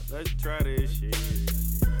Let's try this shit.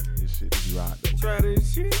 This shit is right though. Try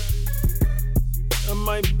this shit. I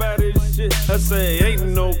might buy this shit. I say ain't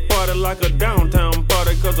no party like a downtown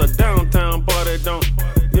party, cause a downtown party don't.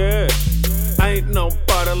 Yeah. Ain't no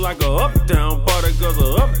party like a uptown party, cause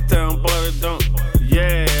a uptown party don't.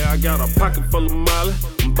 Yeah, I got a pocket full of Molly.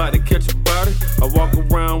 I'm about to catch a body. I walk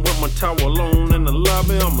around with my towel on in the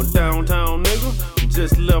lobby. I'm a downtown nigga. I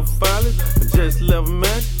just left Folly. I just left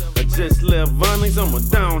Match. I just left Vonnie's. I'm a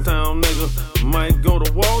downtown nigga. Might go to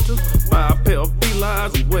Walters. Buy a pair of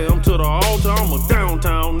felines and wear them to the altar. I'm a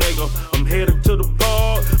downtown nigga. I'm headed to the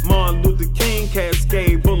park. Martin Luther King,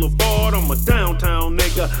 Cascade Boulevard. I'm a downtown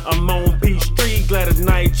nigga. I'm on P Street. Glad at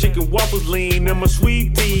night. Chicken waffles lean in my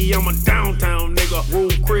sweet tea. I'm a downtown nigga. Woo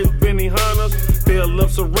Chris, Benny Hunters. Fill up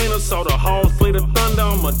Serena. Saw the Halls play the Thunder.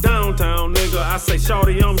 I'm a downtown nigga. I say,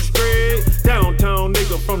 shawty, I'm straight. Downtown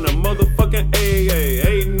nigga from the motherfucking AA.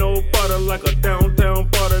 Ain't no party like a downtown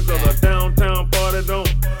party, cause a downtown party don't.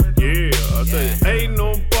 Yeah, I say, ain't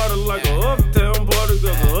no party like a uptown party,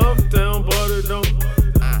 cause a uptown party don't.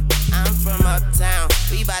 I'm from uptown,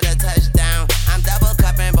 we bout to touch down. I'm double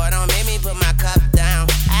cupping, boy, don't make me put my cup down.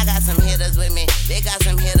 I got some hitters with me, they got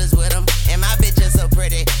some hitters with them. And my bitch is so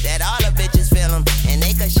pretty that all the bitches feel them. And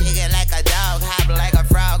they can shake it like a dog, hop like a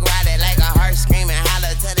frog, ride it like a horse, screaming,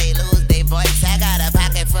 holler till they lose they voice. I got a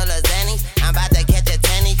pocket full of zennies, I'm about to catch a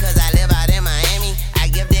tenny, cause I live out in Miami. I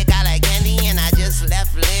give dick out like candy, and I just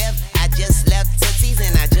left Liv. I just left Tootsies,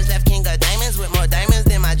 and I just left King of Diamonds with more diamonds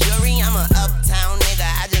than my jewelry. I'm a uptown nigga,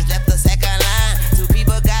 I just left the second line. Two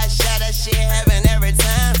people got shot, that shit happen every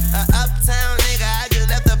time. A uptown nigga, I just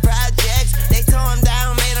left the projects. They tore him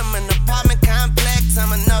down, made him an apartment complex.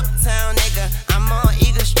 I'm an uptown nigga, I'm on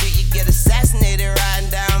Eagle Street. You get assassinated riding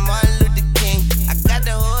down Martin Luther King. I got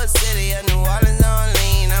the whole city of New Orleans on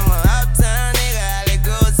lean. I'm a uptown nigga, I let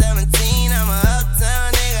go 17. I'm a uptown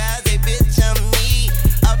nigga, I say bitch I'm me.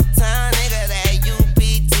 Uptown nigga, that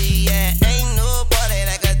UPT. Yeah, ain't no party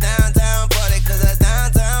like a downtown party, cause a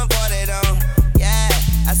downtown party don't. Yeah,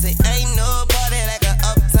 I say ain't no party like a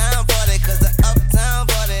uptown party, cause a uptown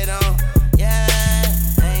party don't. Yeah,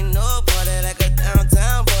 ain't no party like a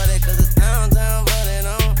downtown party, cause a downtown party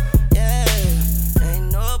don't. Yeah,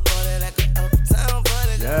 ain't no party like a uptown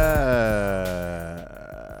party. Yeah.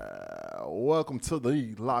 Welcome to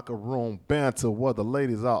the locker room banter where the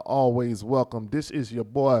ladies are always welcome. This is your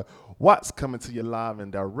boy Watts coming to you live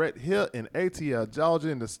and direct here in ATL, Georgia,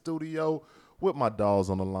 in the studio with my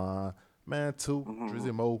dogs on the line. Man, too,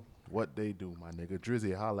 Drizzy Mo, what they do, my nigga.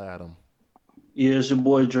 Drizzy, holla at them. Yeah, it's your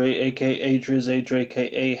boy Dre, aka Drizzy Dre,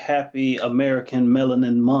 aka Happy American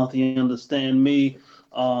Melanin Month. You understand me?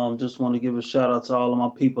 Just want to give a shout out to all of my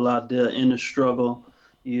people out there in the struggle.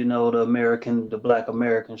 You know, the Black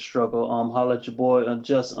American struggle. Holla at your boy,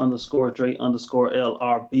 just underscore Dre underscore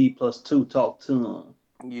LRB plus two. Talk to him.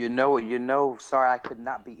 You know it, you know. Sorry I could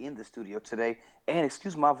not be in the studio today. And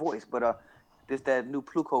excuse my voice, but this that new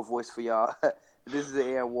Pluko voice for y'all. This is the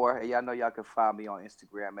Ann War, and y'all know y'all can find me on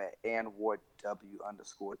Instagram at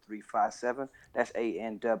AnWarW_357. That's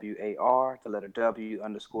ANWAR, the letter W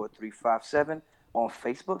underscore 357. On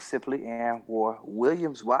Facebook, simply Ann War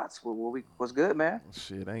Williams Watts. What's good, man?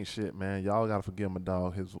 Shit, ain't shit, man. Y'all gotta forgive my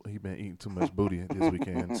dog. He been eating too much booty this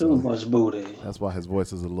weekend. Too So much booty. that's why his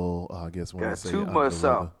voice is a little, I guess, when I Got say too under much the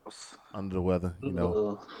weather. sauce. Under the weather, you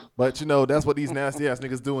know. Uh, But, you know, that's what these nasty ass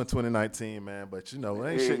niggas do in 2019, man. But, you know,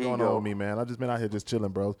 ain't Here shit he going go. on with me, man. I just been out here just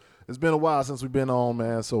chilling, bro. It's been a while since we've been on,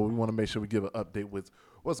 man. So we want to make sure we give an update with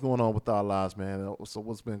what's going on with our lives, man. So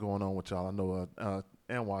what's been going on with y'all? I know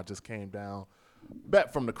Anwar just came down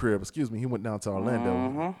back from the crib. Excuse me. He went down to Orlando.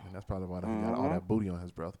 And that's probably why he got all that booty on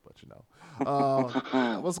his breath. But, you know.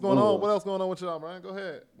 What's going on? What else going on with y'all, man? Go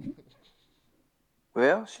ahead.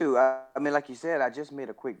 Well, shoot. I mean, like you said, I just made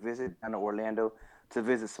a quick visit down to Orlando to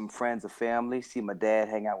visit some friends and family, see my dad,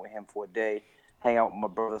 hang out with him for a day, hang out with my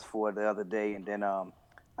brothers for the other day, and then I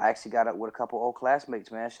actually got up with a couple old classmates,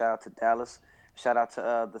 man. Shout out to Dallas. Shout out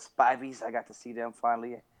to the Spivies. I got to see them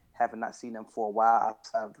finally. Haven't not seen them for a while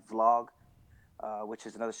outside of the vlog, which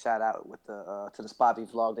is another shout out with the to the Spivey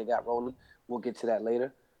vlog they got rolling. We'll get to that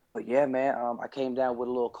later. But yeah, man, I came down with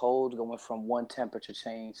a little cold, going from one temperature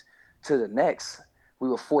change to the next. We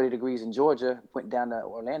were 40 degrees in Georgia, went down to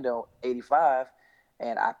Orlando, 85,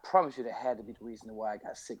 and I promise you that had to be the reason why I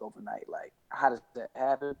got sick overnight. Like, how does that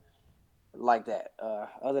happen? Like that.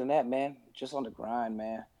 Other than that, man, just on the grind,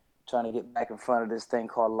 man. Trying to get back in front of this thing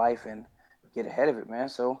called life and get ahead of it, man.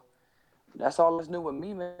 So that's all that's new with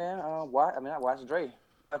me, man. Why? I mean, I watched Dre. How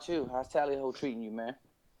about you? How's Tally Ho treating you, man?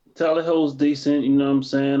 Tally ho's decent, you know what I'm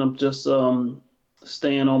saying? I'm just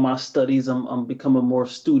staying on my studies. I'm becoming more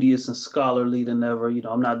studious and scholarly than ever.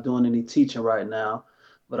 I'm not doing any teaching right now,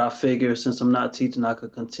 but I figure since I'm not teaching, I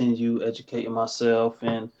could continue educating myself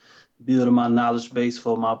and building my knowledge base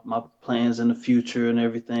for my plans in the future and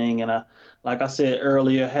everything. And like I said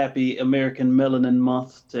earlier, happy American Melanin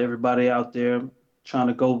Month to everybody out there trying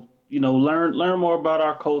to go, learn more about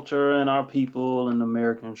our culture and our people and the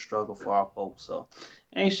American struggle for our folks. So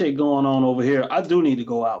ain't shit going on over here. I do need to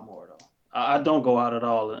go out more though. I don't go out at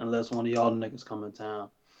all unless one of y'all niggas come in town,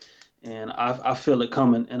 and I feel it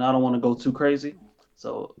coming, and I don't want to go too crazy,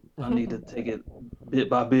 so I need to take it bit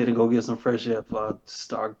by bit and go get some fresh air before I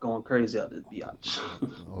start going crazy out this biatch.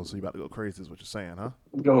 Oh, so you about to go crazy is what you're saying, huh?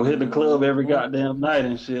 Go hit the club every goddamn night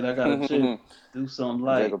and shit. I gotta chill, do something Dre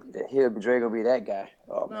light. gonna be that. Dre gonna be that guy.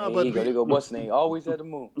 Oh man, Nah, he but to ain't go. be They go. What's his name? Always at the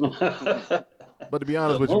moon. but to be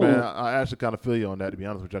honest The with you, man, moon. I actually kind of feel you on that. To be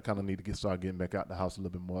honest with you, I kind of need to start getting back out the house a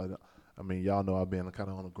little bit more. I mean, y'all know I've been kind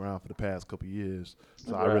of on the ground for the past couple of years,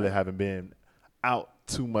 so I really Right. haven't been out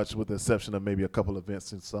too much, with the exception of maybe a couple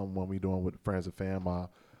events and some when we doing with friends and fam,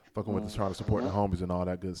 fucking with us, trying to support the homies and all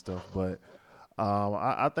that good stuff. But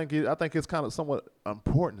I think it's kind of somewhat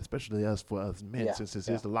important, especially as for us men, Yeah, since this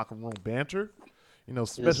yeah. is the locker room banter.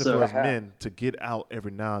 Yes, Especially for sir. us men to get out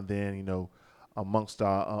every now and then, amongst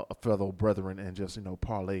our fellow brethren and just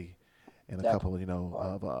parlay in a That couple,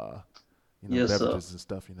 part. of Yes, sir. beverages and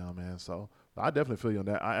stuff, man. So I definitely feel you on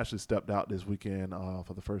that. I actually stepped out this weekend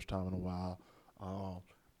for the first time in a while. Um,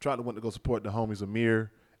 Tried to went to go support the homies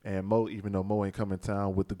Amir and Mo, even though Mo ain't come in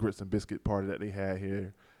town with the grits and biscuit party that they had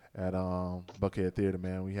here at Buckhead Theater.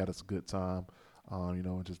 Man, we had us a good time,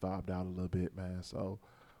 and just vibed out a little bit, man. So,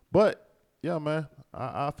 but yeah, man,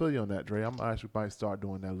 I feel you on that, Dre. I'm actually might start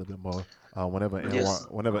doing that a little bit more. Yes.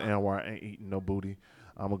 Whenever Anwar ain't eating no booty,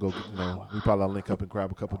 I'm gonna go. We probably link up and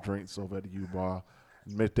grab a couple drinks over at the U Bar.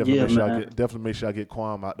 Yeah, man. Definitely make sure I get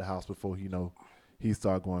Quam out the house before he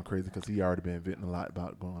start going crazy, because he already been venting a lot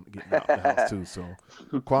about getting out the house too. So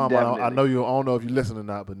Quam, I Definitely. know you. I don't know if you listen or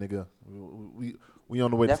not, but nigga, we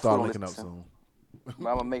on the way to Definitely start gonna linking up listen. soon. I'm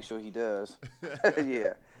gonna make sure he does.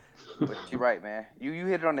 Yeah. But you're right, man. You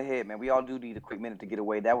hit it on the head, man. We all do need a quick minute to get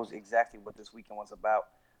away. That was exactly what this weekend was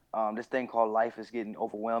about. This thing called life is getting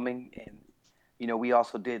overwhelming, and we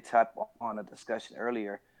also did tap on a discussion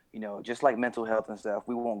earlier. Just like mental health and stuff.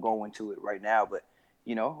 We won't go into it right now, but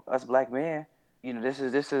us black men, this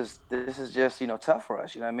is just tough for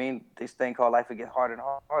us. You know what I mean? This thing called life will get harder and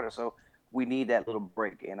harder. So we need that little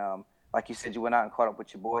break. And like you said, you went out and caught up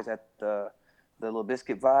with your boys at the little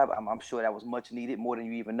biscuit vibe. I'm sure that was much needed, more than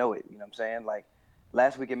you even know it. You know what I'm saying? Like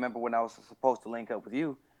last week, remember when I was supposed to link up with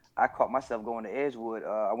you, I caught myself going to Edgewood.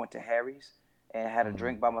 I went to Harry's and had a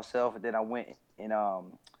drink by myself, and then I went and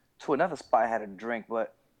to another spot, I had a drink.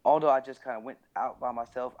 But although I just kind of went out by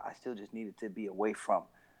myself, I still just needed to be away from,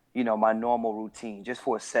 my normal routine just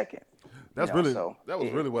for a second. So That was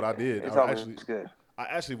really what I did. it's always good. I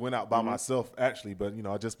actually went out by myself actually, but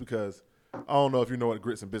just because I don't know if you know what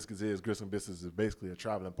Grits and Biscuits is. Grits and Biscuits is basically a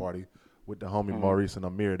traveling party with the homie Maurice and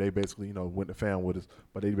Amir. They basically went to fan with us,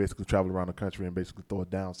 but they basically traveled around the country and basically throw a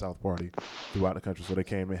down south party throughout the country. So they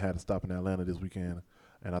came and had to stop in Atlanta this weekend,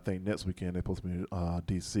 and I think next weekend they're supposed to be in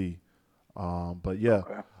DC. But yeah,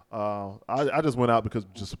 Okay. I just went out because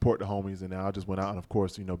to support the homies, and now I just went out, and of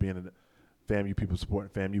course, being in FAMU people supporting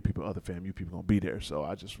FAMU people, other FAMU people gonna be there. So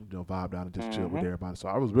I just vibed out and just chilled with everybody. So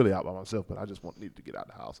I was really out by myself, but I just needed to get out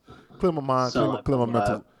of the house, clear my mind, Sound like a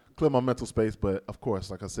vibe. clear my mental space. But of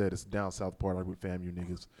course, like I said, it's down south part with FAMU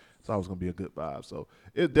niggas. It's always gonna be a good vibe. So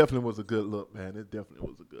it definitely was a good look, man. It definitely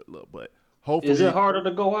was a good look. But Is it hopefully, harder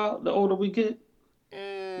to go out the older we get?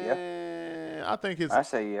 Yeah. I think it's. I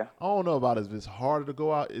say yeah. I don't know about it. If it's harder to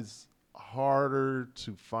go out, it's harder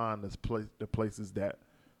to find the places that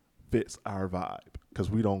fits our vibe, because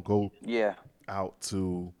we don't go Yeah. out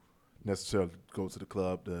to necessarily go to the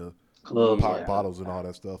club to Clubs pop like Yeah. that. bottles and all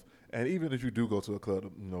that stuff. And even if you do go to a club,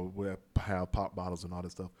 where have pop bottles and all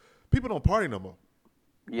that stuff, people don't party no more.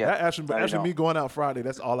 Yeah. That No, they actually don't. me going out Friday,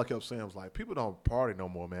 that's all I kept saying was like, people don't party no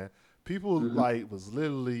more, man. People like was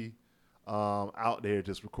literally out there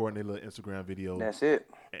just recording their little Instagram videos That's it.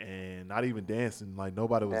 and not even dancing. Like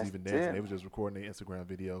nobody was That's even dancing. it. They was just recording their Instagram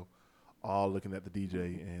video, all looking at the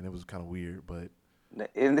DJ, and it was kind of weird. But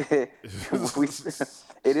And we,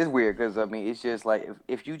 it is weird because I mean it's just like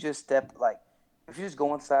if you just step like if you just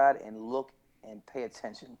go inside and look and pay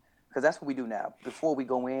attention because that's what we do now. Before we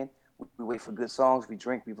go in, we wait for good songs, we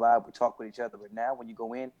drink, we vibe, we talk with each other. But now when you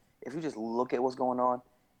go in, if you just look at what's going on,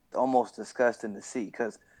 it's almost disgusting to see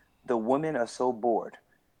because the women are so bored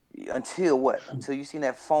until what? Until you seen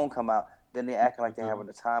that phone come out, then they're acting like they're having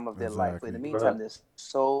the time of their life. But in the exactly. meantime, Right. they're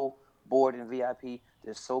so bored in VIP.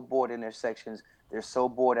 They're so bored in their sections. They're so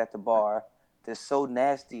bored at the bar. They're so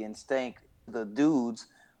nasty and stank, the dudes.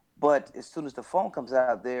 But as soon as the phone comes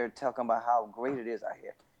out, they're talking about how great it is out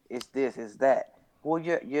here. It's this, it's that. Well,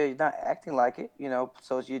 you're not acting like it,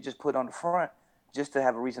 so you just put on the front just to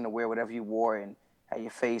have a reason to wear whatever you wore and have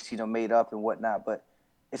your face, made up and whatnot. But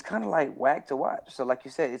it's kind of like whack to watch. So like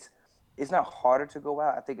you said, it's not harder to go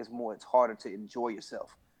out. I think it's harder to enjoy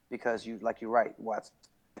yourself because you're right, Watts,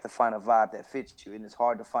 to find a vibe that fits you, and it's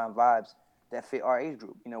hard to find vibes that fit our age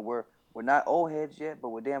group. We're not old heads yet, but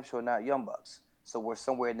we're damn sure not young bucks. So we're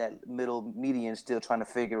somewhere in that middle median, still trying to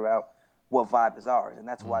figure out what vibe is ours, and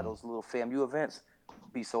that's why those little FAMU events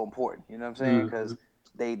be so important. You know what I'm saying? Because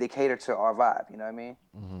they cater to our vibe. You know what I mean?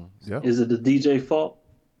 Yeah. Is it the DJ fault?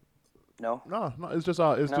 No. No, it's just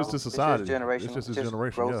the society. It's just generational. It's just this It's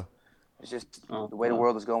generation. growth. Yeah. It's just the way the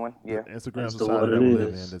world is going. Yeah. The Instagram That's society what that it we live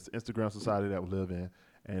in. is. It's Instagram society that we live in.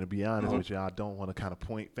 And to be honest with you, I don't want to kind of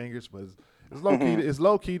point fingers, but it's low key. It's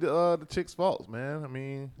low key the chick's fault, man. I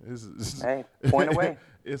mean, it's Hey, point away.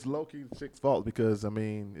 It's low key the chick's fault because I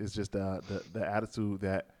mean, it's just the attitude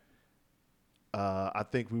that I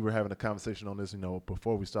think we were having a conversation on this,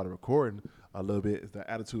 before we started recording a little bit. Is the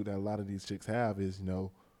attitude that a lot of these chicks have is,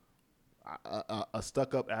 a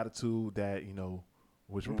stuck up attitude that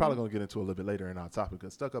which we're probably gonna get into a little bit later in our topic.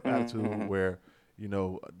 A stuck up attitude where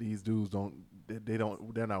these dudes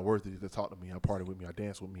they're not worthy to talk to me, or party with me, or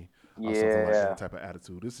dance with me, or something like that type of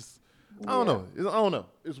attitude. This is I don't know.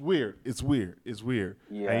 It's weird. It's weird.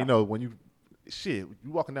 Yeah. And when you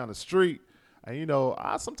walking down the street, and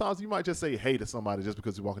sometimes you might just say hey to somebody just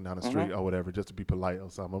because you're walking down the street or whatever, just to be polite or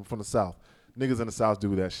something. I'm from the South. Niggas in the South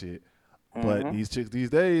do that shit. But these chicks these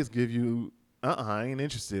days give you I ain't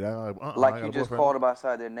interested. Like you just called them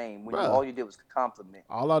outside their name when all you did was compliment.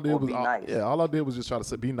 All I did was be nice. all I did was just try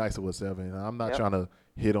to be nice to whatever. And I'm not trying to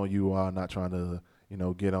hit on you, or I'm not trying to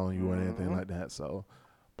get on you or anything like that. So,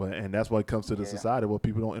 and that's why it comes to the society where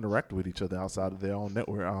people don't interact with each other outside of their own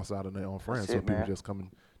network, outside of their own friends. So people just come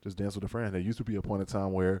and just dance with a friend. There used to be a point in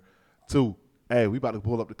time where, hey, we about to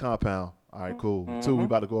pull up the compound. All right, cool. We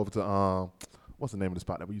about to go over to what's the name of the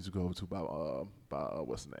spot that we used to go over to by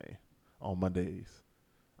what's the name? On Mondays.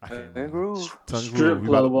 I can't remember. Groove. Tongue Strip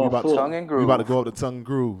Groove. Tongue and Groove. We about to go up to Tongue and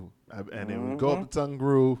Groove. And then we go up to Tongue and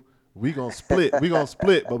Groove. We gonna split.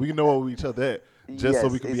 But we know where each other at. Just so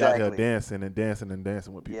we can be out here dancing with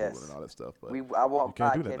people and all that stuff. But I walk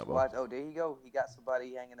by, do that catch no more. watch. Oh, there he go. He got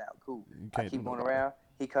somebody hanging out. Cool. I keep going that. around.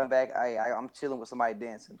 He come back. I'm chilling with somebody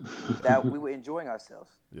dancing. That we were enjoying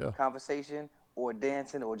ourselves. Yeah. Conversation or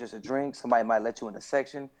dancing or just a drink. Somebody might let you in a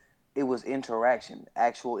section. It was interaction,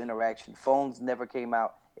 actual interaction. Phones never came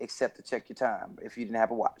out except to check your time if you didn't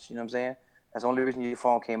have a watch. You know what I'm saying? That's the only reason your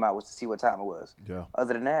phone came out was to see what time it was. Yeah.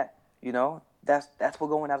 Other than that, that's what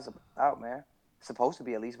going out is about, man. It's supposed to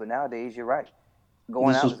be at least, but nowadays you're right. Going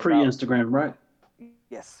This out was is pre-Instagram, right?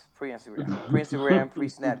 Yes, pre-Instagram,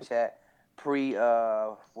 pre-Snapchat, IG,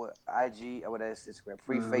 or what is Instagram,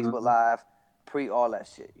 pre-Facebook Live, pre all that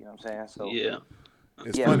shit. You know what I'm saying? So Yeah.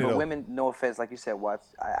 It's funny but though. women, no offense, like you said,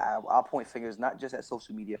 Watts, I'll point fingers not just at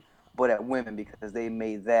social media, but at women because they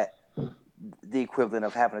made that the equivalent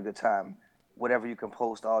of having a good time. Whatever you can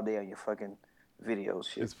post all day on your fucking videos,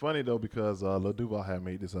 shit. It's funny though because Lil Duval had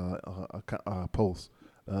made this post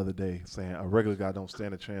the other day saying a regular guy don't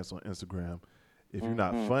stand a chance on Instagram. If you're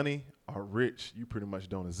not funny or rich, you pretty much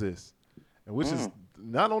don't exist. And which is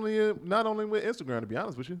not only with Instagram, to be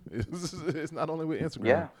honest with you. It's not only with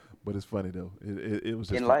Instagram, but it's funny though. It was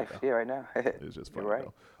just in funny, life, though. right now. It's just funny You're right.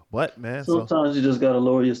 though. But man, Sometimes you just gotta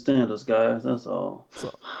lower your standards, guys. That's all.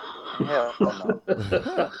 Hell no.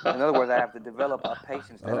 In other words, I have to develop a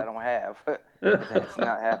patience that I don't have. That's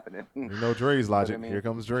not happening. Dre's logic. I mean? Here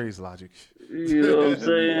comes Dre's logic. You know what I'm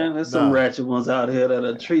saying? There's some ratchet ones out here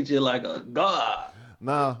that'll treat you like a god.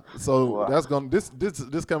 Nah, so that's going. This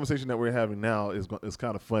conversation that we're having now is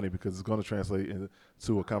kind of funny because it's going to translate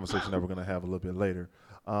into a conversation that we're going to have a little bit later.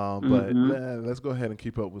 But let's go ahead and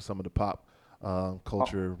keep up with some of the pop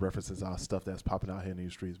culture references, stuff that's popping out here in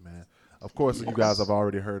these streets, man. Of course, you guys have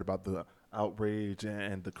already heard about the outrage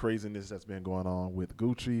and the craziness that's been going on with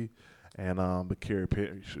Gucci and the Katy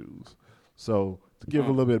Perry shoes. So to give a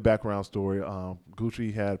little bit of background story,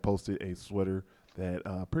 Gucci had posted a sweater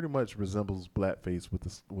that pretty much resembles blackface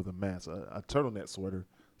with a mask, a turtleneck sweater,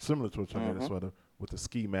 similar to a turtleneck sweater, with a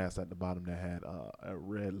ski mask at the bottom that had a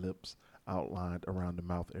red lips outlined around the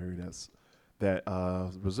mouth area that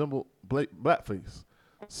resembled blackface.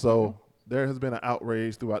 So there has been an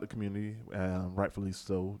outrage throughout the community, rightfully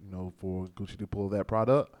so, for Gucci to pull that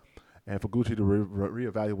product and for Gucci to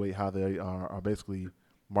reevaluate how they are basically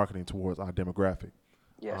marketing towards our demographic.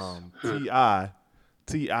 Yes.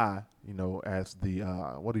 Ti, you know, as the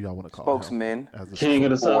what do y'all want to call him? Spokesman As the King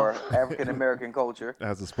of the for South. African American culture.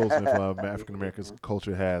 as a spokesman for African American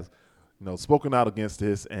culture has, you know, spoken out against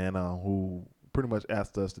this and who pretty much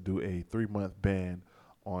asked us to do a 3-month ban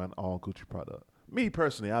on all Gucci product. Me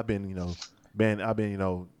personally, I've been,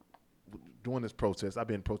 doing this protest. I've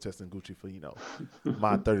been protesting Gucci for,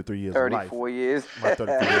 my 33 years of life. 34 years. My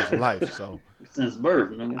 33 years of life. So Since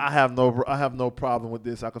birth, nigga. I have no problem with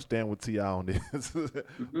this. I can stand with Ti on this.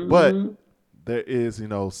 But Mm-hmm. there is,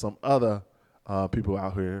 some other people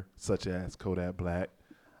out here, such as Kodak Black.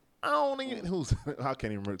 I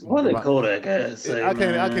can't even remember. What did Kodak ass say, I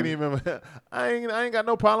can't man? even remember. I ain't got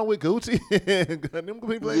no problem with Gucci. Them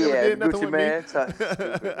people ain't Yeah, never did nothing Gucci with man, me.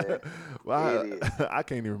 stupid, man. Well, Idiot. I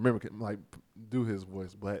can't even remember like do his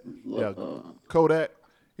voice, but yeah, Uh, Kodak.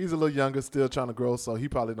 He's a little younger, still trying to grow, so he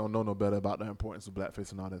probably don't know no better about the importance of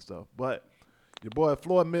blackface and all that stuff. But your boy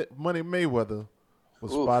Floyd Money Mayweather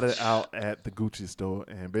was Oof. spotted out at the Gucci store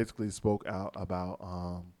and basically spoke out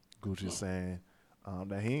about Gucci saying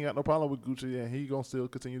that he ain't got no problem with Gucci and he gonna still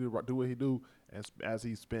continue to do what he do as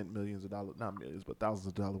he spent millions of dollars, not millions, but thousands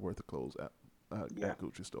of dollars worth of clothes at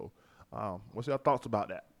Gucci store. What's your thoughts about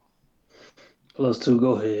that? +2,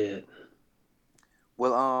 go ahead.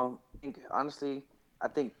 Well, honestly, I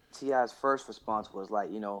think Ti's first response was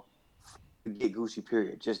like, get Gucci.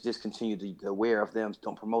 Period. Just continue to be aware of them.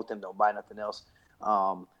 Don't promote them. Don't buy nothing else.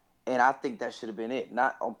 And I think that should have been it.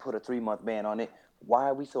 Not put a 3-month ban on it. Why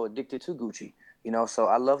are we so addicted to Gucci? So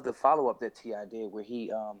I love the follow up that Ti did, where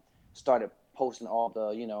he started posting all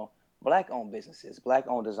the black-owned businesses,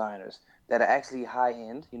 black-owned designers that are actually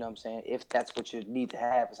high-end. You know what I'm saying? If that's what you need to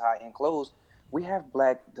have is high-end clothes, we have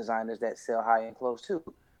black designers that sell high-end clothes too.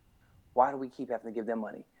 Why do we keep having to give them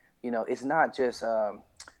money? It's not just. I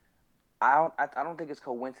don't think it's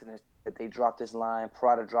coincidence that they dropped this line.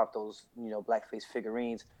 Prada dropped those blackface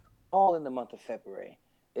figurines, all in the month of February.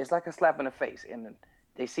 It's like a slap in the face, and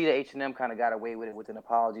they see that H&M kind of got away with it with an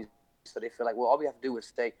apology, so they feel like, well, all we have to do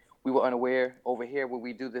is say we were unaware over here where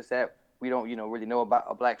we do this at. We don't really know about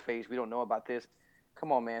a blackface. We don't know about this.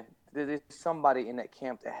 Come on, man. There's somebody in that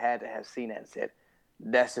camp that had to have seen that and said,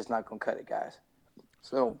 that's just not gonna cut it, guys.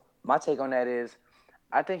 So my take on that is,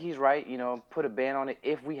 I think he's right. Put a ban on it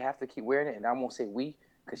if we have to keep wearing it. And I won't say we,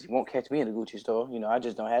 because you won't catch me in the Gucci store. I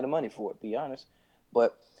just don't have the money for it, be honest.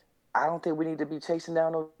 But I don't think we need to be chasing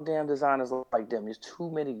down no damn designers like them. There's too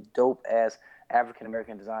many dope-ass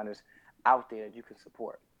African-American designers out there that you can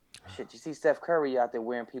support. Shit, you see Steph Curry out there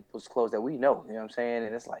wearing people's clothes that we know. You know what I'm saying?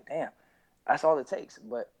 And it's like, damn, that's all it takes.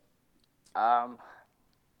 But I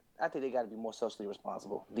think they got to be more socially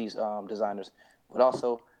responsible, these designers. But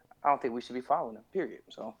also, I don't think we should be following them, period.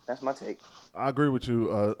 So that's my take. I agree with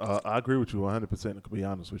you. I agree with you 100%. To be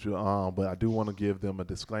honest with you, but I do want to give them a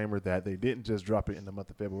disclaimer that they didn't just drop it in the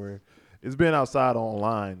month of February. It's been outside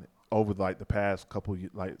online over like the past couple,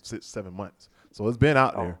 like 6-7 months. So it's been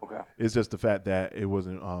out there. Okay. It's just the fact that it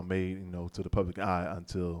wasn't made, to the public eye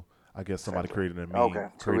until I guess somebody created a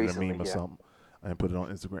meme, recently, or something, and put it on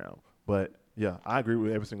Instagram. But yeah, I agree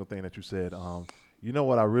with every single thing that you said. You know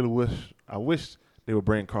what? I really wish. I wish they would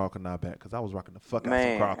bring Karl Kani back because I was rocking the fuck out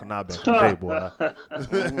some Karl Kani back today, boy.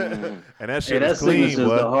 And that shit was clean,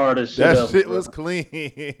 boy. The hardest shit that ever, shit bro. was clean.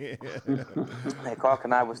 Hey, Karl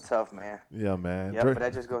Kani was tough, man. Yeah, man. Yeah, but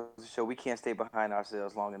that just goes to show we can't stay behind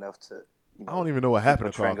ourselves long enough to. I don't even know what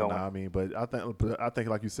happened to Karl trend Kani. going. I mean, but I think,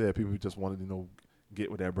 like you said, people just wanted to get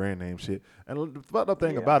with that brand name shit. And the fucked up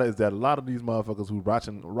thing about it is that a lot of these motherfuckers who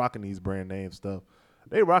rocking these brand name stuff,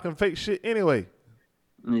 they rocking fake shit anyway.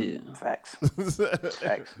 Yeah. Facts.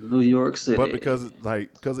 Facts. New York City. But because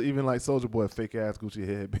even like Soulja Boy fake ass Gucci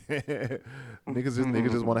head,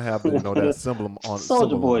 niggas just want to have that symbol on.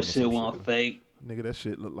 Soulja Boy shit wasn't fake. Nigga, that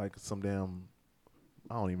shit look like some damn.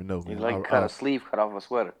 I don't even know. You Man. cut a sleeve cut off a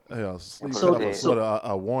sweater. Yeah, sleeve So- cut off a sweater,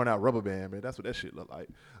 a worn out rubber band, man. That's what that shit look like.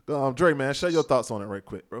 Dre, man, share your thoughts on it right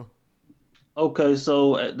quick, bro. Okay,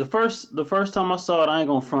 so the first time I saw it, I ain't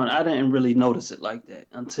gonna front. I didn't really notice it like that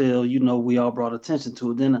until we all brought attention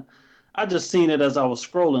to it. Then I just seen it as I was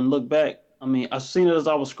scrolling. Look back. I mean, I seen it as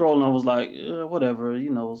I was scrolling. I was like, whatever.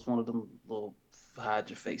 It's one of them little hide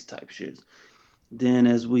your face type shits. Then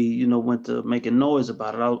as we went to making noise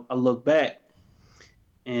about it, I look back,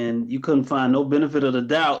 and you couldn't find no benefit of the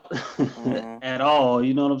doubt at all.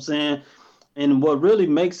 You know what I'm saying? And what really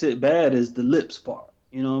makes it bad is the lips part.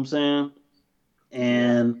 You know what I'm saying?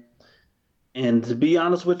 And to be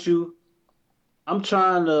honest with you, I'm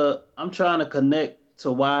trying to connect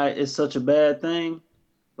to why it's such a bad thing,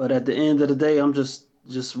 but at the end of the day, I'm just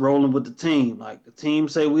rolling with the team. Like the team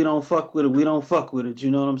say we don't fuck with it, we don't fuck with it.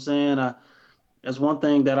 You know what I'm saying? That's one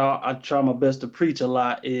thing that I try my best to preach a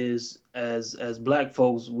lot is as black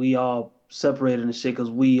folks, we all separated and shit because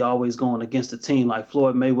we always going against the team like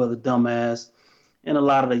Floyd Mayweather, dumbass, and a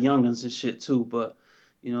lot of the youngins and shit too. But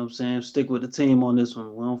you know what I'm saying? Stick with the team on this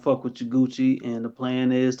one. We don't fuck with you, Gucci, and the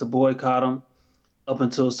plan is to boycott them up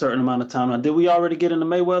until a certain amount of time. Now, did we already get into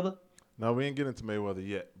Mayweather? No, we ain't getting to Mayweather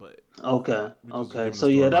yet, but Okay, we just okay. giving So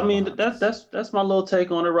the yeah, I storyline mean behind that's my little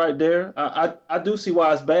take on it right there. I do see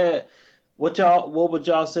why it's bad. What would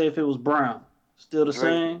y'all say if it was brown? Still the Dre,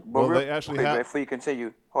 same? but Well, real they actually quick, Dre, have. before you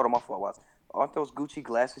continue, hold on my fault, Watts. Aren't those Gucci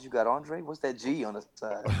glasses you got on, Dre? What's that G on the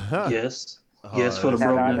side? Yes. Yes, Oh, for the this No,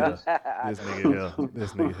 broke no, nigga no. here. niggas. This I nigga here.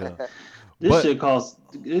 This nigga here. know. This But shit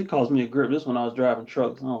cost me a grip. This when I was driving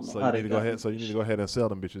trucks. I don't know so how you they need to go got ahead. me So you this need to shit. go ahead and sell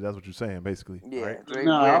them bitches. That's what you're saying, basically, right? Yeah, Dre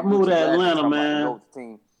Nah, I wearing moved to Gucci glasses Atlanta, talking about man. no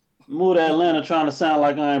team. Moved to Atlanta trying to sound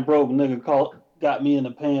like I ain't broke. Nigga got me in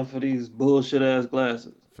the pan for these bullshit ass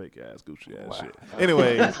glasses. Fake ass Gucci ass Wow. shit.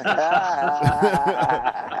 Anyways,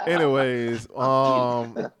 anyways,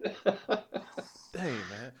 dang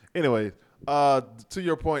man. Anyways, to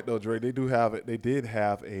your point though, Dre, they do have it. They did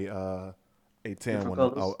have a tan Different one,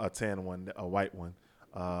 colors. a tan one, a white one.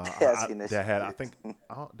 Yeah, I seen that That had, I shit. think,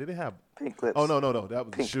 did they have? Pink Oh clips. no, that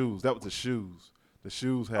was the Pink. shoes. That was the shoes. The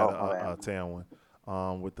shoes had Oh, my bad. a tan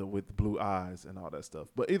one, with the blue eyes and all that stuff.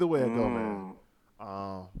 But either way it go, man.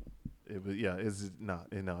 It was, yeah, it's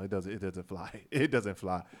not, no, it doesn't fly. It doesn't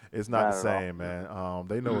fly. It's not Not the at all. same, man.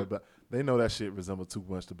 They know it, but they know that shit resembles too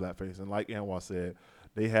much to blackface. And like Anwar said,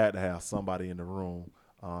 they had to have somebody in the room,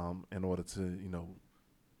 in order to,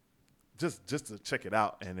 just to check it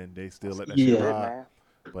out, and then they still let that shit Yeah. Yeah, ride. man.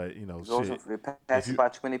 But Those shit. it If passes you by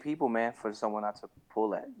 20 people, man, for someone not to pull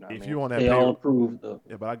that. You know what I if mean? you on that They all payroll, approved though.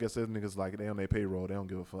 yeah, but I guess those niggas like they on their payroll, they don't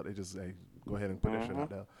give a fuck. They just say go ahead and put that shit Mm-hmm. out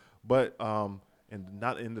there. But and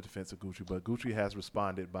not in the defense of Gucci, but Gucci has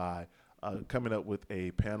responded by coming up with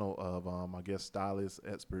a panel of I guess stylists,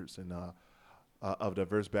 experts, and of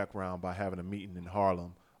diverse background by having a meeting in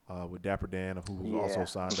Harlem with Dapper Dan, who was also Yeah.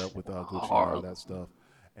 signed up with Gucci and all Harlem. that stuff.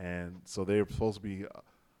 And so they're supposed to be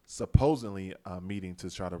supposedly meeting to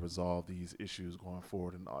try to resolve these issues going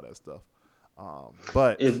forward and all that stuff.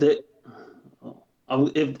 But If they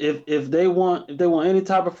if they want any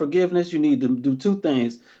type of forgiveness, you need to do two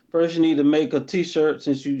things. First, you need to make a T-shirt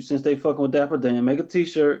since they fucking with Dapper Dan. Make a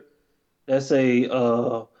T-shirt that say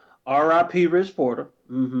R.I.P. Rich Porter.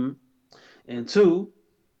 And two,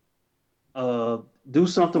 do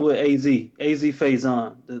something with AZ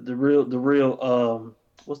Faison, the real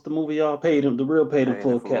what's the movie y'all paid him? The real paid in Paid in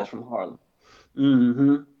full full. cash from Harlem.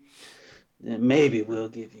 And maybe we'll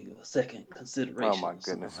give you a second consideration. Oh my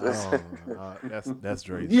goodness. that's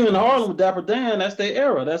Dre's. You in thoughts. Harlem with Dapper Dan, that's their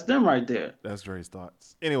era. That's them right there. That's Dre's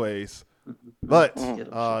thoughts. Anyways, but Get 'em shit.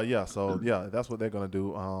 yeah, so yeah, that's what they're gonna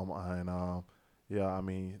do. Yeah, I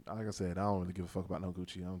mean, like I said, I don't really give a fuck about no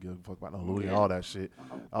Gucci. I don't give a fuck about no Louis. Yeah. All that shit.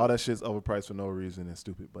 All that shit's overpriced for no reason and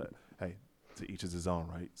stupid. But hey, to each is his own,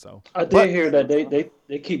 right? So I did but, hear that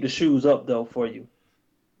they keep the shoes up though for you.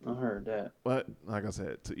 I heard that. But like I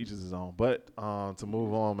said, to each is his own. But to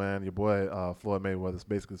move on, man, your boy Floyd Mayweather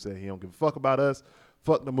basically said he don't give a fuck about us.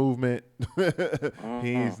 Fuck the movement.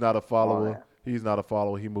 He's not a follower. He's not a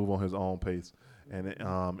follower. He move on his own pace. And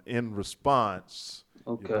in response,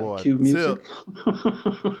 Okay. your boy Cue music. Tip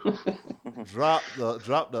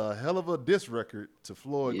dropped a hell of a diss record to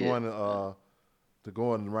Floyd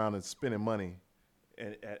going around and spending money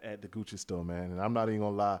at the Gucci store, man. And I'm not even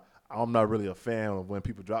gonna lie, I'm not really a fan of when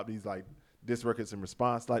people drop these like diss records in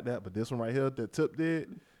response like that. But this one right here that Tip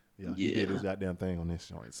did, he did his goddamn thing on this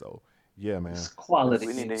joint. So yeah, man. It's quality.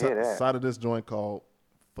 We need to hear that. Side of this joint called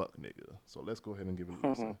 "Fuck Nigga." So let's go ahead and give it a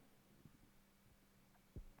listen.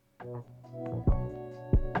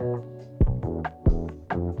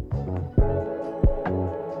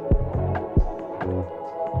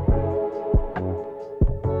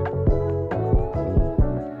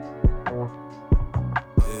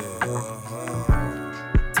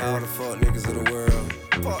 All the fuck niggas of the world.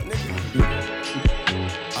 Fuck nigga.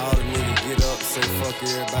 All the niggas get up, say fuck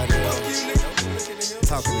everybody else.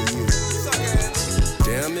 Talking to you.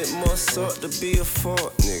 Damn, it must suck to be a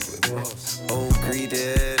fuck nigga. Old greedy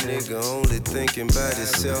ass nigga only thinking about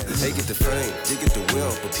himself. They get the fame, they get the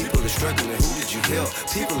wealth, but people are struggling. Who did you help?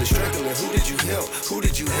 People are struggling. Who did you help? Who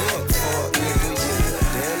did you help? Fuck nigga.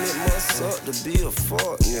 Damn, it must suck to be a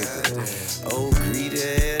fuck nigga. Old greedy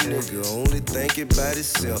ass nigga only thinking about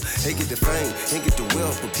himself. They get the fame, they get the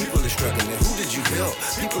wealth, but people are struggling. Who did you help?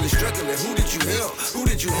 People are struggling. Who did you help? Who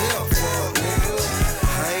did you help? Fuck nigga.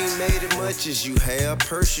 I ain't made it much as you have.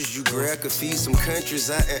 Purses you grab could feed some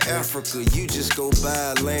countries out in Africa. You just go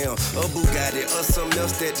buy a lamb, a Bugatti, or something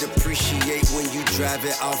else that depreciate when you drive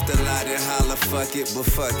it off the lot and holler, fuck it, but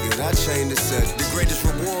fuck it. I change the subject. The greatest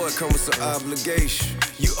reward comes with obligation.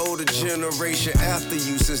 You owe the generation after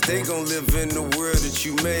you, since they gon' live in the world that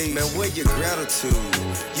you made. Man, where your gratitude?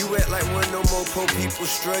 You act like one no more poor people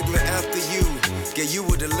struggling after you. Yeah, you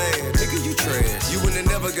were the lad, nigga, you trash. You wouldn't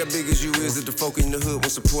never got big as you is if the folk in the hood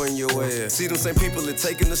was supporting your ass. See them same people that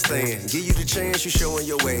taking the stand. Give you the chance, you showing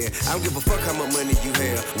your ass. I don't give a fuck how much money you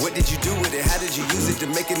have. What did you do with it? How did you use it to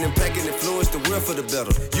make an impact and influence the world for the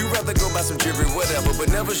better? You rather go buy some jewelry, whatever,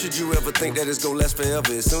 but never should you ever think that it's gonna last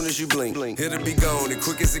forever. As soon as you blink, it'll be gone and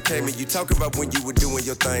quick as it came. And you talk about when you were doing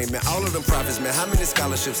your thing, man. All of them profits, man. How many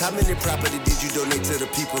scholarships? How many property did you donate to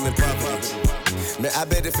the people in poverty? Man, I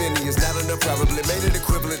bet if any is not enough, probably made it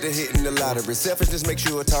equivalent to hitting the lottery. Selfishness makes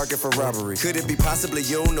you a target for robbery. Could it be possibly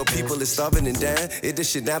you don't know people is starving and dying? Is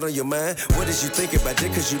this shit not on your mind? What is you thinking about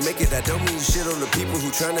it? Cause you make it. I don't mean you shit on the people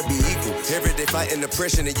who trying to be equal. Every day fighting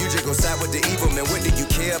oppression and you just go side with the evil. Man, what do you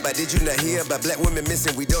care about? Did you not hear about black women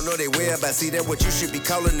missing? We don't know they whereabouts. See, that what you should be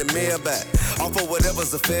calling the mayor about. All for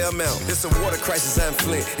whatever's a fair amount. It's a water crisis, I'm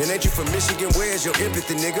Flint. And ain't you from Michigan? Where's your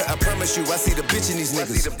empathy, nigga? I promise you, I see the bitch in these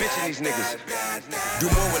niggas. Do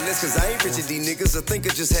more with less, cause I ain't rich at these niggas. A thinker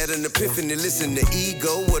just had an epiphany. Listen to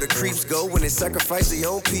ego, where the creeps go when they sacrifice their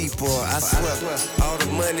own people. I swear, all the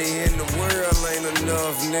money in the world ain't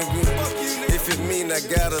enough, nigga. If it mean I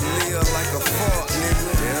gotta live like a fart,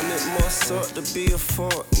 nigga. Damn, it must suck to be a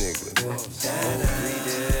fart, nigga.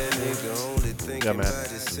 Yeah, man.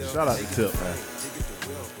 Shout out to Tip, man.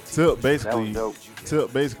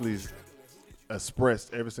 Tip basically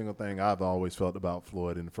expressed every single thing I've always felt about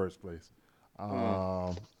Floyd in the first place.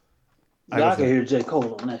 Y'all can hear J.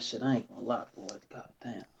 Cole on that shit. I ain't gonna lie, boy. God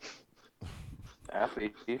damn. I feel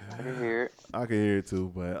you. I can hear it. I can hear it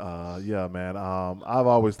too, but yeah, man. I've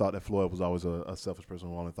always thought that Floyd was always a selfish person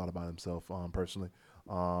who only thought about himself personally.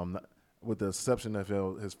 With the exception of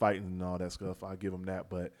his fighting and all that stuff, I give him that.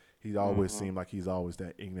 But he always seemed like he's always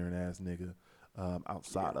that ignorant ass nigga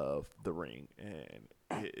outside of the ring, and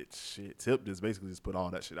shit. Tip just basically just put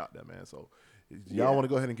all that shit out there, man. So y'all want to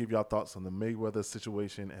go ahead and give y'all thoughts on the Mayweather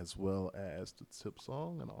situation as well as the Tip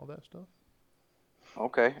song and all that stuff?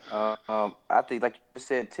 Okay. I think, like you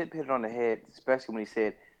said, Tip hit it on the head, especially when he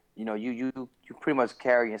said, you know, you pretty much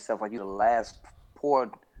carry yourself like you the last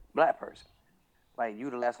poor black person. Like, you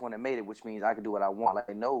the last one that made it, which means I can do what I want.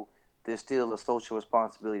 Like, no, there's still a social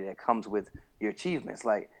responsibility that comes with your achievements.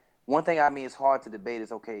 Like, one thing I mean it's hard to debate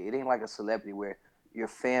is, okay, it ain't like a celebrity where your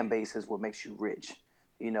fan base is what makes you rich.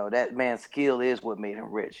 You know, that man's skill is what made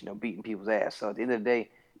him rich, you know, beating people's ass. So at the end of the day,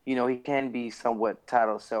 you know, he can be somewhat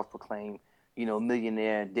titled, self-proclaimed, you know,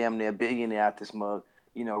 millionaire, damn near billionaire out this mug,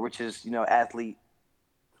 you know, richest, you know, athlete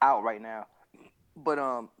out right now. But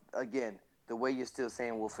again, the way you're still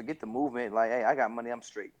saying, well, forget the movement, like, hey, I got money, I'm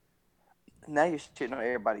straight. Now you're shitting on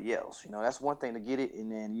everybody else. You know, that's one thing to get it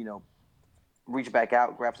and then, you know, reach back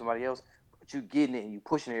out, grab somebody else, but you getting it and you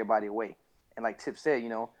pushing everybody away. And like Tip said, you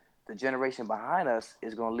know, the generation behind us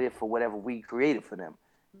is gonna live for whatever we created for them.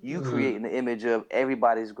 You creating the image of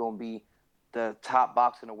everybody's gonna be the top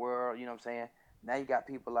boxer in the world, you know what I'm saying? Now you got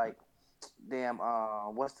people like, damn,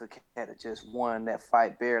 what's the cat that just won that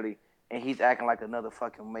fight barely, and he's acting like another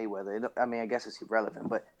fucking Mayweather. I mean, I guess it's irrelevant,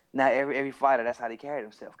 but now every fighter, that's how they carry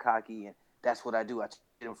themselves, cocky, and that's what I do. I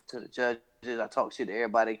talk to the judges, I talk shit to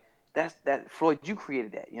everybody. That Floyd, you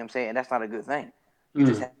created that, you know what I'm saying? And that's not a good thing. You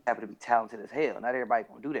just happen to be talented as hell. Not everybody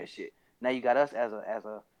gonna do that shit. Now you got us as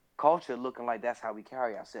a culture looking like that's how we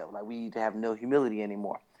carry ourselves. Like, we need to have no humility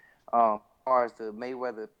anymore. As far as the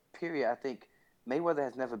Mayweather period, I think Mayweather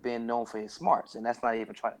has never been known for his smarts, and that's not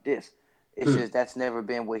even trying to diss. It's just that's never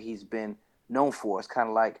been what he's been known for. It's kind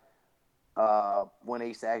of like when they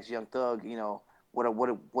used to ask Young Thug, you know,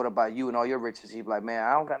 what about you and all your riches? He'd be like, man,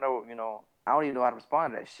 I don't got no, you know, I don't even know how to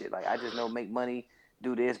respond to that shit. Like, I just know make money,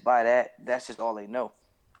 do this, buy that. That's just all they know.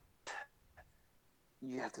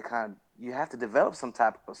 You have to develop some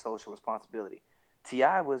type of social responsibility.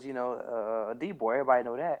 T.I. was, you know, a D-boy. Everybody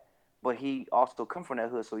know that. But he also come from that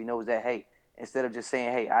hood, so he knows that, hey, instead of just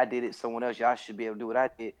saying, hey, I did it, someone else, y'all should be able to do what I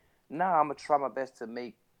did. Nah, I'm going to try my best to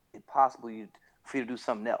make it possible for you to do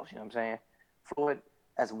something else. You know what I'm saying? Floyd,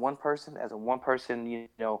 as a one person, you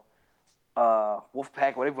know,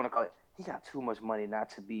 Wolfpack, whatever you want to call it, he got too much money not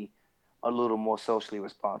to be a little more socially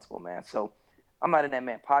responsible, man. So I'm not in that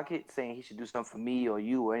man's pocket saying he should do something for me or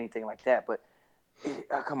you or anything like that. But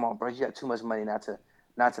come on, bro, you got too much money not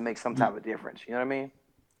to make some type of difference. You know what I mean?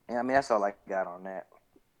 And I mean, that's all I got on that.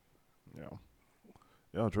 Yeah.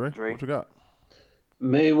 Yeah, Dre, what you got?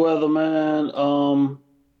 Mayweather, man.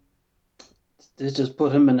 They just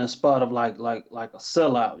put him in that spot of like a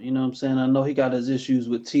sellout. You know what I'm saying? I know he got his issues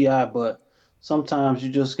with Ti, but sometimes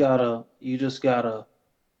you just gotta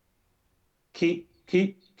keep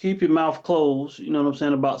your mouth closed. You know what I'm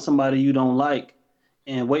saying about somebody you don't like,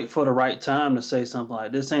 and wait for the right time to say something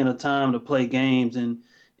like this. Ain't a time to play games and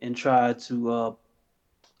try to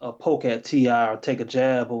poke at Ti or take a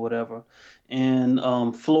jab or whatever. And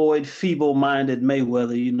Floyd, feeble-minded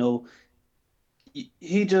Mayweather,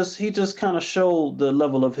 he just kind of showed the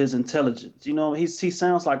level of his intelligence. He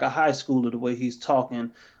sounds like a high schooler the way he's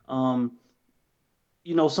talking. Um,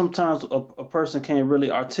 Sometimes a person can't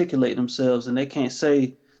really articulate themselves and they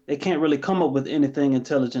can't really come up with anything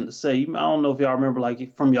intelligent to say. I don't know if y'all remember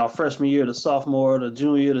like from y'all freshman year to sophomore to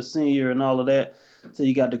junior year to senior year and all of that. So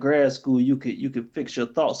you got to grad school, you could fix your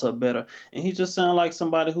thoughts up better. And he just sounded like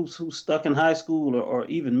somebody who's stuck in high school or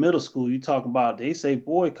even middle school. You talk about they say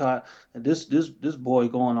boycott, and this boy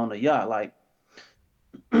going on a yacht like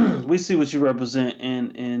we see what you represent,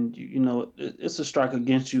 and it's a strike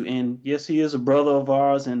against you. And yes, he is a brother of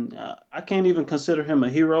ours, and I can't even consider him a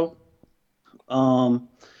hero. Um,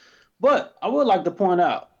 but I would like to point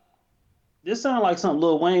out this sounds like something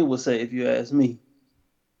Lil Wayne would say if you ask me.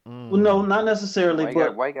 Well, no, not necessarily,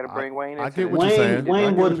 but Why you got to I, bring Wayne I into get this? what you're Wayne saying.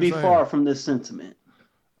 I Wayne get what wouldn't you're be saying. far from this sentiment.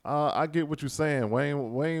 I get what you're saying.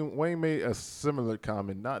 Wayne made a similar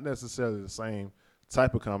comment, not necessarily the same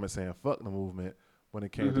type of comment, saying "fuck the movement" when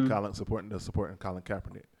it came to Hmm. supporting Colin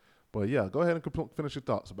Kaepernick. But yeah, go ahead and finish your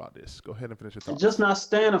thoughts about this. Go ahead and finish your Just thoughts. not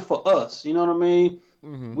standing for us. You know what I mean?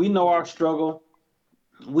 Mm-hmm. We know our struggle.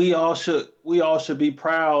 We all should be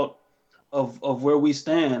proud of where we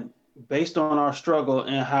stand based on our struggle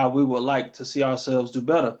and how we would like to see ourselves do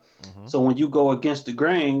better. Mm-hmm. So when you go against the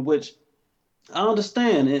grain, which I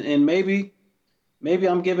understand, and maybe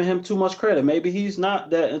I'm giving him too much credit. Maybe he's not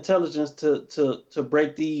that intelligent to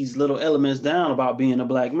break these little elements down about being a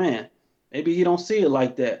black man. Maybe he don't see it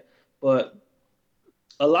like that. But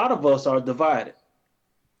a lot of us are divided,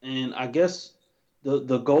 and I guess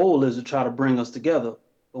the goal is to try to bring us together.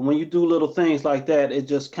 But when you do little things like that, it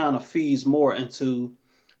just kind of feeds more into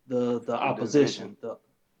the The division. opposition, the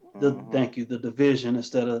Hmm. thank you, the division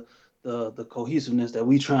instead of the cohesiveness that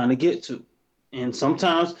we trying to get to. And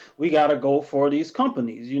sometimes we gotta go for these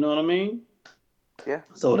companies. You know what I mean? Yeah,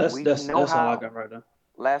 So that's we that's know that's all I how. got right now.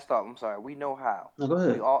 Last thought. I'm sorry. We know how. Now go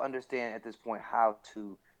We ahead. all understand at this point how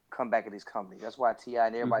to come back at these companies. That's why Ti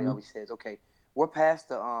and everybody Hmm. always says, "Okay, we're past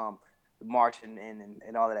the march and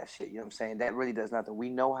all of that shit." You know what I'm saying? That really does nothing. We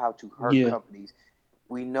know how to hurt Yeah. companies.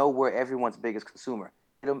 We know where everyone's biggest consumer.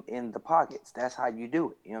 Hit them in the pockets. That's how you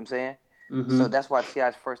do it. You know what I'm saying? So Hmm. that's why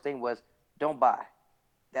Ti's first thing was don't buy.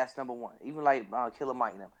 That's number one. Even like Killer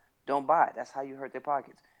Mike and them, don't buy it. That's how you hurt their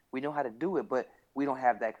pockets. We know how to do it, but we don't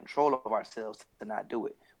have that control of ourselves to not do it.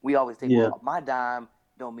 We always think, well, Yeah. my dime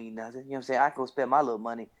don't mean nothing. You know what I'm saying? I can go spend my little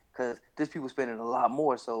money because there's people spending a lot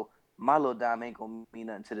more, so my little dime ain't gonna mean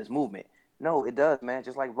nothing to this movement. No, it does, man.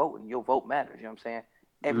 Just like voting, your vote matters. You know what I'm saying?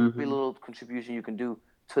 Every Hmm. little contribution you can do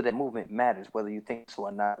to that movement matters, whether you think so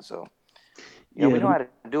or not. So, we Yeah. know how to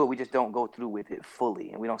do it. We just don't go through with it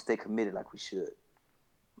fully, and we don't stay committed like we should.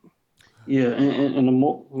 Yeah. And the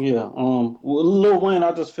more yeah. Well, Lil Wayne,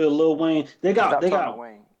 I just feel Lil Wayne. They got Stop they talking to got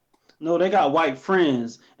Wayne. no, they got white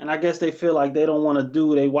friends, and I guess they feel like they don't want to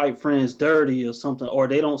do their white friends dirty or something, or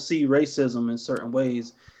they don't see racism in certain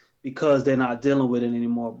ways because they're not dealing with it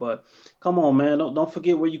anymore. But come on, man, don't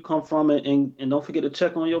forget where you come from, and don't forget to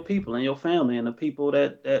check on your people and your family and the people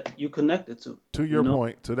that you connected to. To You your know?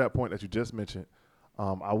 point, to that point that you just mentioned,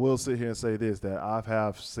 I will sit here and say this: that I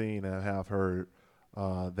have seen and have heard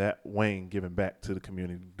that Wayne giving back to the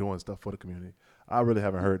community, doing stuff for the community. I really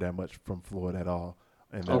haven't heard that much from Floyd at all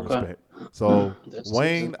in that Okay, respect. So that's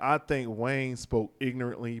Wayne, I think Wayne spoke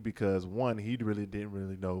ignorantly because one, he really didn't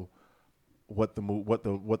really know what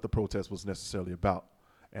the protest was necessarily about.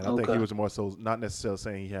 And I think he okay, was more so not necessarily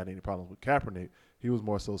saying he had any problems with Kaepernick. He was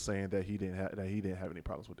more so saying that he didn't have any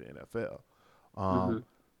problems with the NFL. Um, hmm,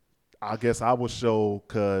 I guess I would show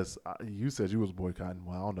because you said you was boycotting.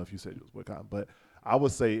 Well, I don't know if you said you was boycotting, but I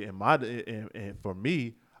would say for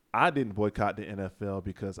me, I didn't boycott the NFL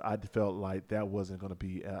because I felt like that wasn't going to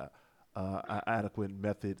be a adequate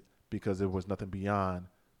method because there was nothing beyond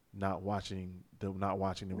not watching them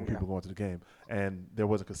when Yeah. people going to the game, and there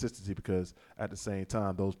wasn't consistency because at the same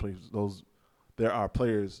time those there are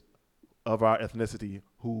players of our ethnicity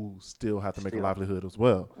who still have to make a Still. livelihood as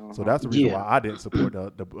well. So Hmm. that's the reason yeah, why I didn't support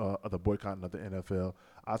the boycotting of the NFL.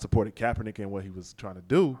 I supported Kaepernick and what he was trying to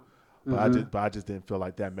do, but I hmm, just didn't feel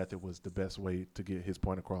like that method was the best way to get his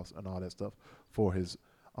point across and all that stuff for his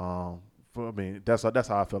um I mean, that's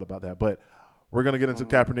how I felt about that. But we're gonna get into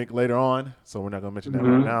Kaepernick later on, so we're not gonna mention that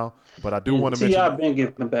right now. But I do want to mention T.I. been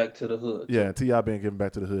giving back to the hood. Yeah, T.I. been giving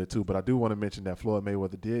back to the hood too. But I do want to mention that Floyd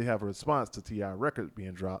Mayweather did have a response to T.I. records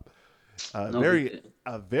being dropped.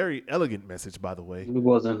 A very elegant message, by the way. It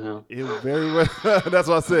wasn't him. It was very that's what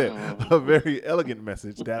I said. A very elegant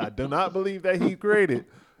message that I do not believe that he created.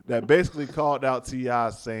 That basically called out T.I.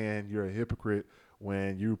 saying you're a hypocrite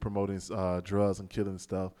when you promoting drugs and killing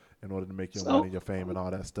stuff in order to make your money, your fame, and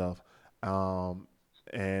all that stuff.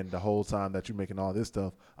 And the whole time that you're making all this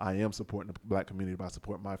stuff, I am supporting the black community by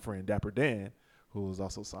supporting my friend Dapper Dan, who was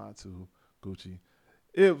also signed to Gucci.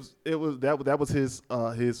 That was his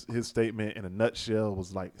statement in a nutshell. It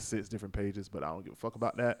was like 6 different pages, but I don't give a fuck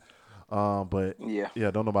about that. But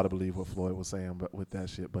don't nobody believe what Floyd was saying, but with that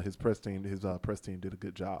shit. But his press team did a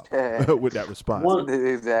good job with that response.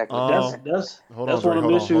 Exactly. That's one of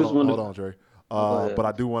the issues. Hold on, Dre. But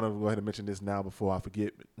I do want to go ahead and mention this now before I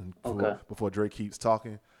forget, before Dre keeps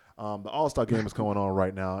talking. The All-Star game is going on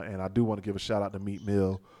right now, and I do want to give a shout-out to Meat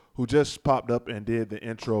Mill, who just popped up and did the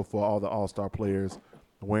intro for all the All-Star players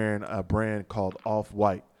wearing a brand called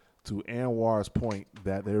Off-White. To Anwar's point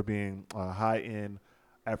that they're being high-end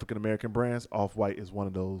African-American brands, Off-White is one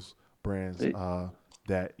of those brands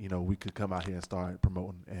that we could come out here and start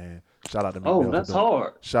promoting. And shout out to Meat Mill. Oh, that's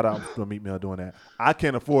hard. Shout out to Meat Mill doing that. I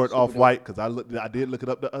can't afford Off-White because I did look it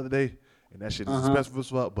up the other day, and that shit is expensive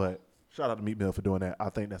as well. But shout out to Meat Mill for doing that. I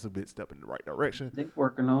think that's a big step in the right direction. They're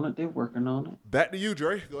working on it. Back to you,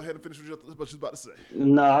 Dre. Go ahead and finish what you was about to say.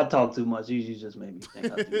 No, I talk too much. You just made me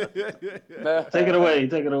think. Take it away.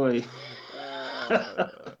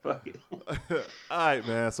 Fuck it. All right,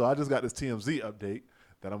 man. So I just got this TMZ update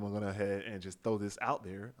that I'm going to go ahead and just throw this out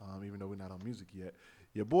there, even though we're not on music yet.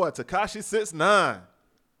 Your boy Tekashi 6ix9ine.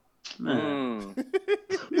 Man.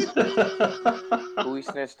 Who we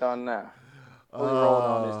snitched on now? Who we rolled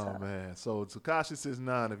on this time? Man. So Tekashi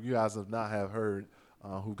 6ix9ine, if you guys have not heard,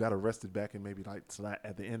 who got arrested back in maybe like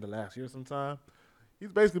at the end of last year sometime,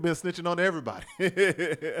 he's basically been snitching on everybody.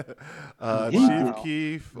 Chief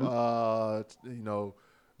Keef,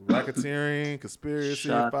 racketeering, conspiracy,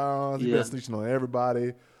 files. He's been snitching on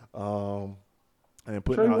everybody, and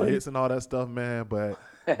putting out hits and all that stuff, man. But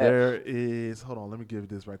there is, hold on, let me give you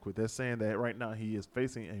this right quick. They're saying that right now he is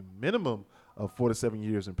facing a minimum of 47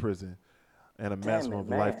 years in prison and a maximum of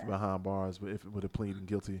life behind bars with a pleading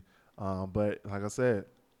guilty. But like I said,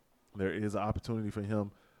 there is an opportunity for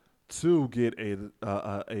him to get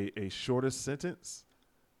a shorter sentence,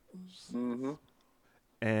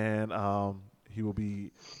 and he will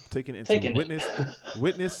be taken into the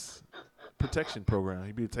witness protection program.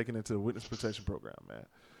 He'll be taken into the witness protection program, man.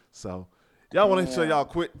 So, y'all want to share y'all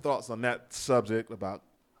quick thoughts on that subject about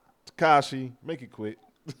Tekashi? Make it quick.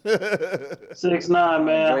 6ix9ine,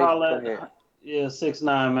 man. Holla. Yeah,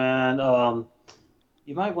 6ix9ine, man.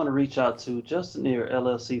 You might want to reach out to Justin Ear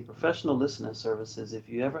LLC Professional Listening Services if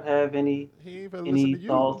you ever have any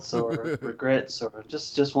thoughts or regrets, or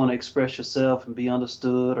just want to express yourself and be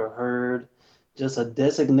understood or heard. Just a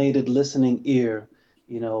designated listening ear,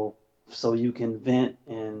 so you can vent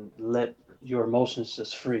and let your emotions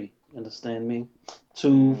just free. Understand me?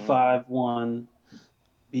 251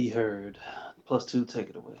 be heard. +2, take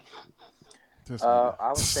it away. I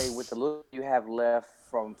would say with the little you have left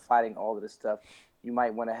from fighting all of this stuff, you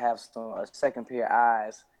might want to have a second pair of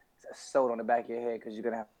eyes sewed on the back of your head, because you're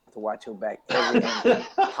going to have to watch your back every angle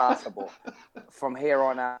possible. From here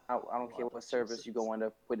on out, I don't care what service you go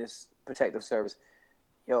under, witness protective service.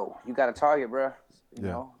 Yo, you got a target, bro. You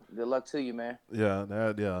know, good luck to you, man. Yeah,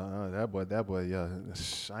 that boy,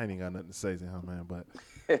 I ain't got nothing to say to him, man, but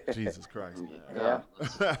Jesus Christ, man. Yeah.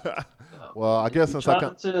 Well, I guess since let me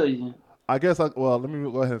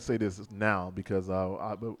go ahead and say this now, because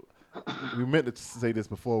we meant to say this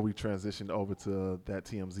before we transitioned over to that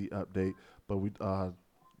TMZ update, but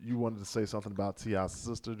you wanted to say something about T.I.'s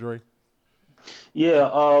sister, Dre?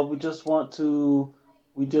 Yeah, we just want to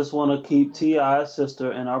keep T.I.'s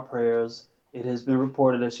sister in our prayers. It has been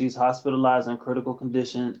reported that she's hospitalized in critical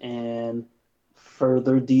condition, and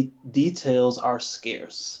further details are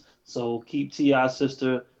scarce. So keep T.I.'s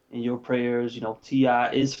sister in your prayers.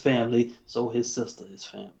 T.I. is family, so his sister is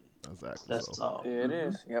family. Exactly. That's all. Yeah, it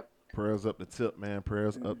is. Yep. Prayers up to Tip, man.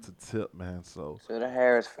 Prayers up to Tip, man. So the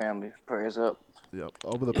Harris family, prayers up. Yep.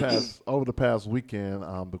 Over the past weekend,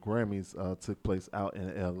 the Grammys took place out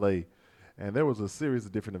in L.A., and there was a series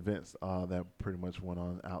of different events that pretty much went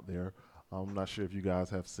on out there. I'm not sure if you guys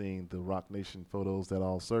have seen the Rock Nation photos that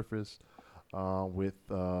all surfaced with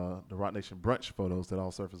the Rock Nation brunch photos that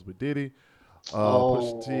all surfaced with Diddy.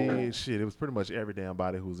 Pusha T, shit, it was pretty much every damn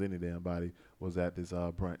body who's any damn body was at this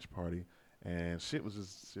brunch party. and shit was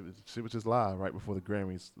just live right before the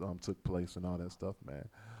Grammys took place and all that stuff, man.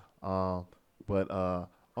 But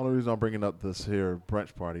only reason I'm bringing up this here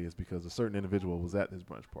brunch party is because a certain individual was at this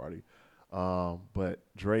brunch party. But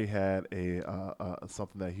Dre had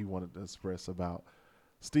something that he wanted to express about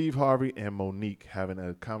Steve Harvey and Monique having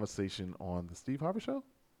a conversation on the Steve Harvey show.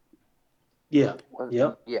 Yeah. Well,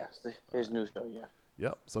 Yep. Yes, his new show. Yeah.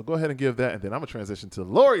 Yep. So go ahead and give that, and then I'm gonna transition to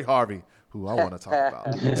Lori Harvey, who I want to talk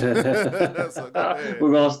about. So go ahead.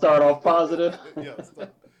 We're gonna start off positive. Yeah,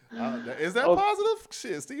 is that positive?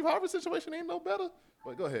 Shit, Steve Harvey's situation ain't no better.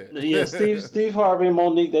 But go ahead. Yeah, Steve Harvey and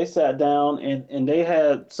Monique, they sat down and they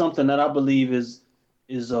had something that I believe is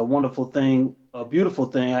a wonderful thing, a beautiful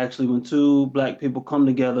thing actually, when two black people come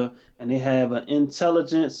together and they have an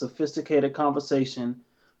intelligent, sophisticated conversation,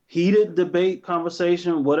 heated debate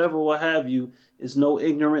conversation, whatever, what have you. Is no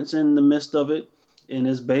ignorance in the midst of it, and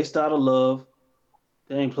it's based out of love.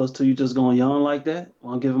 Dang, plus two, you just going young like that?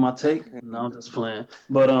 Want to give him my take? No, I'm just playing.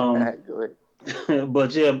 But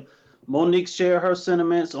but yeah, Monique shared her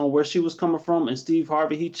sentiments on where she was coming from, and Steve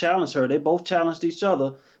Harvey, he challenged her. They both challenged each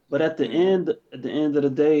other, but at the end of the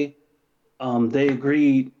day, they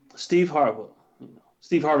agreed. Steve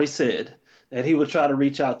Harvey said that he would try to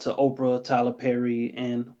reach out to Oprah, Tyler Perry,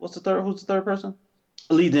 and who's the third person?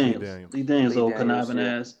 Lee Daniels, old conniving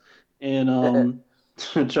ass, and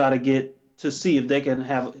try to get to see if they can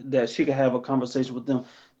she can have a conversation with them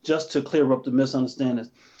just to clear up the misunderstandings.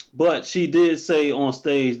 But she did say on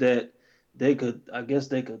stage that they could,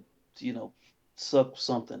 suck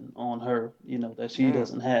something on her, that she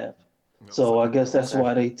doesn't have. So I guess that's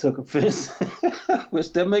why they took offense,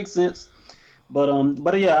 which that makes sense.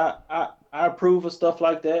 But yeah, I approve of stuff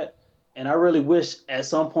like that, and I really wish at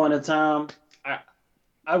some point in time.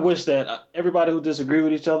 I wish that everybody who disagree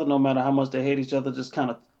with each other, no matter how much they hate each other, just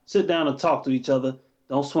kind of sit down and talk to each other.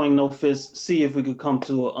 Don't swing no fists. See if we could come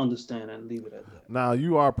to an understanding and leave it at that. Now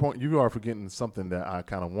you are forgetting something that I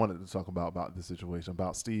kind of wanted to talk about this situation,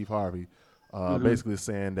 about Steve Harvey, basically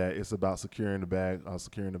saying that it's about securing the bag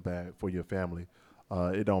for your family.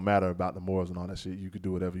 It don't matter about the morals and all that shit. You could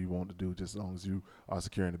do whatever you want to do, just as long as you are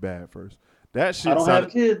securing the bag first. That shit. I don't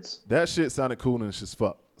have kids. That shit sounded cool and it's just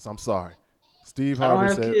fuck. So I'm sorry. Steve I Harvey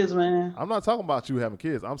don't have said, kids, man. I'm not talking about you having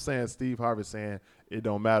kids. I'm saying Steve Harvey saying it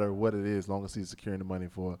don't matter what it is, as long as he's securing the money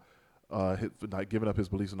for, like giving up his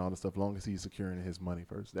beliefs and all this stuff, as long as he's securing his money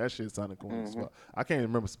first. That shit sounded cool as fuck. I can't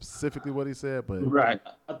remember specifically what he said, but right,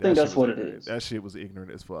 I think that's what it is. That shit was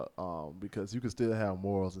ignorant as fuck. Because you can still have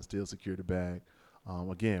morals and still secure the bag.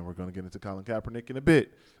 Again, we're gonna get into Colin Kaepernick in a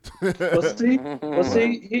bit. But see,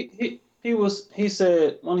 he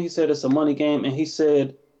said it's a money game, and he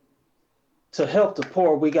said, to help the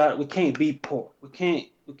poor, we can't be poor. We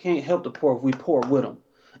can't help the poor if we poor with them.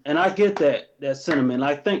 And I get that sentiment.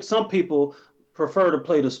 I think some people prefer to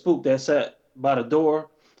play the spook that sat by the door,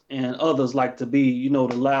 and others like to be, the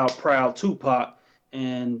loud, proud Tupac,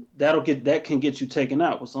 and that can get you taken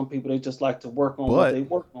out. With some people, they just like to work on what they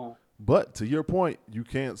work on. But to your point, you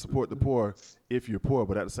can't support the poor if you're poor,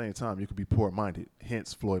 but at the same time, you could be poor-minded.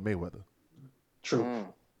 Hence, Floyd Mayweather. True.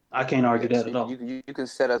 I can't argue that at all. You can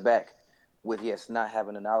set us back with not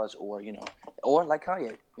having the knowledge, or or like Kanye, you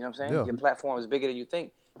know what I'm saying? Yeah. Your platform is bigger than you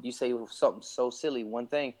think. You say something so silly, one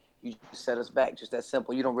thing, you set us back, just that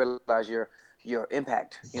simple. You don't realize your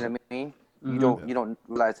impact. You know what I mean? Mm-hmm. You don't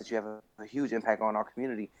realize that you have a huge impact on our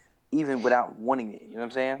community, even without wanting it. You know what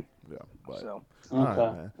I'm saying? Yeah. But, so okay.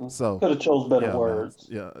 Right, man. So could have chose better words.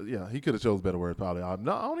 Man. Yeah, he could have chose better words probably. I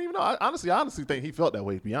don't even know. I honestly think he felt that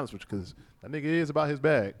way, to be honest with you, because that nigga is about his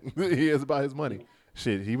bag. He is about his money.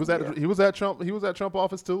 Shit, he was at Trump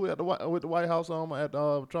office too, with the White House at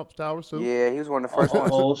Trump's towers too. Yeah, he was one of the first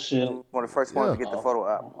ones. Oh shit! One of the first ones to get the photo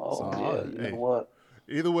out. You know what?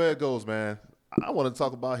 Either way it goes, man. I want to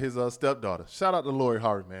talk about his stepdaughter. Shout out to Lori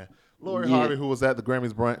Harvey, man. Lori Harvey, who was at the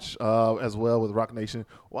Grammys brunch as well with Roc Nation.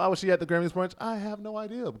 Why was she at the Grammys brunch? I have no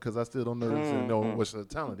idea, because I still don't know what her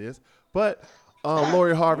talent is. But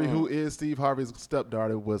Lori Harvey, who is Steve Harvey's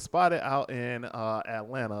stepdaughter, was spotted out in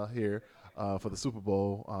Atlanta here. For the Super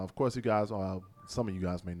Bowl. Of course, you guys, some of you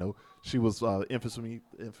guys may know, she was famously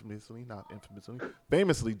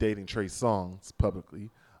dating Trey Songz publicly.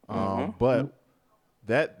 But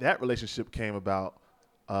that relationship came about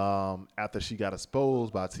after she got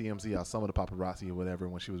exposed by TMZ, or some of the paparazzi or whatever,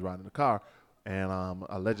 when she was riding in the car. And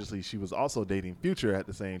allegedly, she was also dating Future at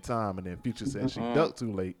the same time. And then Future said she ducked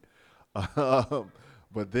too late.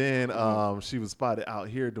 But then she was spotted out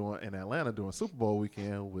here in Atlanta during Super Bowl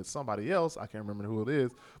weekend with somebody else. I can't remember who it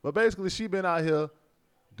is. But basically, she been out here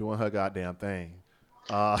doing her goddamn thing.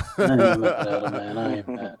 I ain't mad at her, man. I ain't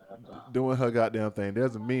mad at her. Doing her goddamn thing.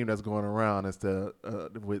 There's a meme that's going around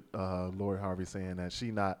with Lori Harvey saying that she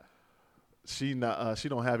don't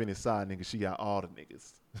have any side niggas. She got all the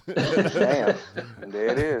niggas. Damn, there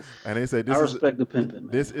it is. And they said I respect the pimping,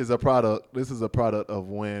 man. this is a product. This is a product of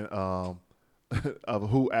when of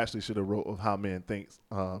who actually should have wrote of How Men Thinks,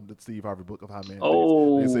 the Steve Harvey book of How Men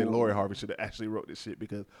Thinks. They say Lori Harvey should have actually wrote this shit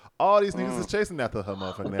because all these niggas is chasing after her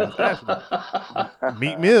motherfucking ass. Actually,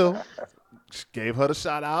 Meek Mill gave her the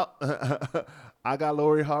shout out. I got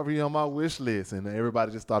Lori Harvey on my wish list, and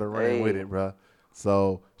everybody just started running with it, bro.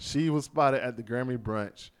 So she was spotted at the Grammy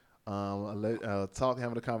brunch,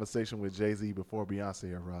 having a conversation with Jay-Z before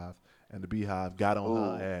Beyonce arrived, and the Beehive got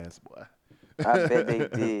on her ass, boy. I bet they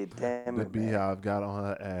did. Damn the it, Beehive got on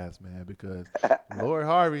her ass, man, because Lori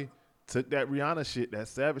Harvey took that Rihanna shit, that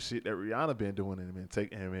savage shit that Rihanna been doing, and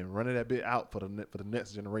been running that bit out for the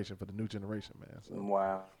next generation, for the new generation, man. So,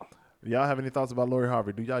 wow. y'all have any thoughts about Lori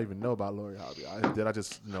Harvey? Do y'all even know about Lori Harvey? Did I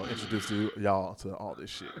just introduce y'all to all this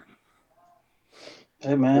shit?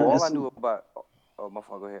 Hey, man. Well, all I knew about. Oh, my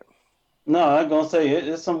fault. Go ahead. No, I'm gonna say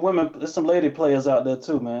it's some women, there's some lady players out there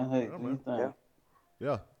too, man. Hey, do you think?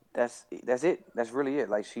 Yeah. That's it. That's really it.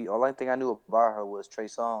 Like only thing I knew about her was Trey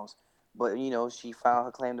Songz, but she found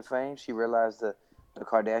her claim to fame. She realized the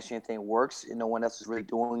Kardashian thing works, and no one else is really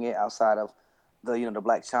doing it outside of the the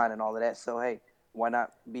Black China and all of that. So hey, why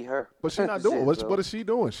not be her? But she's not doing. What is she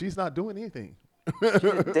doing? She's not doing anything.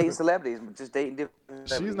 Dating celebrities, just dating different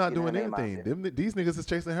celebrities. She's not doing anything. These niggas is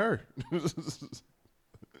chasing her.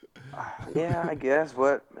 Yeah, I guess.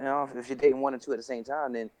 But if you're dating one or two at the same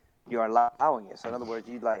time, then you're allowing it. So in other words,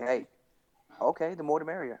 you like, hey, okay, the more the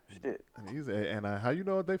merrier. Shit. And how you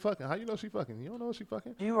know they fucking? How you know she fucking? You don't know she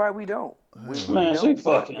fucking? You right? We don't. Man, she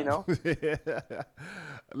fucking. We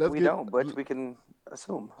don't, but we can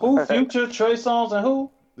assume. Who? Future, Trey Songz, and who?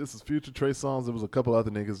 This is Future, Trey Songz. There was a couple other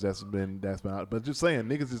niggas that's been out. But just saying,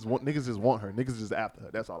 niggas just want her. Niggas just after her.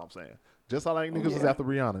 That's all I'm saying. Just how like niggas was after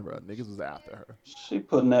Rihanna, bro. Niggas was after her. She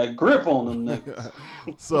putting that grip on them niggas.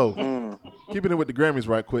 So, keeping it with the Grammys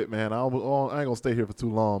right quick, man. I ain't gonna stay here for too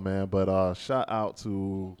long, man. But shout out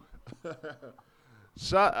to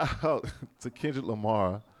Kendrick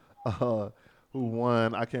Lamar, who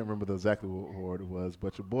won. I can't remember exactly what award it was,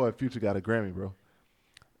 but your boy Future got a Grammy, bro.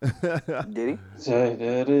 Did he? Yeah,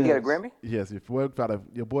 that is. He got a Grammy? Yes, your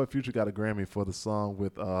boy Future got a Grammy for the song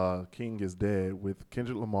with King is Dead with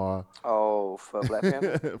Kendrick Lamar. Oh, for Black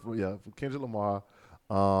Panther? for Kendrick Lamar.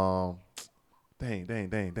 Dang,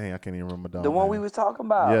 I can't even remember the one we was talking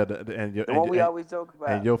about. Yeah, the one we always talk about.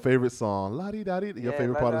 And your favorite song, La Di Da Di, your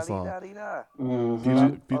favorite part of the song.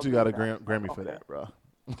 Future got a Grammy for that, bro.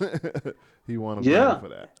 He won a Grammy for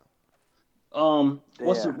that.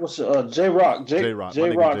 What's J Rock? J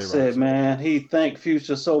Rock said, man, he thanked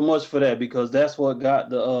Future so much for that because that's what got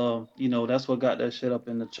the that's what got that shit up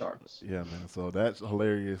in the charts. Yeah, man. So that's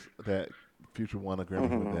hilarious that Future won a Grammy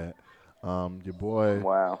for that.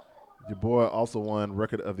 Your boy also won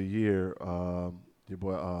Record of the Year. Your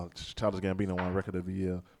boy Childish Gambino won Record of the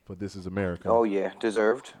Year for This Is America. Oh yeah,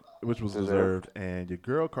 deserved. Which was deserved. And your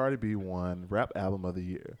girl Cardi B won Rap Album of the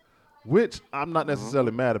Year. Which I'm not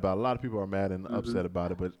necessarily mad about. A lot of people are mad and upset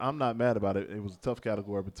about it, but I'm not mad about it. It was a tough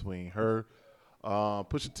category between her,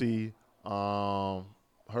 Pusha T,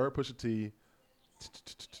 Pusha T.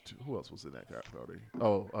 Who else was in that category?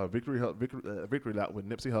 Oh, Victory Lap with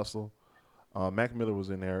Nipsey Hussle. Mac Miller was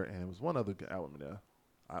in there, and it was one other album in there.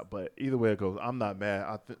 But either way it goes, I'm not mad.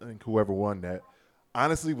 I think whoever won that,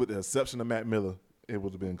 honestly, with the exception of Mac Miller, it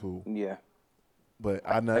would have been cool. Yeah. But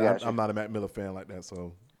I'm not a Mac Miller fan like that,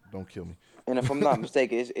 so. Don't kill me. And if I'm not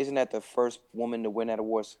mistaken, isn't that the first woman to win that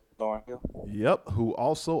award, Lauryn Hill? Yep, who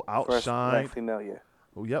also outshined. First black female, yeah.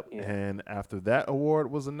 Oh, yep. Yeah. And after that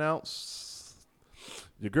award was announced,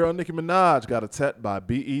 your girl Nicki Minaj got attacked by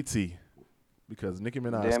BET because Nicki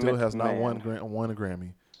Minaj still has not won a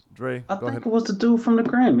Grammy. Dre, I think it was the dude from the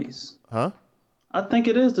Grammys. Huh? I think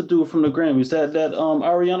it is the dude from the Grammys. That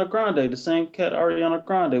Ariana Grande, the same cat Ariana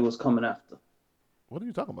Grande was coming after. What are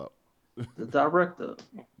you talking about? The director.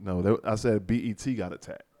 No, I said BET got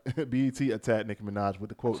attacked. BET attacked Nicki Minaj with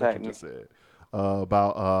the quote that you just said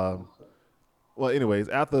about. Well, anyways,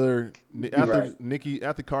 after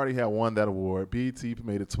Cardi had won that award, BET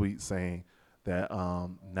made a tweet saying that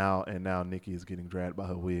now Nicki is getting dragged by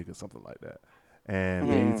her wig or something like that,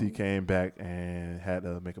 and BET came back and had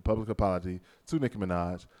to make a public apology to Nicki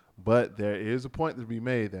Minaj. But there is a point to be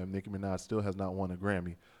made that Nicki Minaj still has not won a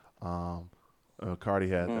Grammy. Cardi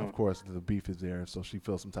had, of course, the beef is there, so she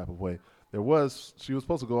felt some type of way. She was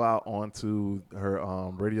supposed to go out onto her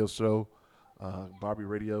radio show Barbie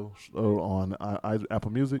radio show on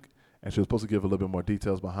Apple Music, and she was supposed to give a little bit more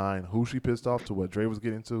details behind who she pissed off to what Dre was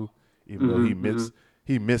getting to, even though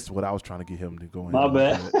he missed what I was trying to get him to go in. My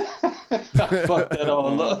bad. I fucked that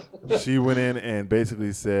all up. She went in and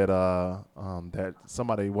basically said that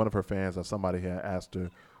one of her fans or somebody had asked her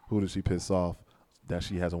who did she piss off that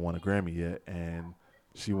she hasn't won a Grammy yet, and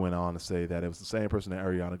she went on to say that it was the same person that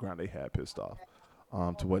Ariana Grande had pissed off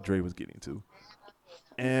to what Dre was getting to.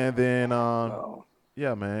 And then,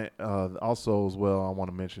 yeah, man, also as well, I want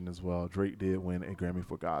to mention as well, Drake did win a Grammy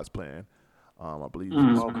for God's Plan. I believe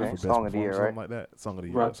for best Song of the Year, right? something like that. Song of the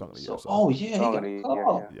Year, Right. Song of the Year. So, So. oh yeah, Song he of the got Year,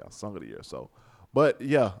 called. Yeah, Song of the Year. So, but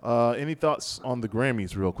yeah, any thoughts on the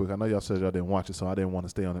Grammys, real quick? I know y'all said y'all didn't watch it, so I didn't want to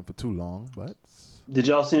stay on it for too long. But Did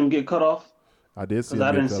y'all see him get cut off? I did see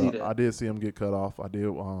him get cut off. I did see him get cut off. I did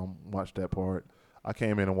watch that part. I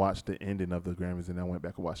came in and watched the ending of the Grammys, and then went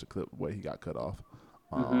back and watched the clip where he got cut off.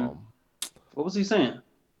 What was he saying?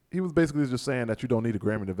 He was basically just saying that you don't need a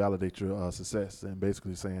Grammy to validate your success, and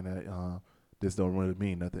basically saying that this don't really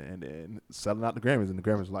mean nothing, and then selling out the Grammys, and the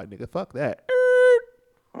Grammys were like, nigga, fuck that.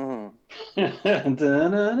 Nah,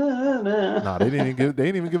 they didn't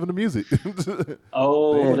even give him the music.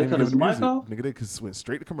 Oh, they didn't cut give his him the mic music. off? Nigga, they just went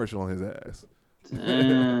straight to commercial on his ass.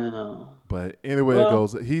 Damn. But anyway, Well- it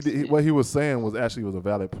goes. What he was saying was a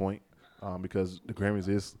valid point, because the Grammys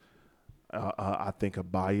is, I think, a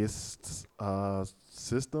biased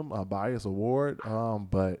system, a biased award.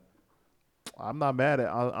 But I'm not mad at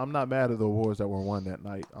the awards that were won that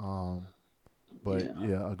night. But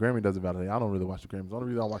a Grammy doesn't validate. I don't really watch the Grammys. The only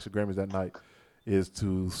reason I watch the Grammys that night is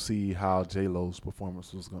to see how J-Lo's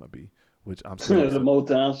performance was gonna be, which I'm still The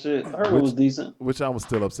Motown shit. I heard it was decent. which I was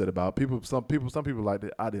still upset about. Some people liked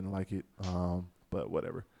it. I didn't like it. But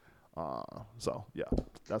whatever. So yeah,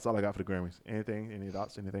 that's all I got for the Grammys. Any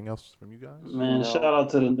thoughts? Anything else from you guys? Man, shout out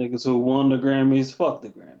to the niggas who won the Grammys. Fuck the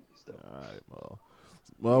Grammys, though. All right,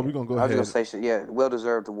 well, we're gonna go I was ahead. gonna say,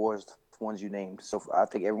 well-deserved awards, the ones you named. So I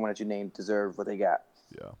think everyone that you named deserved what they got.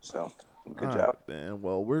 Yeah. So good All job. right, then.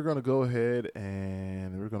 Well, we're gonna go ahead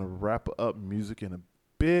and we're gonna wrap up music in a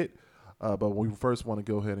bit. But we first want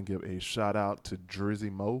to go ahead and give a shout out to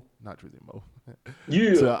Drizzy Mo, not Drizzy Mo,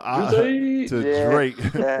 Yeah. to Yeah. Drake,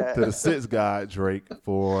 to the Six guy Drake,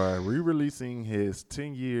 for re-releasing his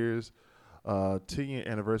 10 year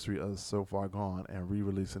anniversary of So Far Gone and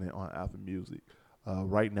re-releasing it on Apple Music.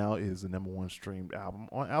 Right now, it is the #1 streamed album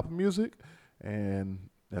on Apple Music, and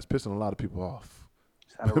that's pissing a lot of people off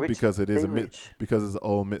because it is because it's an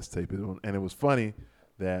old mixtape, and it was funny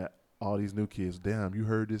that all these new kids, damn, you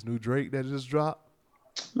heard this new Drake that just dropped?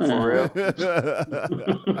 For real.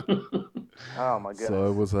 Oh my goodness. So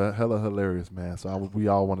it was a hella hilarious, man. So we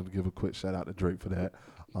all wanted to give a quick shout out to Drake for that.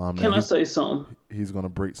 Can I say something? He's gonna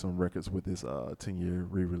break some records with this 10-year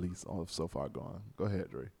re-release of So Far Gone. Go ahead,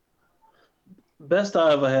 Dre. Best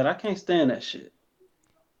I ever had. I can't stand that shit.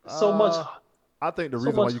 So much. I think the So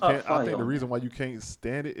reason why much you hot can't. I fire think the on reason why you can't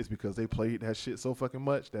stand it is because they played that shit so fucking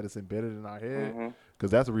much that it's embedded in our head. Mhm. Because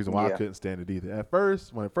that's the reason why I Yeah. couldn't stand it either. At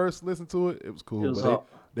first, when I first listened to it, it was cool. It was but hot.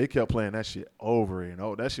 they kept playing that shit over and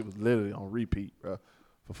over. That shit was literally on repeat, bro,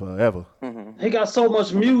 for forever. He got so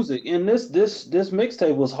much music, and this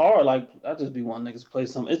mixtape was hard. Like, I just be wanting niggas to play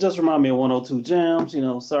something. It just remind me of 102 Jams.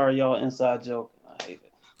 Sorry y'all, inside joke. I hate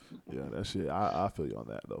it. Yeah, that shit. I feel you on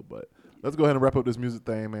that though. But let's go ahead and wrap up this music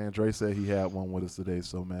thing, man. Dre said he had one with us today,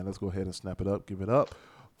 so man, let's go ahead and snap it up. Give it up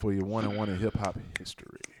for your 1-on-1 in hip hop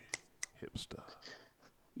history, hipster.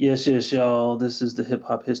 Yes, y'all. This is the Hip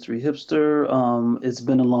Hop History Hipster. It's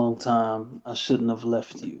been a long time. I shouldn't have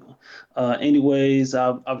left you. Anyways,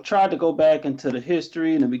 I've tried to go back into the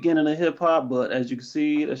history and the beginning of hip hop, but as you can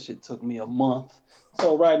see, that shit took me a month.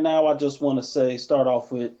 So right now, I just want to start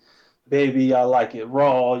off with, baby, I like it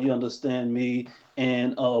raw. You understand me?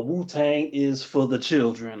 And Wu-Tang is for the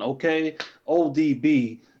children, okay?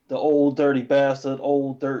 ODB, the old dirty bastard,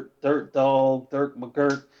 old dirt dog, Dirk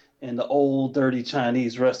McGirt, and the old dirty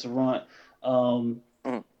Chinese restaurant.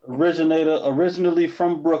 Originally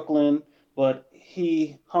from Brooklyn, but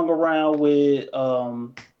he hung around with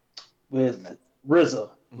RZA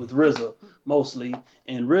mostly,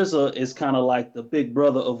 and RZA is kind of like the big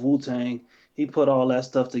brother of Wu-Tang. He put all that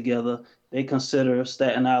stuff together. They consider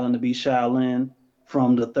Staten Island to be Shaolin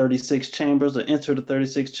from the 36 Chambers, or Enter the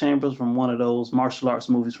 36 Chambers, from one of those martial arts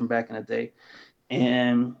movies from back in the day.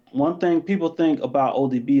 And one thing people think about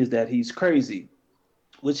ODB is that he's crazy,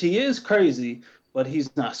 which he is crazy, but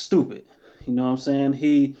he's not stupid. You know what I'm saying?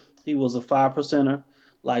 He was a 5%er,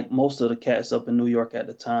 like most of the cats up in New York at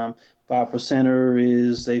the time. 5%er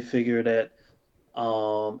is, they figure that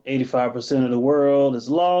 85% of the world is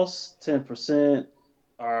lost, 10%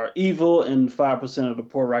 are evil and 5% of the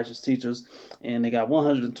poor righteous teachers. And they got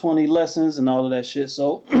 120 lessons and all of that shit.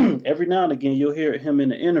 So every now and again, you'll hear him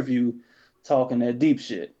in an interview talking that deep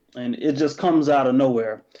shit. And it just comes out of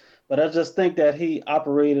nowhere. But I just think that he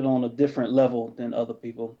operated on a different level than other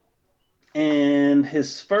people. And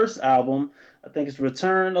his first album, I think it's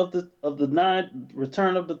Return of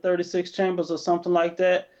the 36 Chambers or something like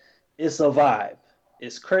that. It's a vibe.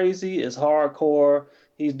 It's crazy. It's hardcore.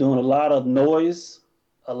 He's doing a lot of noise,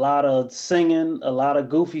 a lot of singing, a lot of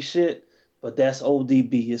goofy shit. But that's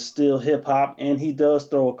ODB. It's still hip hop, and he does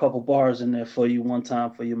throw a couple bars in there for you one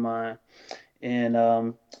time for your mind. And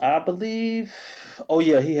I believe, oh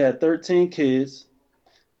yeah, he had 13 kids.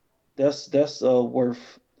 That's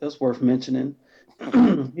worth mentioning.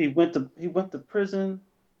 He went to prison.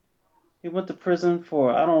 He went to prison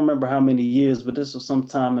for I don't remember how many years, but this was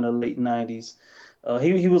sometime in the late '90s.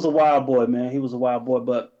 He was a wild boy, man. He was a wild boy.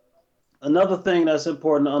 But another thing that's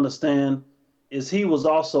important to understand is he was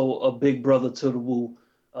also a big brother to the Wu.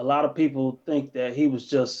 A lot of people think that he was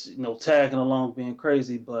just tagging along being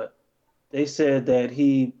crazy, but they said that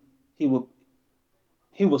he would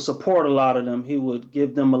he would support a lot of them. He would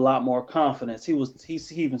give them a lot more confidence. He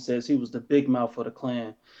even says he was the big mouth for the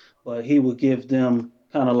clan, but he would give them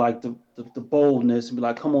kind of like the boldness and be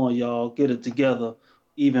like, "Come on, y'all, get it together,"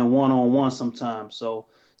 even one on one sometimes. So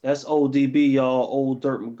that's ODB, y'all. Old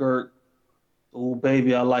Dirt McGirt. Oh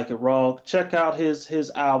baby, I like it raw. Check out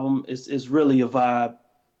his album. It's really a vibe.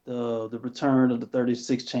 The Return of the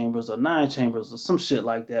 36 Chambers or 9 Chambers or some shit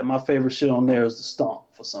like that. My favorite shit on there is the Stomp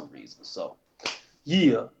for some reason. So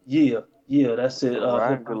yeah, yeah, yeah. That's it. All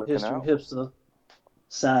right, good looking History out. hipster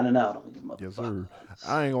signing out on you, Yes, motherfucker. sir.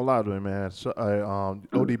 I ain't gonna lie to you, man. So,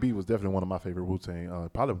 ODB was definitely one of my favorite Wu Tang.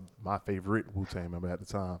 Probably my favorite Wu Tang member at the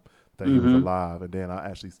time that he was Mm-hmm. alive. And then I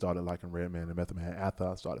actually started liking Redman and Method Man after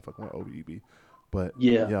I started fucking with ODB. But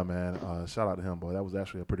Yeah. yeah, man. Shout out to him, boy. That was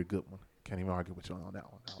actually a pretty good one. Can't even argue with you on that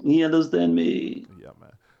one. You understand me? Yeah,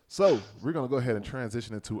 man. So we're gonna go ahead and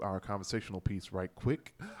transition into our conversational piece right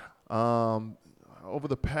quick. Um, Over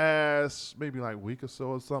the past maybe like week or so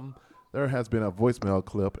or something, there has been a voicemail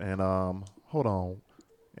clip, and hold on,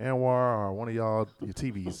 Anwar or one of y'all, your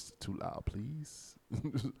TV's too loud, please.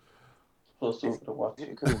 Close over to watch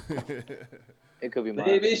It it. could be mine.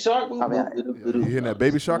 Baby shark. I mean, You hearing that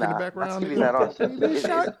baby shark in the Nah, my background? TV's not on. Baby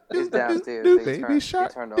shark, It's downstairs. baby shark.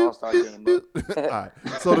 They turned the All-Star game up. All right.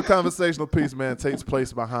 So the conversational piece, man, takes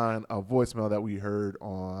place behind a voicemail that we heard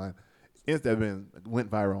on went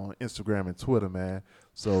viral on Instagram and Twitter, man.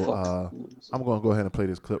 So I'm gonna go ahead and play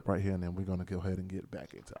this clip right here, and then we're gonna go ahead and get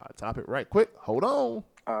back into our topic right quick. Hold on.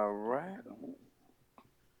 All right.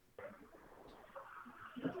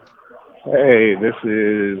 Hey, this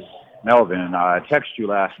is Melvin. I texted you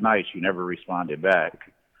last night. You never responded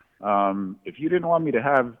back. If you didn't want me to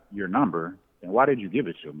have your number, then why did you give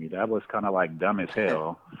it to me? That was kind of like dumb as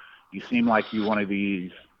hell. You seem like you one of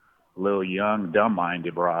these little young,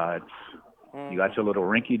 dumb-minded broads. You got your little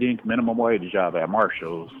rinky-dink minimum wage job at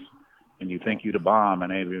Marshall's, and you think you the bomb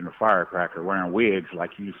and ain't even a firecracker wearing wigs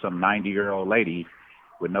like you some 90-year-old lady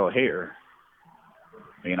with no hair.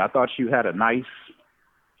 I mean, I thought you had a nice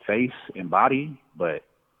face and body, but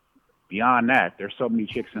beyond that, there's so many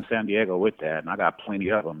chicks in San Diego with that, and I got plenty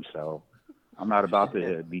of them, so I'm not about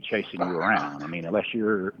to be chasing you around. I mean, unless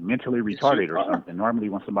you're mentally retarded or something. Normally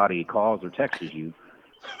when somebody calls or texts you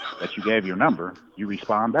that you gave your number, you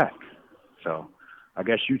respond back. So I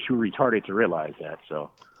guess you too retarded to realize that. So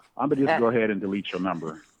I'm going to just go ahead and delete your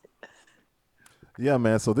number. Yeah,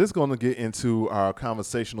 man. So this is going to get into our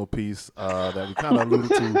conversational piece that we kind of alluded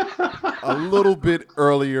to a little bit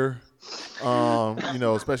earlier.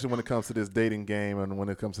 Especially when it comes to this dating game and when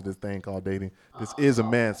it comes to this thing called dating. This is a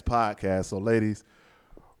man's podcast. So, ladies,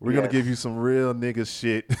 we're going to give you some real nigga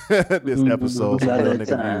shit this episode, some real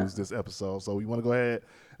nigga news this episode. So we want to go ahead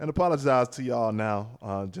and apologize to y'all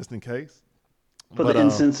now, just in case. For the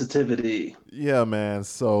insensitivity. Yeah, man.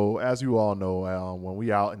 So as you all know, when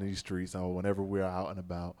we out in these streets or whenever we're out and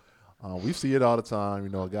about, we see it all the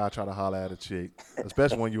time. A guy try to holler at a chick,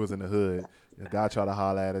 especially when you was in the hood. A guy try to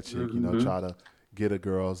holler at a chick, try to get a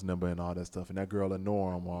girl's number and all that stuff. And that girl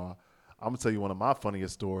ignore him. I'm going to tell you one of my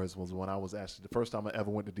funniest stories was when I was actually, the first time I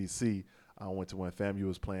ever went to D.C., I went to when FAMU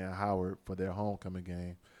was playing Howard for their homecoming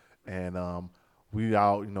game. And we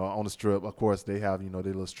out, on the strip. Of course, they have, their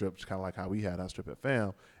little strips, kind of like how we had our strip at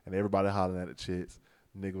FAM. And everybody hollering at the chicks.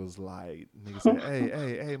 Nigga said,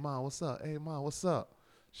 hey, mom, what's up? Hey, mom, what's up?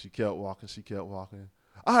 She kept walking.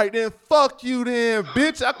 All right, then, fuck you then,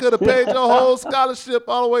 bitch. I could have paid your whole scholarship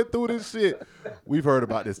all the way through this shit. We've heard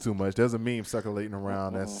about this too much. There's a meme circulating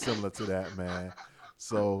around that's similar to that, man.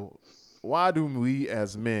 So Why do we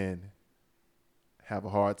as men have a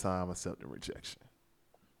hard time accepting rejection?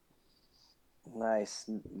 Nice.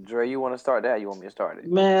 Dre, you want to start that? You want me to start it?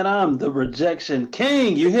 Man, I'm the rejection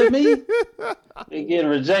king. You hear me? Been getting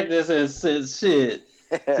rejected since shit.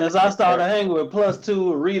 Since I started hanging with Plus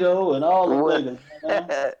Two, Rito, and all the niggas. You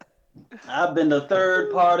know? I've been the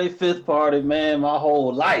third party, fifth party, man, my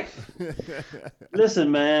whole life.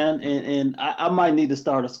 Listen, man, and I might need to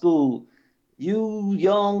start a school. You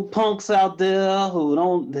young punks out there who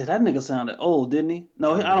don't, that nigga sounded old, didn't he?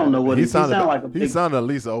 No, I don't know what he sounded like. He sounded at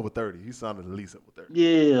least over 30. He sounded at least over 30.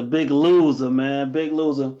 Yeah, big loser, man, big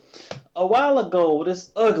loser. A while ago,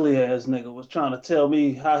 this ugly ass nigga was trying to tell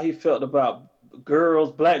me how he felt about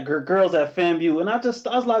girls, black girls at FAMU, and I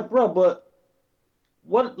was like, bro, but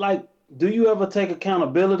what, like, do you ever take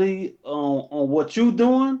accountability on what you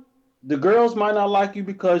doing? The girls might not like you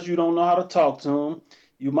because you don't know how to talk to them.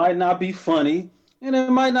 You might not be funny, and they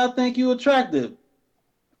might not think you attractive.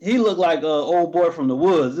 He looked like an old boy from the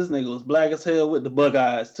woods. This nigga was black as hell with the bug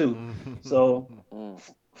eyes too. So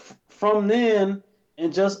from then,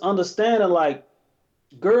 and just understanding, like,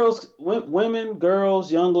 girls, women,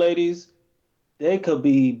 girls, young ladies, they could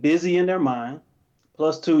be busy in their mind.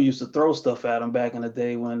 Plus Two used to throw stuff at them back in the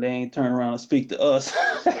day when they ain't turn around and speak to us.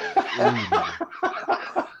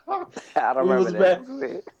 I don't remember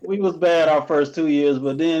that. We was bad our first 2 years,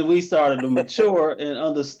 but then we started to mature and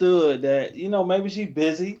understood that, you know, maybe she's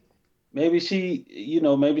busy. Maybe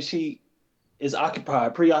she is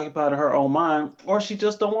preoccupied in her own mind, or she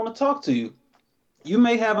just don't want to talk to you. You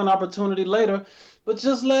may have an opportunity later, but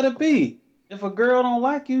just let it be. If a girl don't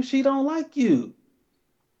like you, she don't like you.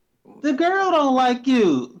 The girl don't like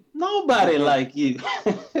you. Nobody like you.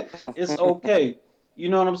 It's okay. You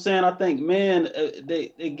know what I'm saying? I think men,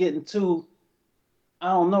 they getting too, I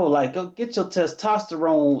don't know, like, go get your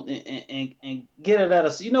testosterone and get it at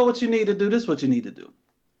us. You know what you need to do? This is what you need to do.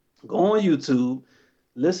 Go on YouTube,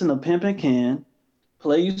 listen to Pimpin' Ken,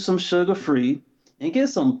 play you some Sugar Free, and get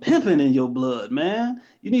some pimping in your blood, man.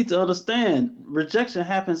 You need to understand rejection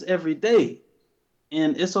happens every day.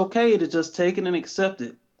 And it's okay to just take it and accept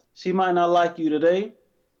it. She might not like you today.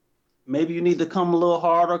 Maybe you need to come a little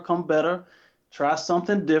harder, come better. Try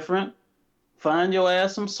something different. Find your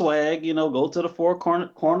ass some swag. You know, go to the four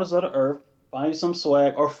corners of the earth. Find you some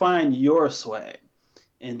swag, or find your swag.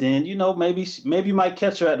 And then, you know, maybe you might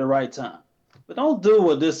catch her at the right time. But don't do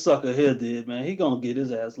what this sucker here did, man. He gonna get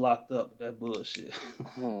his ass locked up with that bullshit.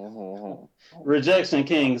 Rejection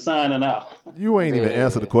King signing out. You ain't even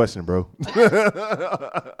answered the question, bro.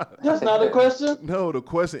 That's not a question? No, the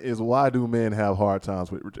question is, why do men have hard times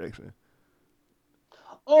with rejection?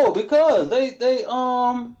 Oh, because they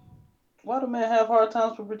why do men have hard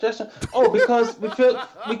times with rejection? Oh, because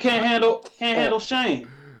we can't handle shame.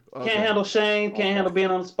 Okay. Can't handle shame, can't handle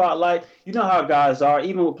being on the spotlight. You know how guys are,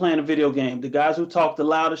 even with playing a video game. The guys who talk the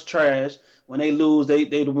loudest trash, when they lose, they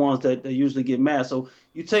the ones that they usually get mad. So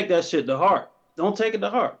you take that shit to heart. Don't take it to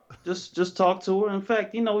heart. Just talk to her. In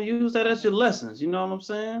fact, you know, use that as your lessons. You know what I'm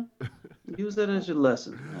saying? Use that as your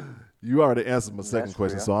lesson. You already answered my second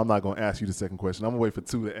question, so I'm not going to ask you the second question. I'm going to wait for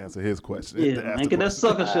Two to answer his question. Yeah, man, get that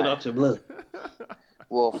sucker shit out your blood.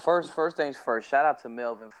 Well, first things first, shout out to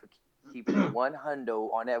Melvin for keeping it 100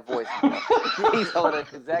 on that voice. He told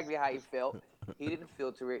us exactly how he felt. He didn't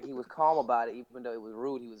filter it. He was calm about it, even though it was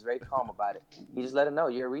rude. He was very calm about it. He just let him know,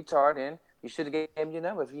 you're a retard, and you should have gave him your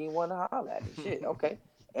number if you didn't want to holler at him. Shit, okay.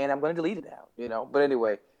 And I'm going to delete it now, you know. But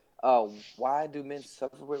anyway, why do men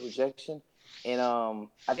suffer with rejection? And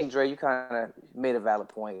I think, Dre, you kind of made a valid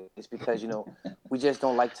point. It's because, you know, we just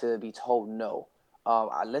don't like to be told no.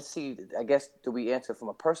 Let's see. I guess, do we answer from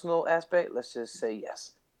a personal aspect? Let's just say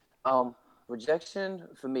yes. Rejection,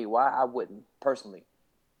 for me, why I wouldn't personally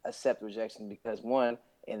accept rejection, because one,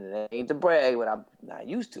 and it ain't to brag, but I'm not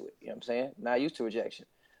used to it. You know what I'm saying? Not used to rejection.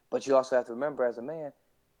 But you also have to remember, as a man,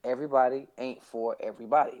 everybody ain't for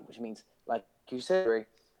everybody, which means, like you said, Ray,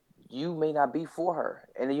 you may not be for her.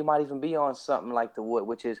 And then you might even be on something like the wood,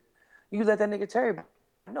 which is, you let that nigga Terry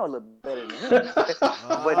know a little better than him. But at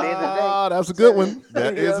the end of the day, that's a good one.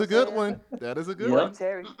 That is a good one. That is a good one.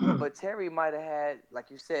 But Terry might have had, like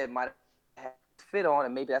you said, might have had fit on,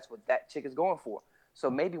 and maybe that's what that chick is going for. So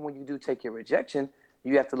maybe when you do take your rejection,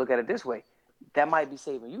 you have to look at it this way. That might be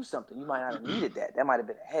saving you something. You might not have needed that. That might have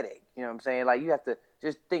been a headache. You know what I'm saying? Like, you have to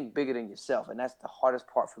just think bigger than yourself. And that's the hardest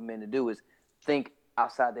part for men to do, is think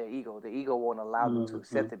outside their ego. The ego won't allow them to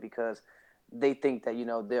accept it, because they think that, you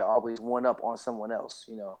know, they're always one up on someone else.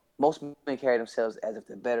 You know, most men carry themselves as if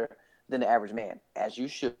they're better than the average man, as you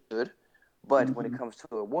should. But when it comes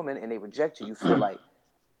to a woman and they reject you, you feel like,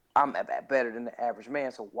 I'm better than the average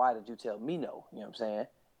man, so why did you tell me no? You know what I'm saying?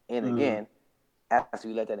 And again, after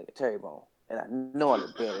you let that nigga Terry Bone, and I know I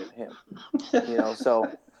look better than him. You know,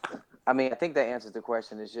 so I mean, I think that answers the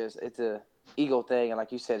question. It's a ego thing, and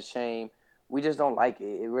like you said, shame. We just don't like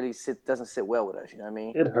it. It really doesn't sit well with us. You know what I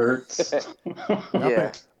mean? It hurts.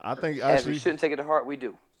 Yeah. I think As actually we shouldn't take it to heart, we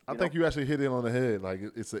do. I think you actually hit it on the head. Like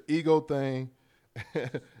it's an ego thing,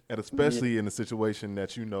 and especially in a situation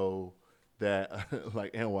that you know that,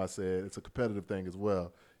 like Anwar said, it's a competitive thing as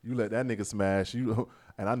well. You let that nigga smash you,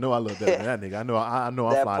 and I know I look better than that nigga. I know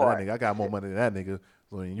I'm fly than that nigga. I got more money than that nigga.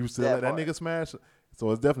 So when you still let that nigga smash, so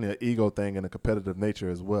it's definitely an ego thing and a competitive nature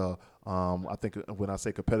as well. I think when I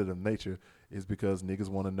say competitive nature, is because niggas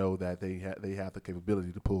want to know that they have the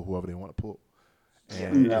capability to pull whoever they want to pull.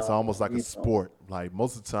 And it's almost like a sport. Like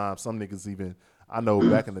most of the time, some niggas even, I know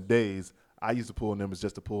back in the days, I used to pull numbers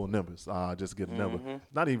just to pull numbers, just to get a number.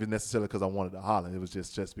 Not even necessarily because I wanted to holler. It was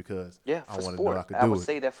just because I wanted to know I could do it. I would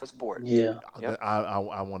say that for sport. Yeah.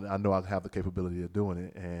 I know I have the capability of doing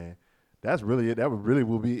it, and that's really it. That really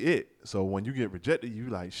will be it. So when you get rejected, you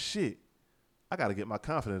like, shit, I got to get my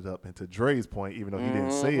confidence up. And to Dre's point, even though he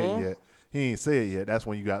didn't say it yet, he ain't say it yet. That's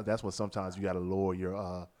when sometimes you got to lower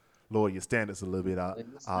your standards a little bit.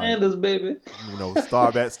 Standards, baby. You know,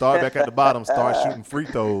 start back at the bottom. Start shooting free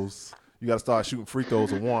throws. You got to start shooting free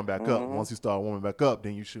throws and warm back up. Once you start warming back up,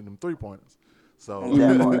 then you shooting them 3-pointers. So,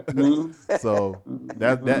 so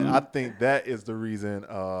that I think that is the reason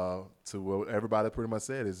to what everybody pretty much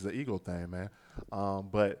said is the ego thing, man.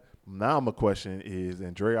 But now my question is,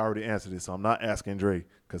 and Dre already answered it, so I'm not asking Dre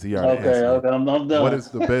because he already answered it. Okay, I'm done. What is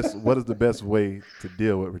the best way to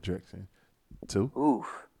deal with rejection? Ooh. You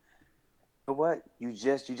know what? You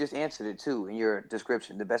just answered it too in your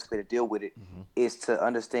description. The best way to deal with it is to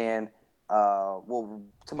understand. Well,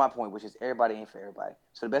 to my point, which is everybody ain't for everybody.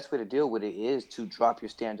 So the best way to deal with it is to drop your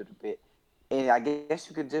standard a bit, and I guess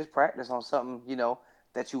you could just practice on something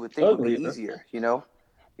that you would think would be easier. You know,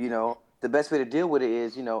 the best way to deal with it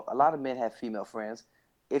is a lot of men have female friends.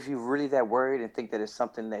 If you're really that worried and think that it's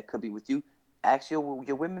something that could be with you, ask your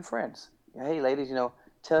women friends. Hey, ladies,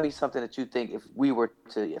 tell me something that you think if I were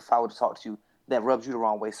to talk to you that rubs you the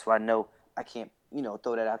wrong way, so I know I can't,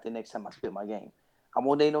 throw that out there next time I spit my game. I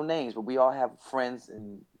won't name no names, but we all have friends,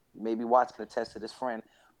 and maybe Watts can attest to this friend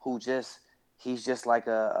who he's just like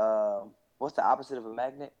what's the opposite of a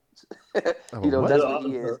magnet? That's what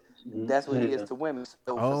he is. That's what he is to women.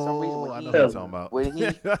 So for some reason, I know what you're talking about.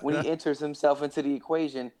 when he enters himself into the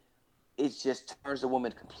equation, it just turns the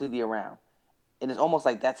woman completely around, and it's almost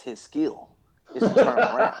like that's his skill. Is to turn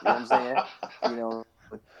around. You know what I'm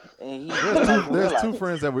saying? And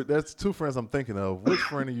there's two friends I'm thinking of. Which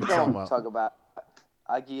friend are you talking about? Talk about.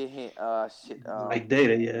 I give you a hint. Like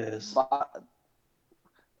data, yes.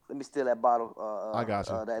 Let me steal that bottle. I got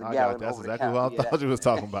you. That's exactly what I thought you was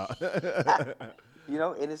talking about.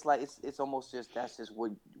 And it's like it's almost just that's just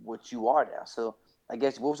what you are now. So I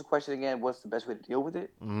guess what was the question again? What's the best way to deal with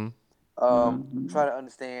it? Try to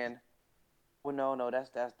understand. Well, no,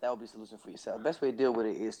 that would be a solution for yourself. The best way to deal with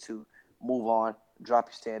it is to move on, drop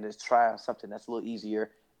your standards, try something that's a little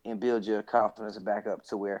easier, and build your confidence back up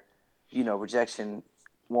to where, rejection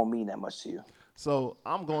won't mean that much to you. So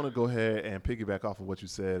I'm going to go ahead and piggyback off of what you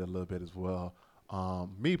said a little bit as well.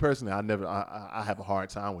 Me personally, I have a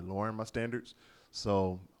hard time with lowering my standards.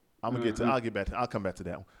 So I'm gonna I'll come back to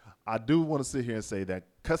that one. I do want to sit here and say that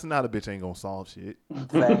cussing out a bitch ain't gonna solve shit.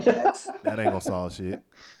 That ain't gonna solve shit.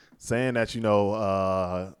 Saying that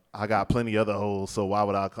I got plenty of other hoes, so why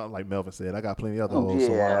would I come? Like Melvin said, I got plenty of other hoes,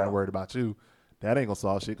 so why am I worried about you? That ain't gonna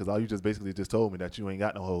solve shit because all you basically told me that you ain't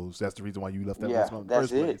got no hoes. That's the reason why you left that voicemail in the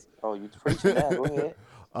first place. Oh, you preaching that? Go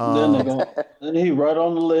ahead. Then he right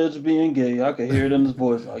on the ledge of being gay. I could hear it in his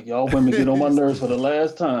voice, like y'all women get on my nerves for the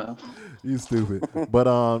last time. You stupid. But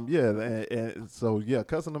and so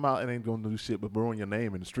cussing them out, it ain't gonna do shit but ruin your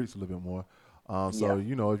name in the streets a little bit more.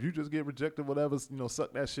 If you just get rejected, whatever,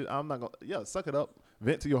 suck that shit. I'm not gonna, suck it up,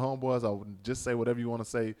 vent to your homeboys, or just say whatever you want to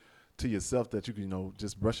say to yourself that you can,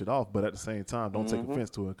 just brush it off. But at the same time, don't take offense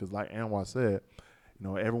to it, because like Anwar said,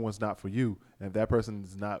 everyone's not for you, and if that person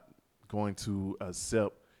is not going to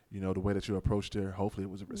accept, the way that you approached her, hopefully it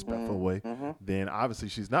was a respectful way, then obviously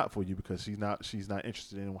she's not for you because she's not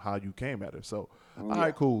interested in how you came at her. So, all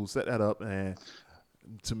right, cool, set that up. And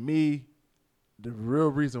to me, the real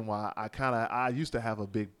reason why I used to have a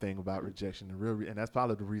big thing about rejection, and that's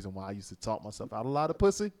probably the reason why I used to talk myself out a lot of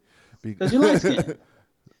pussy. Because you like it.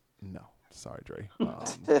 No, sorry, Dre.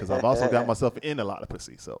 Because I've also got myself in a lot of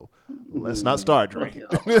pussy. So let's not start, Dre.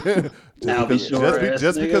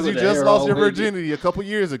 just because you just lost your virginity a couple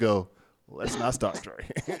years ago, let's not start, Dre.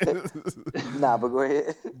 Nah, but go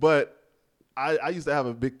ahead. But I used to have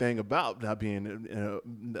a big thing about not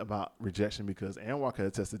being about rejection because Anwar could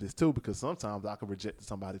attest to this too. Because sometimes I could reject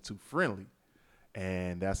somebody too friendly,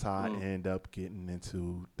 and that's how I end up getting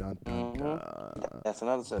into That's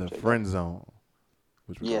another the subject. friend zone,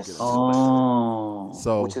 which we're gonna get Yes. into. Oh.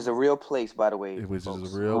 So Which is a real place, by the way, which is a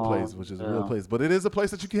folks. real place, Yeah. but it is a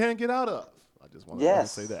place that you can get out of. I just want to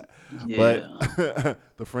Yes. say that. Yeah. But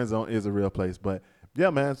the friend zone is a real place. But yeah,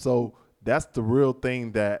 man. So that's the real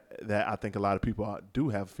thing that I think a lot of people do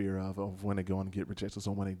have fear of when they go and get rejected.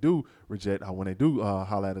 So when they do reject, when they do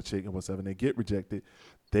holler at a chick and whatever, and they get rejected,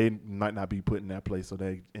 they might not be put in that place, so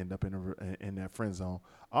they end up in that friend zone.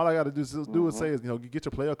 All I got to do is say is, you get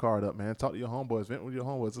your player card up, man. Talk to your homeboys, vent with your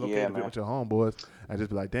homeboys. It's okay Yeah, to vent man. with your homeboys, and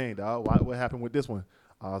just be like, dang, dog, what happened with this one?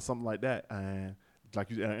 Something like that. And like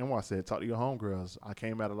NY said, talk to your homegirls. I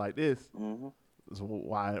came at it like this. So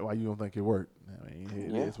why you don't think it worked? I mean,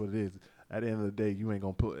 it is what it is. At the end of the day, you ain't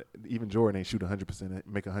gonna put even Jordan ain't shoot 100%,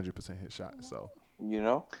 make 100% hit shot. So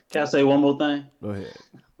Can I say one more thing? go ahead.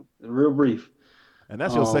 Real brief. And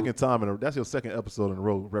that's your second time, that's your second episode in a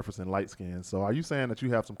row referencing light skin. So are you saying that you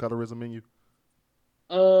have some colorism in you?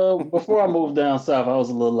 Before I moved down south, I was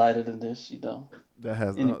a little lighter than this, That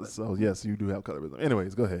has Anyway. so yes, you do have colorism.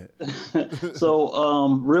 Anyways, go ahead.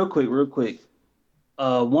 So, real quick.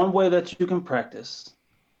 One way that you can practice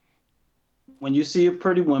when you see a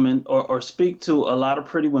pretty woman or speak to a lot of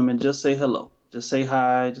pretty women, just say hello, just say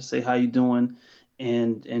hi, just say how you doing,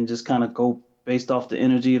 and just kind of go based off the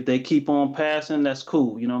energy. If they keep on passing, that's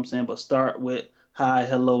cool, you know what I'm saying? But start with hi,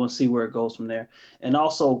 hello, and see where it goes from there. And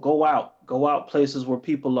also go out places where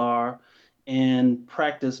people are and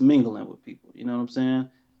practice mingling with people. You know what I'm saying?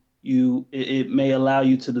 It may allow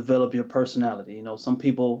you to develop your personality. Some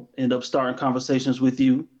people end up starting conversations with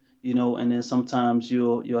you, and then sometimes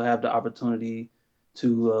you'll have the opportunity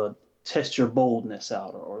to test your boldness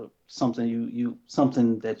out, or something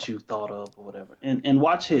something that you thought of or whatever. And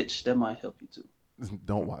watch Hitch, that might help you too.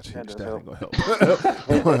 Don't watch Hitch. does That help. ain't gonna help.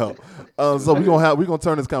 That gonna help. So we're gonna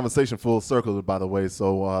turn this conversation full circle. By the way,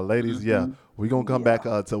 so ladies, yeah, we're gonna come back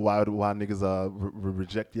to why niggas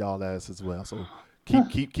reject y'all ass as well. So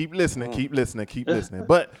keep listening, keep listening.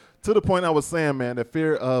 But to the point I was saying, man, the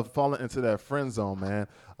fear of falling into that friend zone, man.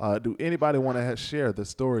 Do anybody want to share the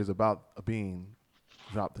stories about being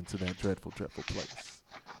dropped into that dreadful place?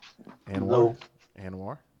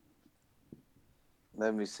 Anwar.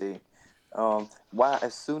 Let me see. Why?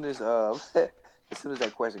 As soon as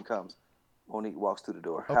that question comes, Monique walks through the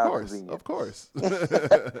door. Of How course, convenient. of course.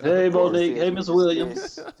 Hey, Monique. Hey, Miss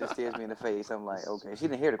Williams. Just stares me in the face. I'm like, okay. She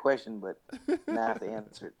didn't hear the question, but now I have to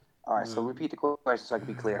answer it. All right, so repeat the question so I can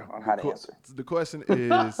be clear on how to answer. The question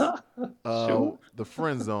is Sure. the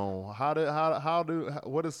friend zone.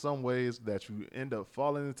 What are some ways that you end up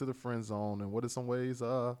falling into the friend zone, and what are some ways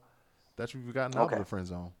that you've gotten out of the friend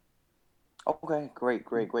zone? Okay, great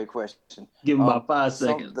question. Give him about 5 So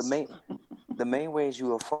seconds. the main ways you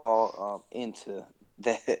will fall into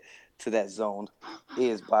that zone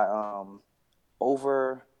is by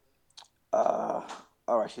over.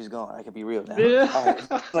 All right, she's gone. I can be real now. Yeah. All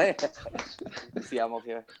right. See, I'm up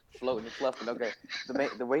here floating and fluffing. Okay,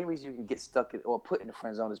 the main reason you can get stuck or put in the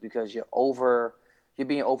friend zone is because you're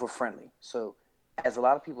being over friendly. So, as a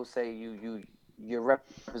lot of people say, your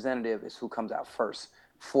representative is who comes out first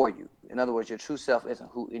for you. In other words, your true self isn't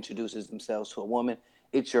who introduces themselves to a woman.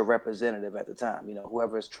 It's your representative at the time,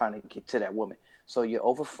 whoever is trying to get to that woman. So you're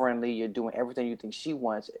over friendly. You're doing everything you think she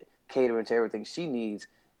wants, catering to everything she needs,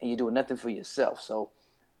 and you're doing nothing for yourself. So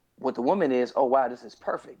what the woman is, oh, wow, this is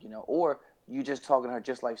perfect, or you just talking to her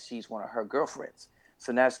just like she's one of her girlfriends.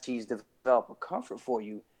 So now she's developed a comfort for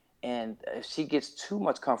you. And if she gets too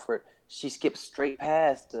much comfort, she skips straight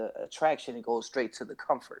past the attraction and goes straight to the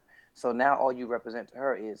comfort. So now all you represent to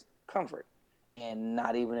her is comfort, and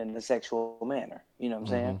not even in a sexual manner. You know what I'm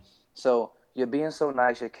saying? So you're being so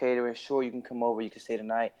nice, you're catering. Sure, you can come over, you can stay the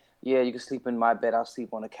night. Yeah, you can sleep in my bed. I'll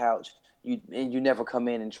sleep on the couch. You never come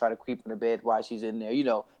in and try to creep in the bed while she's in there. You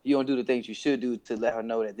don't do the things you should do to let her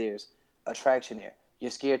know that there's attraction there.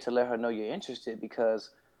 You're scared to let her know you're interested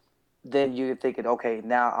because then you're thinking, okay,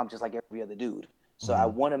 now I'm just like every other dude. So I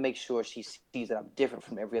want to make sure she sees that I'm different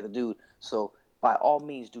from every other dude. So by all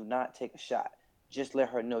means, do not take a shot. Just let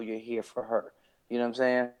her know you're here for her. You know what I'm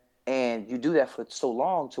saying? And you do that for so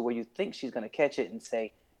long to where you think she's going to catch it and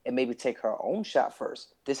say, and maybe take her own shot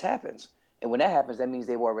first. This happens. And when that happens, that means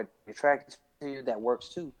they were already attracted to you. That works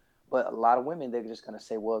too. But a lot of women, they're just going to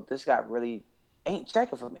say, well, this guy really ain't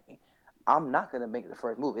checking for me. I'm not going to make the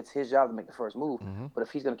first move. It's his job to make the first move. But if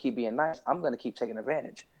he's going to keep being nice, I'm going to keep taking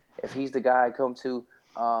advantage. If he's the guy I come to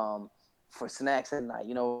for snacks at night.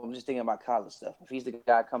 You know, I'm just thinking about college stuff. If he's the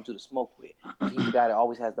guy I come to smoke with, if he's the guy that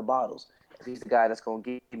always has the bottles, if he's the guy that's gonna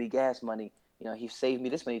give me gas money, you know, he saved me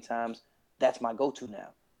this many times. That's my go-to now.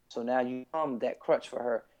 So now you become that crutch for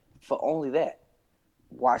her for only that.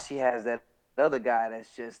 While she has that other guy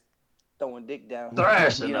that's just throwing dick down.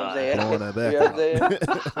 Thrashing You know what I'm her. Blowing saying? that back You know what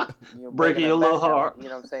I'm out. saying? You know, Breaking your her little back out, heart. you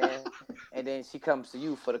know what I'm saying? And then she comes to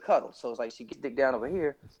you for the cuddle. So it's like she gets dick down over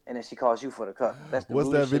here, and then she calls you for the cuddle. That's the What's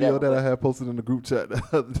that rudest shit video ever, that I but- had posted in the group chat the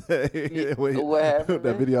other day? What happened, That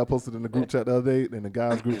man? video I posted in the group chat the other day, in the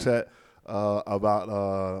guys group chat, about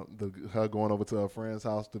her going over to her friend's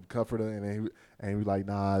house to comfort her, and he was like,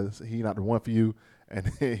 "Nah, he not the one for you." And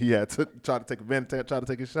he had tried to take advantage, tried to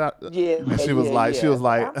take a shot. Yeah, And she was like, I'm not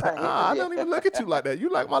here I for don't even look at you like that. You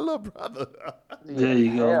like my little brother. There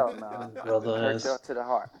you go. Hell no, Brother hurt you ass. to the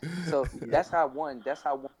heart. So that's how one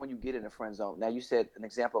you get in the friend zone. Now you said an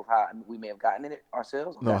example of how we may have gotten in it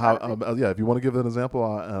ourselves. or No, got how? out of it. Yeah, if you want to give an example,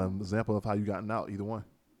 example of how you gotten out, either one.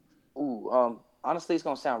 Ooh, honestly, it's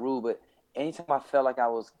gonna sound rude, but anytime I felt like I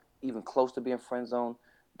was even close to being friend zone,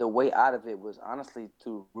 the way out of it was honestly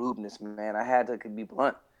through rudeness, man. I had to be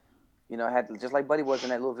blunt. You know, I had to, just like Buddy was in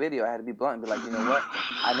that little video, I had to be blunt and be like, you know what?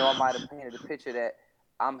 I know I might have painted a picture that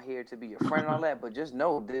I'm here to be your friend and all that, but just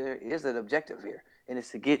know there is an objective here, and it's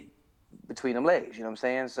to get between them legs. You know what I'm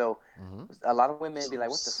saying? So a lot of women be like,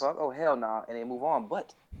 what the fuck? Oh, hell no, nah, and they move on.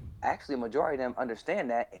 But actually, a majority of them understand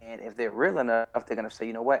that, and if they're real enough, they're going to say,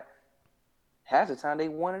 you know what? Half the time they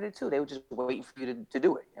wanted it too. They were just waiting for you to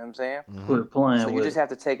do it. You know what I'm saying? Quit playing So you with just it. have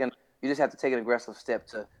to take an aggressive step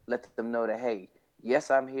to let them know that, hey,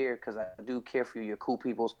 yes, I'm here because I do care for you. You're cool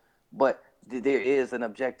peoples, but there is an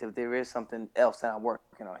objective. There is something else that I'm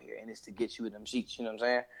working on here, and it's to get you in them sheets. You know what I'm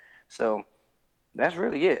saying? So that's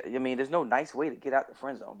really it. I mean, there's no nice way to get out the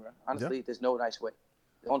friend zone, bro. Honestly, there's no nice way.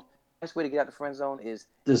 The only nice way to get out the friend zone is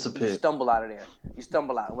you Disappear. stumble out of there. You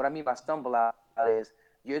stumble out. What I mean by stumble out is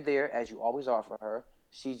you're there as you always are for her.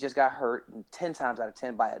 She just got hurt 10 times out of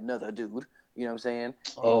 10 by another dude. You know what I'm saying? And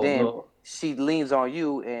Oh, then Lord. she leans on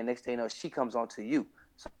you, and next thing you know, she comes on to you.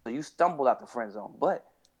 So you stumble out the friend zone. But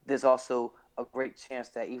there's also a great chance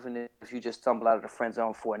that even if you just stumble out of the friend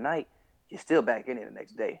zone for a night, you're still back in it the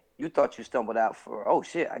next day. You thought you stumbled out for, oh,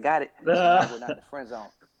 shit, I got it. So now we're not in the friend zone.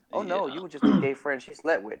 Oh, no, you were just a gay friend she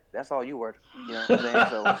slept with. That's all you were. You know what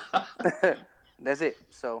I'm saying? So that's it.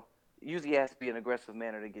 So usually it has to be an aggressive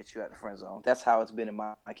manner to get you out of the friend zone. That's how it's been in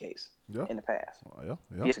my case in the past. Yeah.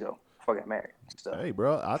 Years ago, before I got married. So. Hey,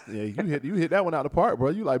 bro, you hit that one out the park, bro.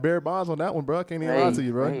 You like Barry Bonds on that one, bro. I can't even lie to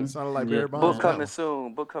you, bro. You sounded like Barry Bonds. Book coming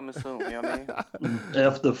soon. Book coming soon. You know what I mean?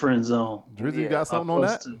 F the friend zone. Drizzy, you got something on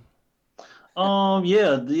that?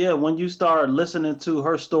 Yeah. When you start listening to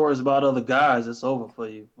her stories about other guys, it's over for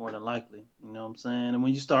you more than likely. You know what I'm saying? And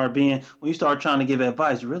when you start trying to give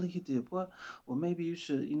advice, really, he did what? Well, maybe you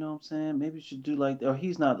should. You know what I'm saying? Maybe you should do like that. Or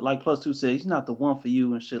he's not, like Plus Two said, he's not the one for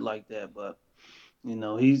you and shit like that. But you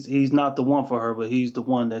know, he's not the one for her, but he's the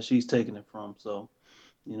one that she's taking it from. So,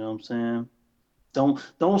 you know what I'm saying?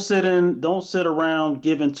 Don't sit around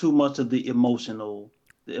giving too much of the emotional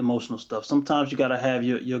stuff. Sometimes you gotta have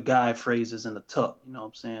your guy phrases in the tuck. You know what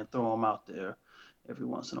I'm saying? Throw them out there every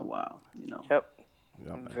once in a while. You know. Yep.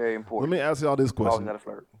 Yeah, very important. Let me ask y'all this Always question: gotta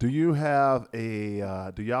flirt. Do you have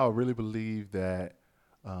do y'all really believe that?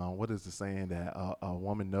 What is the saying that a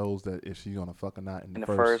woman knows that if she's gonna fuck or not in the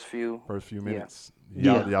first few minutes?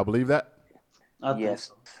 Yeah. Y'all believe that? I think Yes.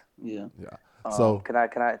 so. Yeah. Yeah. So can I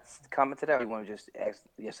comment to that, or you want to just ask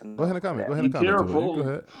yes or no? go ahead and comment. Go to ahead and Be comment. To it. careful. Go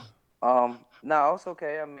ahead. that? No, it's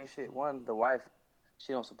okay. I mean, shit. One, the wife,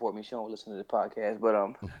 she don't support me. She don't listen to the podcast. But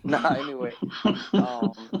anyway.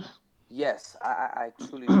 Yes, I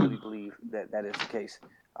truly believe that is the case.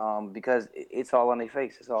 Because it's all on their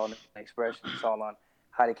face. It's all on their expression. It's all on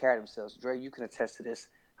how they carry themselves. Dre, you can attest to this.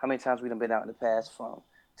 How many times we done been out in the past from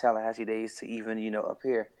Tallahassee days to even, up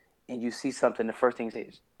here, and you see something, the first thing you say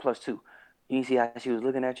is +2. You see how she was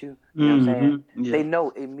looking at you? You know what I'm saying? Yeah. They know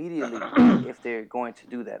immediately if they're going to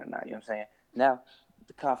do that or not. You know what I'm saying? Now,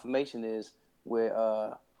 the confirmation is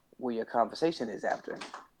where your conversation is after.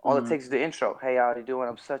 All it takes is the intro. Hey, how you doing?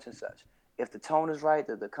 I'm such and such. If the tone is right,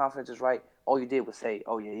 the confidence is right, all you did was say,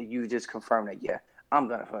 oh, yeah, you just confirmed that, yeah, I'm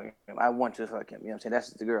going to fuck him. I want to fuck him. You know what I'm saying? That's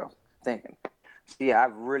the girl thinking. So, yeah, I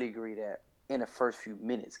really agree that in the first few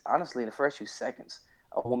minutes, honestly, in the first few seconds,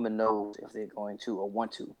 a woman knows if they're going to or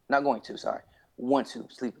want to, not going to, sorry, want to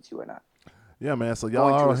sleep with you or not. Yeah, man. So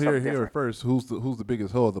Going y'all to are is here something different. first. Who's the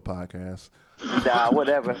biggest hoe of the podcast? Nah,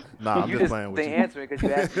 whatever. Nah, I'm you just playing with didn't you. answer it because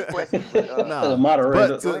you asked me a question. But, Nah, The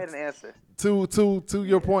moderator. but go ahead and answer. to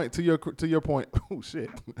your point, to your point. Oh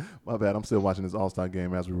shit, my bad. I'm still watching this All-Star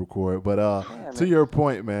game as we record. But Yeah, to man. your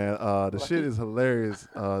point, man, the shit Lucky. is hilarious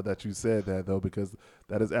that you said that though, because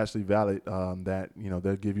that is actually valid. That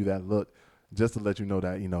they'll give you that look just to let you know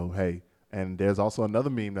that hey. And there's also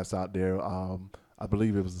another meme that's out there. I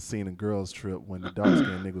believe it was the scene in Girls Trip when the dark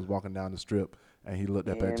skinned nigga was walking down the strip and he looked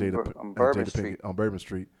up at On Bourbon Jada Street. Pinkett on Bourbon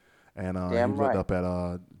Street. And he Damn looked right. up at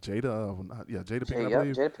Jada Pinkett, I Yep,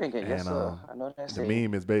 believe. Jada Pinkett. Yes, And sir. I know that. the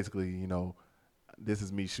meme is basically, this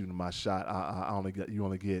is me shooting my shot. You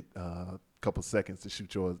only get a couple seconds to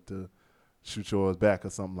shoot yours back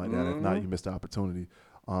or something like that. If not, you missed the opportunity.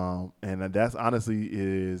 And that's honestly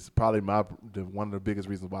is probably one of the biggest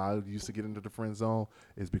reasons why I used to get into the friend zone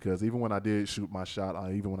is because even when I did shoot my shot,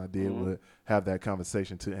 or even when I did would have that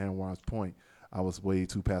conversation, to Anwar's point, I was way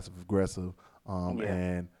too passive aggressive.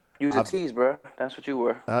 And You was a tease, bro. That's what you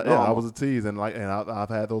were. I was a tease, and I've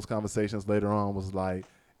had those conversations later on. Was like,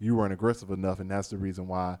 you weren't aggressive enough, and that's the reason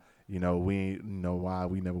why why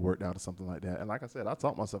we never worked out or something like that. And like I said, I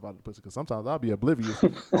talk myself out of the pussy because sometimes I'll be oblivious.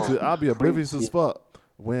 I'll be oblivious as fuck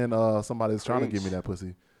when somebody's trying to give me that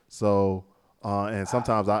pussy. So and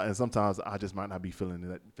sometimes I just might not be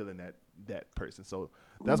feeling that person. So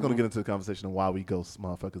that's going to get into the conversation of why we ghost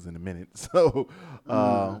motherfuckers in a minute. So,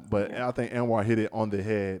 but I think Anwar hit it on the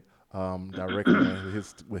head directly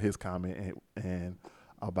with his comment and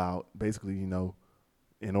about basically,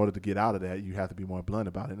 in order to get out of that, you have to be more blunt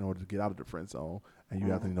about it in order to get out of the friend zone, and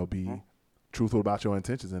you have to, be truthful about your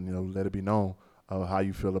intentions and let it be known how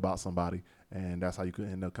you feel about somebody, and that's how you could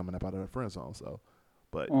end up coming up out of the friend zone. So,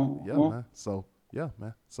 but yeah, man. So. Yeah,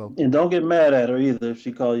 man. So And don't get mad at her either if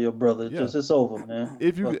she call you a brother. Yeah. Just it's over, man.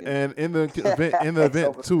 if you Fuck it. and in the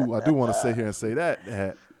event too, I do want to sit here and say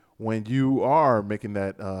that when you are making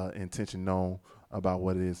that intention known about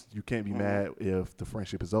what it is, you can't be mad if the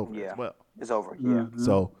friendship is over as well. It's over. Yeah.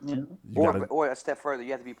 So you gotta, Or a step further,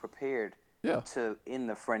 you have to be prepared to end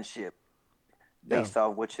the friendship based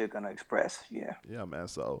off what you're gonna express. Yeah. Yeah, man.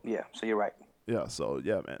 So So you're right. yeah, so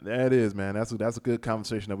yeah, man. That is, man. That's a good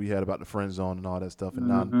conversation that we had about the friend zone and all that stuff.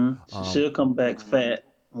 And She'll come back fat.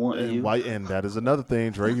 And that is another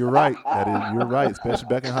thing, Dre. You're right. You're right. Especially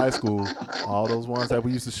back in high school, all those ones that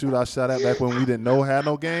we used to shoot our shot at back when we didn't had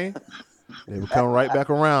no game. They would come right back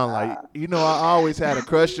around like, I always had a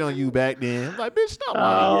crush on you back then. I'm like, bitch, stop.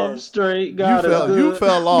 Oh, straight. God is good. You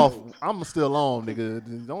fell off. I'm still on,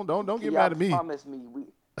 nigga. Don't get mad at me. Promise me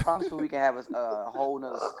we can have a whole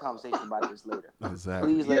nother conversation about this later.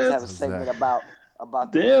 Exactly. Please let us have a segment about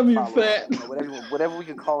Damn, you follow-up. fat. Whatever we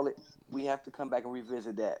can call it. We have to come back and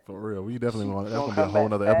revisit that. For real. We definitely want that's Don't gonna be a come whole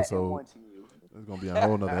back nother fat and episode. wanting you. It's gonna be a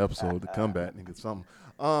whole nother episode to come back and get something.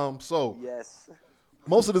 So Yes.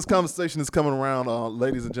 most of this conversation is coming around,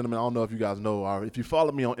 ladies and gentlemen. I don't know if you guys know, or if you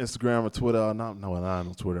follow me on Instagram or Twitter. I'm not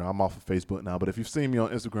on Twitter. I'm off of Facebook now. But if you've seen me on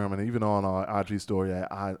Instagram and even on our IG story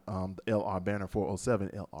at LR Banner 407,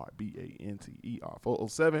 LRBANTER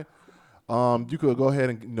 407, you could go ahead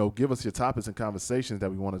and give us your topics and conversations that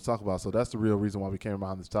we want to talk about. So that's the real reason why we came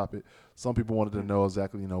around this topic. Some people wanted to know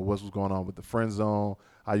exactly what was going on with the friend zone,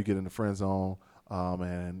 how you get in the friend zone,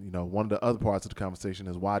 and one of the other parts of the conversation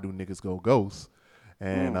is why do niggas go ghost?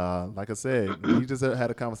 And like I said, we just had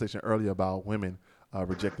a conversation earlier about women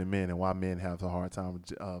rejecting men and why men have a hard time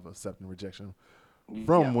of accepting rejection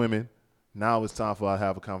from women. Now it's time for us to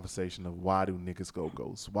have a conversation of why do niggas go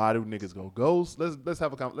ghost? Why do niggas go ghost? Let's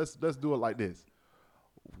have a let's do it like this.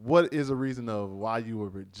 What is a reason of why you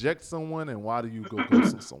would reject someone and why do you go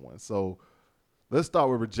ghosting someone? So let's start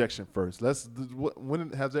with rejection first.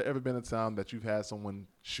 When has there ever been a time that you've had someone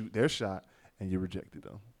shoot their shot and you rejected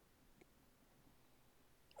them?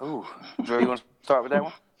 Ooh, Dre, you want to start with that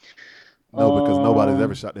one? No, because nobody's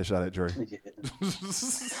ever shot their shot at Dre. Yeah,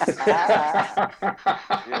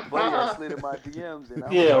 buddy, I slid in my DMs. And I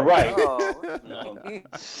was right. Oh.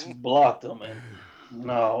 Blocked them. And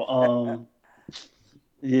no,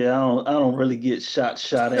 yeah, I don't really get shot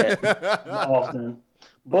at often.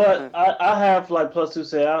 But I have, like Plus Two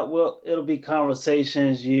say, it'll be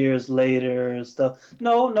conversations years later and stuff.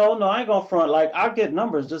 No, I ain't gonna front. Like, I get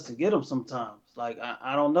numbers just to get them sometimes. Like,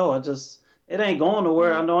 I don't know. It ain't going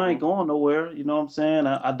nowhere. I know I ain't going nowhere. You know what I'm saying?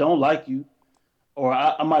 I don't like you. Or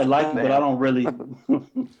I might like you, but I don't really.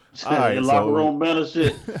 Right, locker room banner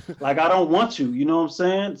shit. Like, I don't want you. You know what I'm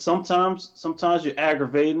saying? Sometimes you're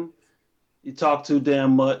aggravating. You talk too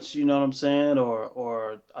damn much. You know what I'm saying?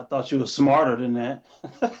 Or I thought you were smarter than that.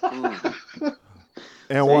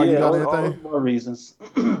 Anwar, you got anything? More reasons.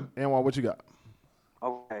 Anwar, what you got?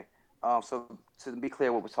 So to be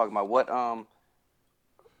clear, what we're talking about, what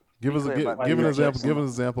Give be us a clear about Why give you an rejecting. example. reject Give an someone?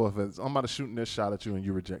 example of it. I'm about to shoot this shot at you and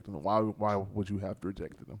you rejected them. Why would you have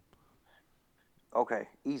rejected them? Okay,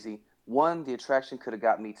 easy. One, the attraction could have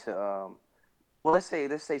got me to well, let's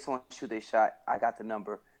say someone shoot their shot, I got the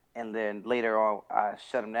number, and then later on I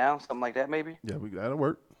shut them down, something like that maybe. Yeah, we that'll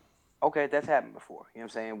work. Okay, that's happened before. You know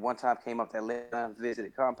what I'm saying? One time came up to Atlanta,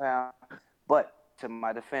 visited compound, but to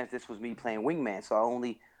my defense, this was me playing wingman, so I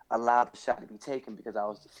only allowed the shot to be taken because I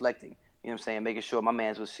was deflecting. You know what I'm saying? Making sure my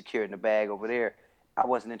man's was secure in the bag over there. I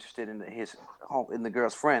wasn't interested in his home in the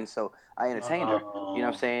girl's friend, so I entertained her. You know what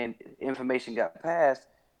I'm Oh, saying? Information got passed.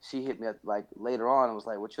 She hit me up like later on and was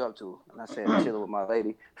like, "What you up to?" And I said, "Chilling with my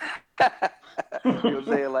lady." You know what I'm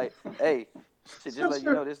saying? Like, hey, shit, just let you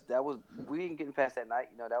know this. That was we ain't getting past that night.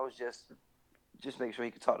 You know, that was just make sure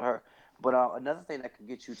he could talk to her. But another thing that could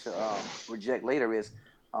get you to reject later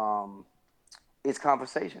um, is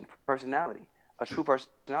conversation, personality. A true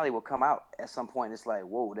personality will come out at some point. It's like,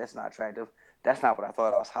 whoa, that's not attractive. That's not what I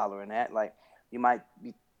thought I was hollering at. Like, you might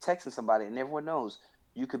be texting somebody, and everyone knows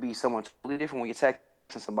you could be someone totally different when you're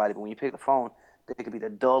texting somebody, but when you pick the phone, they could be the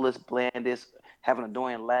dullest, blandest, have an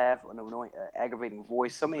annoying laugh, an annoying, aggravating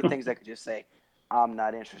voice. So many things that could just say, I'm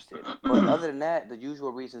not interested. But other than that, the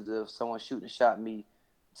usual reasons of someone shooting a shot, me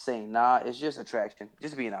saying nah, it's just attraction.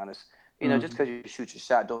 Just being honest. You know, just mm, because you shoot your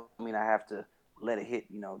shot don't mean I have to let it hit,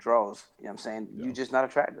 draws. You know what I'm saying? You Yeah, just not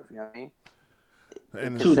attractive. You know what I mean? It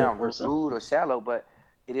and could to it's that sound person. rude or shallow, but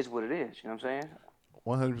it is what it is. You know what I'm saying?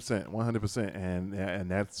 100%, 100%,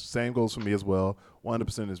 and that same goes for me as well.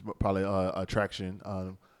 100% is probably attraction.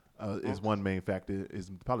 Mm-hmm. Is one main factor.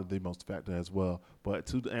 Is probably the most factor as well. But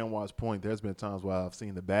to the Anwar's point, there's been times where I've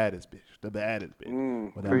seen the baddest bitch, but that Preach. Hmm.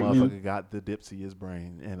 motherfucker got the dipsiest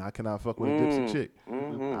brain, and I cannot fuck with a dipsy Mm. chick.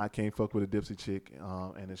 Mm-hmm. I can't fuck with a dipsy chick,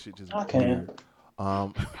 and the shit just I can. weird.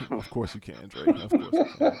 Um, of course you can, Dre. Of course you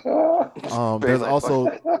can. Straight like fuck.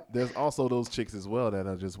 There's also those chicks as well that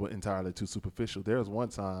are just entirely too superficial. There was one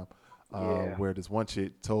time Yeah. where this one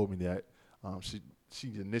chick told me that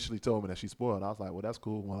she initially told me that she spoiled. I was like, well, that's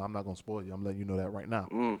cool. Well, I'm not gonna spoil you. I'm letting you know that right now.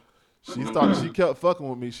 Mm. She kept fucking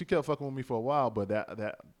with me. She kept fucking with me for a while, but that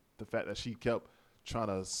the fact that she kept trying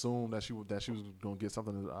to assume that she was gonna get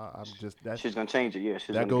something. I'm just that She's gonna change it. Yeah, she's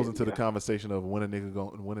that gonna goes get into the yeah. conversation of when a nigga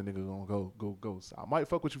gonna go ghost. I might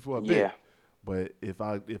fuck with you for a Yeah. bit, but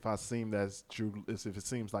if I seem that's true, if it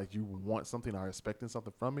seems like you want something or expecting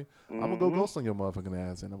something from me, I'm gonna go Mm-hmm. ghost on your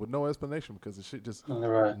motherfucking ass and with no explanation because the shit just All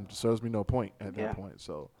right. serves me no point at that Yeah. point.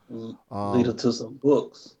 So, Lead her um, to some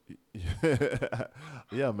books. yeah,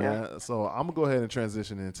 Yeah. man. So I'm gonna go ahead and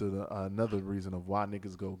transition into another reason of why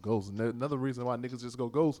niggas go ghost. Another reason why niggas just go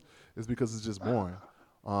ghost is because it's just boring.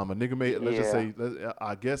 A nigga may let's just Yeah. say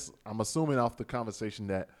I guess I'm assuming off the conversation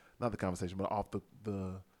that not the conversation but off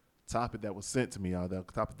the topic that was sent to me or the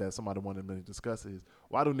topic that somebody wanted me to discuss is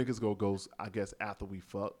why do niggas go ghost? I guess after we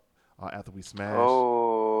fuck or after we smash.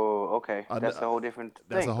 Oh, okay. Uh, That's a whole different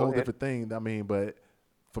that's thing. a Go whole ahead. different thing. I mean, but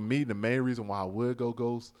for me, the main reason why I would go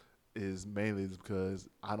ghost is mainly because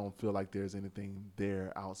I don't feel like there's anything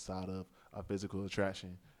there outside of a physical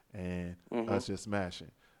attraction and Mm-hmm. us just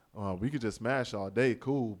smashing. We could just smash all day,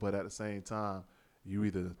 cool, but at the same time, you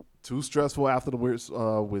either too stressful after the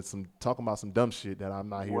with some talking about some dumb shit that I'm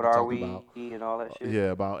not here What to are talk we about. and all that shit?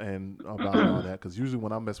 Yeah, about all that. Because usually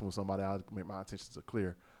when I'm messing with somebody, I make my intentions are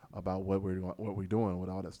clear about what we're doing with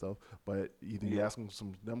all that stuff. But either you Yeah. asking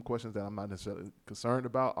some dumb questions that I'm not necessarily concerned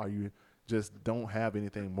about, or you just don't have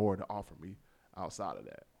anything more to offer me outside of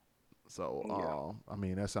that. So, Yeah. I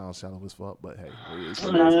mean, that sounds shallow as fuck, but hey, it is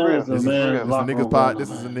what it No, it's is. real. Man, so This is It's man, real. this is a locker niggas room pod. going on,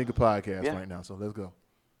 This is a man. nigga podcast Yeah. right now. So let's go.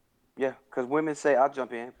 Yeah. Because women say, I'll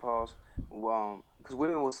jump in, pause. Because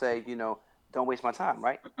women will say, don't waste my time,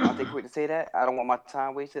 right? Aren't they quick to say that? I don't want my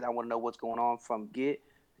time wasted. I want to know what's going on from get.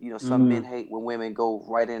 Some men Mm, hate when women go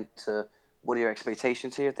right into what are your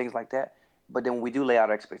expectations here, things like that. But then when we do lay out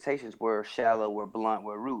our expectations, we're shallow, we're blunt,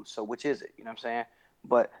 we're rude. So which is it? You know what I'm saying?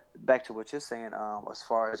 But back to what you're saying, as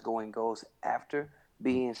far as going goes after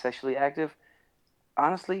being sexually active,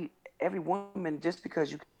 honestly, every woman, just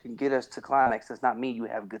because you can get us to climax does not mean you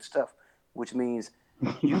have good stuff, which means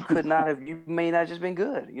you may not just been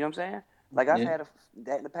good. You know what I'm saying? Like I've yeah. had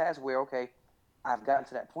that in the past where, okay, I've gotten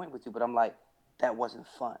to that point with you, but I'm like, that wasn't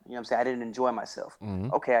fun. You know what I'm saying? I didn't enjoy myself.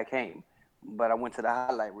 Mm-hmm. Okay, I came, but I went to the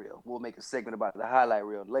highlight reel. We'll make a segment about the highlight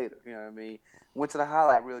reel later. You know what I mean? Went to the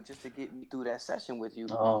highlight reel just to get me through that session with you.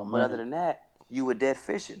 Oh But other man. than that, you were dead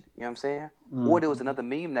fishing. You know what I'm saying? Or there was Mm-hmm. another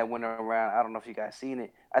meme that went around. I don't know if you guys seen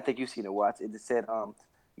it. I think you've seen it, Watts. It just said,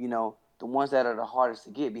 the ones that are the hardest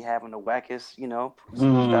to get be having the wackest, stuff. You know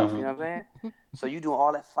Mm-hmm. what I'm saying? So you doing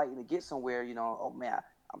all that fighting to get somewhere. Oh man,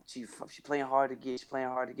 She playing hard to get. She playing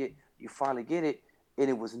hard to get. You finally get it, and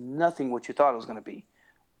it was nothing what you thought it was gonna be.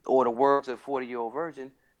 Or the words of a 40-year-old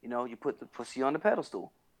virgin, you put the pussy on the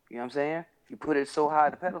pedestal. You know what I'm saying? You put it so high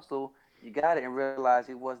on the pedestal, you got it and realize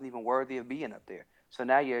it wasn't even worthy of being up there. So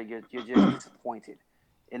now you're just disappointed,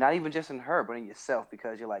 and not even just in her, but in yourself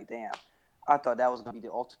because you're like, damn, I thought that was gonna be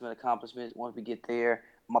the ultimate accomplishment. Once we get there,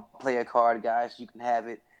 my player card, guys, you can have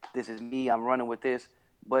it. This is me. I'm running with this,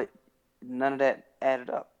 but none of that added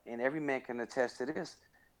up. And every man can attest to this.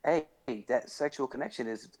 Hey, that sexual connection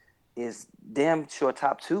is damn sure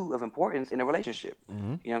top two of importance in a relationship. Mm-hmm. You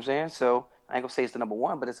know what I'm saying? So I ain't gonna say it's the number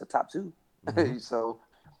one, but it's a top 2. Mm-hmm. So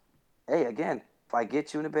hey, again, if I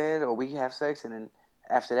get you in the bed or we have sex and then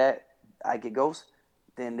after that I get ghost,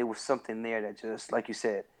 then there was something there that just like you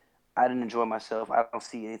said, I didn't enjoy myself. I don't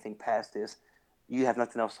see anything past this. You have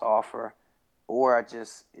nothing else to offer, or it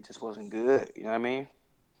just wasn't good. You know what I mean?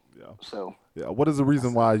 Yeah. So yeah, what is the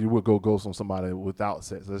reason why you would go ghost on somebody without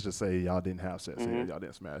sex? Let's just say y'all didn't have sex, Mm-hmm. y'all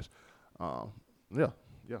didn't smash. Yeah.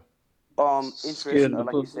 Interest, Scared of the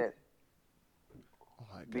like you pussy? said, Oh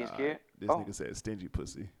my being god, scared. this Oh, nigga said stingy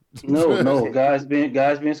pussy. No, guys being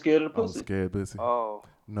scared of the Oh, pussy. scared pussy. oh.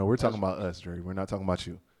 No, we're talking about us, Dre. We're not talking about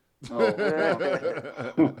you. Oh,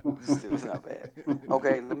 It's not bad.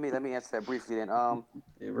 Okay, let me answer that briefly then.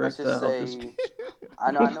 Let's just erectile say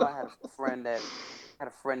I know I had a friend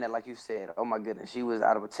that like you said, oh my goodness, she was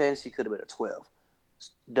out of a 10, she could have been a 12.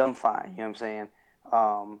 Dumb fine, you know what I'm saying?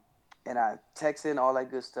 And I texted all that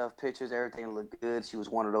good stuff, pictures, everything looked good. She was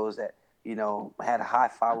one of those that, had a high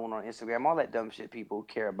following on Instagram, all that dumb shit people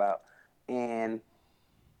care about. And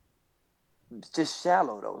just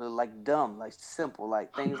shallow though, like dumb, like simple,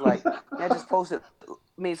 like things like I just posted. I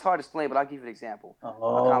mean, it's hard to explain, but I'll give you an example. A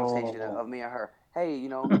conversation Oh, of me and her. Hey,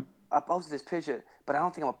 I posted this picture, but I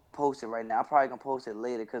don't think I'm gonna post it right now. I'm probably gonna post it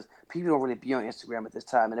later because people don't really be on Instagram at this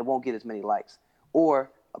time, and it won't get as many likes.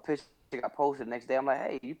 Or a picture got posted the next day. I'm like,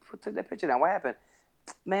 hey, you took that picture down. What happened?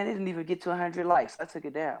 Man, it didn't even get to 100 likes. I took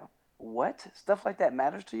it down. What? Stuff like that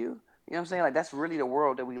matters to you? You know what I'm saying? Like that's really the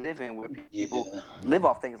world that we live in, where people yeah. live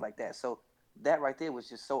off things like that. So that right there was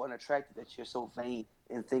just so unattractive that you're so vain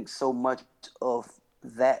and think so much of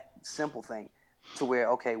that simple thing to where,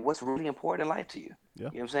 okay, what's really important in life to you? Yeah. You know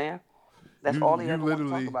what I'm saying? That's You all they you ever want to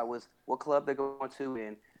talk literally about was what club they're going to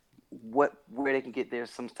and where they can get their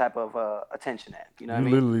some type of attention at. You know what I you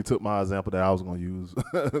mean? literally took my example that I was gonna use.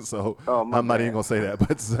 So Oh, my I'm not even bad. gonna say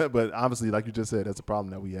that, but obviously, like you just said, that's a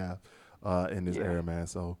problem that we have in this Yeah. era, man.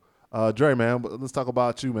 So. Dre, man, let's talk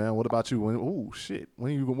about you, man. What about you? When you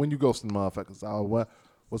ghosting motherfuckers?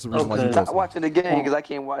 What's the reason why you Okay. Stop ghosting them? watching the game because I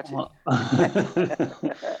can't watch it.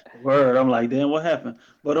 Word. I'm like, damn, what happened?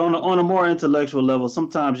 But on a more intellectual level,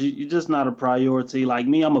 sometimes you're just not a priority. Like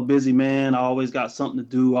me, I'm a busy man. I always got something to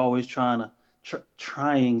do. Always trying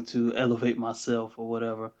to elevate myself or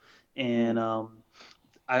whatever. And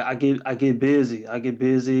I get busy. I get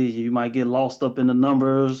busy. You might get lost up in the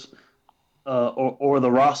numbers. Or the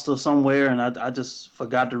roster somewhere, and I just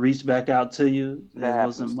forgot to reach back out to you. That There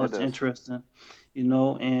wasn't happens. That much does. interesting,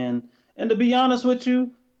 and to be honest with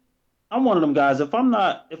you, I'm one of them guys. If I'm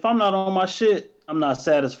not on my shit, I'm not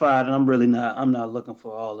satisfied, and I'm not looking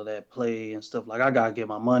for all of that play and stuff. Like I gotta get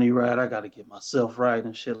my money right, I gotta get myself right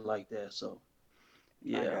and shit like that. So I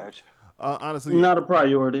yeah, got you. Honestly, not a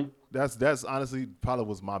priority. that's honestly probably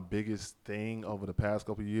was my biggest thing over the past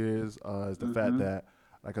couple of years. Is the fact that,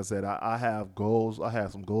 like I said, I have goals. I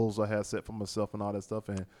have some goals I have set for myself and all that stuff.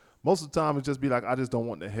 And most of the time, it just be like I just don't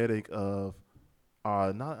want the headache of,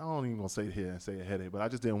 not I don't even gonna say it here and say a headache, but I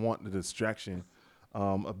just didn't want the distraction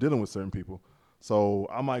of dealing with certain people. So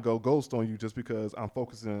I might go ghost on you just because I'm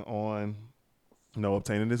focusing on,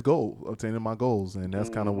 obtaining this goal, obtaining my goals, and that's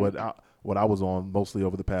kind of what I was on mostly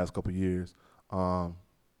over the past couple of years. I'm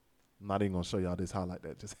not even gonna show y'all this highlight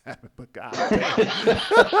that just happened, but god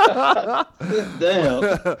Damn.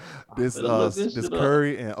 this Better look this shit up.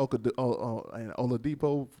 Curry and and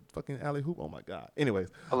Oladipo fucking alley hoop. Oh my god. Anyways,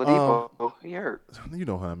 Oladipo, he hurt. you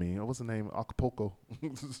know who I mean. What's the name? Acapulco.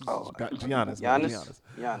 Oh, Giannis. Man, Giannis.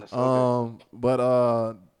 Giannis. Okay.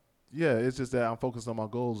 But yeah, it's just that I'm focused on my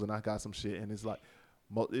goals and I got some shit, and it's like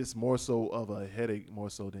it's more so of a headache more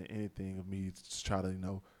so than anything of me to just try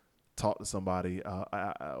to talk to somebody that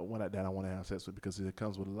I want to have sex with, because it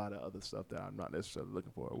comes with a lot of other stuff that I'm not necessarily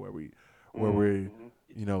looking for. Where we're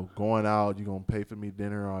going out, you're gonna pay for me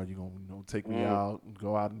dinner, or you're gonna take me out,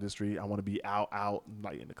 go out in the street. I want to be out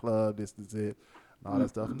like in the club. This is it. and all that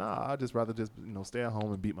stuff. Nah, I just rather just stay at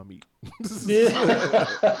home and beat my meat.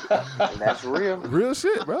 That's real. Real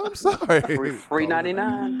shit, bro. I'm sorry. Free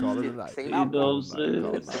 99. Call it a night. Same You know what I'm outcome.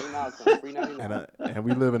 saying? Same outcome. Free 99. And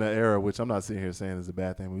we live in an era, which I'm not sitting here saying is a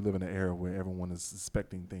bad thing. We live in an era where everyone is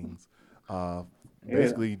suspecting things,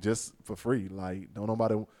 basically just for free. Like, don't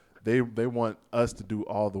nobody. They want us to do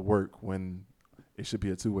all the work when it should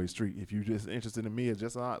be a two-way street. If you're just interested in me as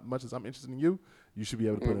just as much as I'm interested in you, you should be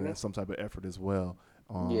able to put in some type of effort as well.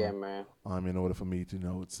 Yeah, man. In order for me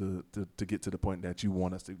to to get to the point that you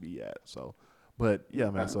want us to be at. So, but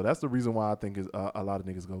yeah, man. So that's the reason why I think is a lot of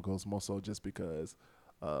niggas go Ghost, more so just because,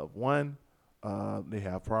 one, they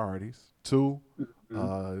have priorities. Two,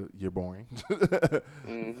 you're boring.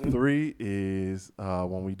 3 is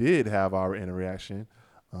when we did have our interaction,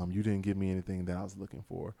 you didn't give me anything that I was looking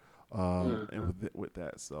for. And with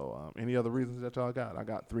that, so any other reasons that y'all got? I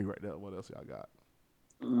got 3 right there. What else y'all got?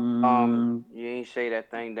 You ain't shave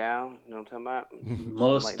that thing down. You know what I'm talking about?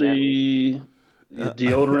 Musty, your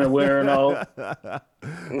deodorant wearing off.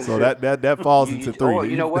 So that falls into 3. Or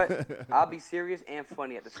you know what? I'll be serious and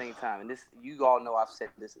funny at the same time. And this, you all know, I've said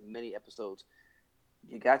this in many episodes.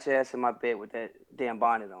 You got your ass in my bed with that damn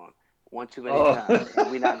bonnet on one too many times.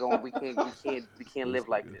 And we're not going. We can't live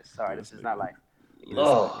like this. Sorry, this is not life.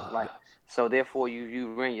 Like, so therefore,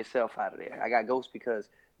 you ran yourself out of there. I got Ghost because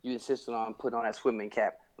you insisted on putting on that swimming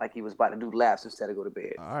cap like he was about to do laps instead of go to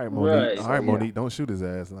bed. All right, Monique. Right. All right, Monique. Don't shoot his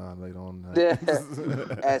ass later on.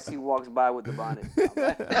 As he walks by with the bonnet.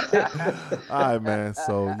 All right, man.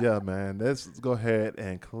 So yeah, man. Let's go ahead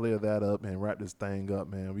and clear that up and wrap this thing up,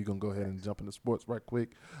 man. We're gonna go ahead and jump into sports right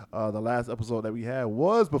quick. The last episode that we had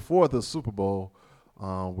was before the Super Bowl,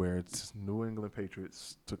 where it's New England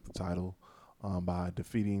Patriots took the title by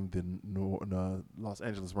defeating the Los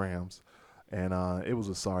Angeles Rams. And it was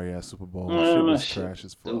a sorry ass Super Bowl. Shit was trash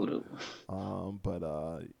as fuck.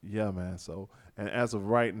 Yeah, man. So, and as of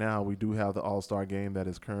right now, we do have the All-Star game that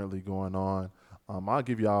is currently going on. I'll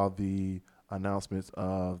give y'all the announcements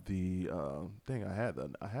of the thing. I had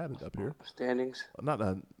it up here. Standings. Not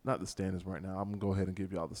the standings right now. I'm gonna go ahead and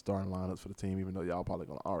give y'all the starting lineups for the team, even though y'all probably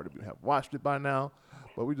gonna already have watched it by now.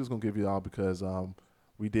 But we're just gonna give y'all because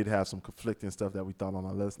we did have some conflicting stuff that we thought on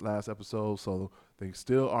our last episode, so they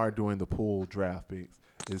still are doing the pool draft picks.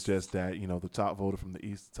 It's just that, the top voter from the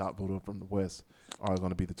East, the top voter from the West are going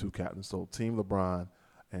to be the 2 captains. So Team LeBron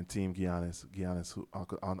and Team Giannis. Giannis, who I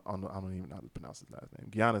don't even know how to pronounce his last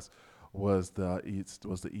name. Giannis was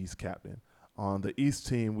the East captain. On the East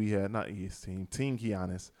team, we had Team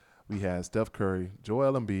Giannis. We had Steph Curry,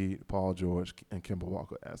 Joel Embiid, Paul George, and Kemba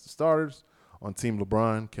Walker as the starters. On Team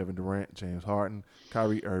LeBron, Kevin Durant, James Harden,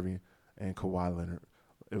 Kyrie Irving, and Kawhi Leonard.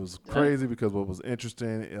 It was crazy because what was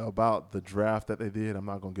interesting about the draft that they did, I'm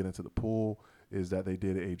not going to get into the pool, is that they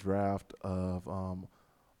did a draft of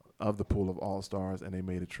the pool of All-Stars, and they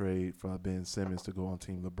made a trade for Ben Simmons to go on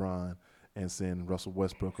Team LeBron and send Russell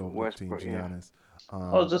Westbrook over to Team Giannis.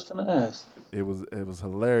 I was just going to ask. It was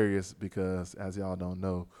hilarious because, as y'all do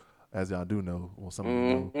know, well, some of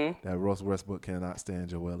you know, that Russell Westbrook cannot stand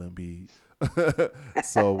Joel Embiid.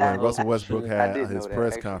 So when Russell Westbrook had his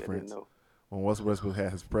press conference,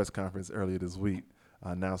 earlier this week,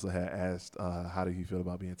 announcer had asked, how do you feel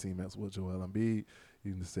about being teammates with Joel Embiid?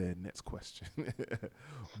 He said, next question.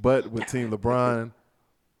 But with Team LeBron,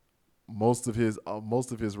 most of his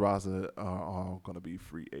roster are going to be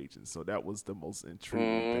free agents. So that was the most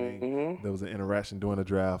intriguing thing. There was an interaction during the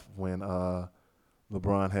draft when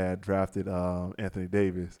LeBron had drafted Anthony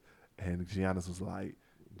Davis, and Giannis was like,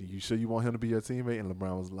 "Do you sure you want him to be your teammate?" And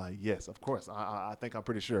LeBron was like, "Yes, of course. I think I'm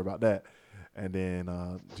pretty sure about that." And then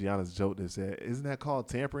Giannis joked and said, "Isn't that called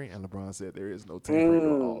tampering?" And LeBron said, "There is no tampering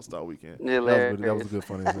on All-Star Weekend." That was a good,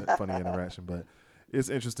 funny interaction. But it's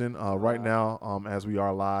interesting. Right now, as we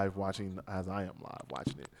are live watching, as I am live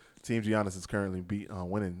watching it, Team Giannis is currently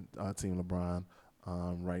winning Team LeBron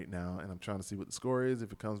right now. And I'm trying to see what the score is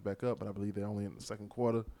if it comes back up. But I believe they're only in the second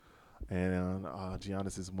quarter. And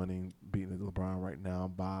Giannis is beating LeBron right now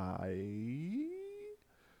by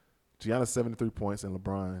Giannis 73 points and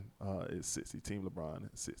LeBron is 60. Team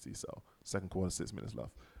LeBron is 60. So second quarter, 6 minutes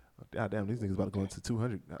left. God damn, these niggas about to go into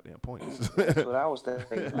 200 goddamn points. That's what I was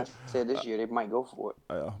thinking. I said this year they might go for it.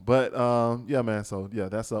 But yeah, man. So yeah,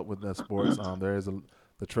 that's up with the sports. There is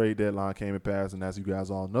the trade deadline came and passed, and as you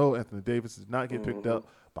guys all know, Anthony Davis did not get picked up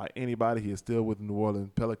by anybody. He is still with the New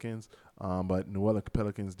Orleans Pelicans, but New Orleans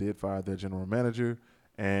Pelicans did fire their general manager,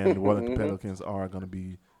 and New Orleans Pelicans are going to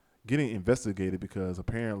be getting investigated because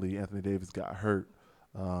apparently Anthony Davis got hurt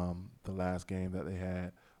the last game that they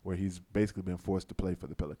had, where he's basically been forced to play for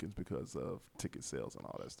the Pelicans because of ticket sales and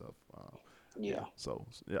all that stuff. Yeah. So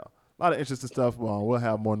yeah. lot of interesting stuff. We'll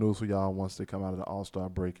have more news for y'all once they come out of the All-Star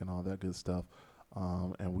break and all that good stuff.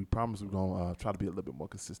 And we promise we're going to try to be a little bit more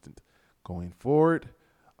consistent going forward.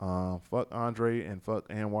 Fuck Andre and fuck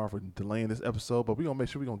Anwar for delaying this episode, but we're going to make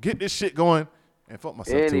sure we're going to get this shit going. And fuck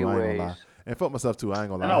myself, too. I ain't going to lie. And fuck myself, too. I ain't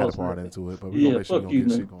going to lie. I had a part into it, but we're going to make sure we're going to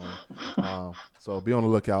get shit going. So be on the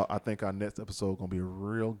lookout. I think our next episode is going to be a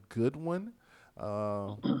real good one.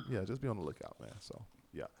 Yeah, just be on the lookout, man. So,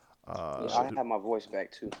 yeah. I have my voice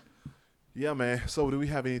back, too. Yeah, man. So do we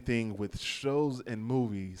have anything with shows and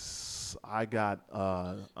movies? I got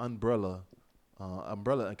Umbrella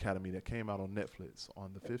Academy that came out on Netflix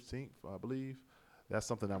on the 15th, I believe. That's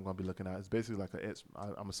something I'm going to be looking at. It's basically like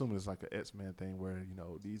I'm assuming it's like an X-Men thing where,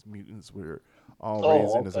 these mutants were all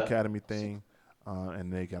raised in this academy thing,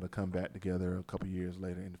 and they got to come back together a couple years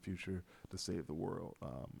later in the future to save the world.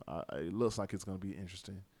 It looks like it's going to be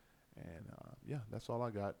interesting. And, yeah, that's all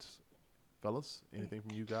I got. Fellas, anything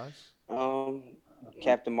from you guys?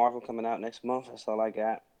 Captain Marvel coming out next month. That's all I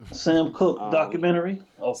got. Sam Cooke documentary.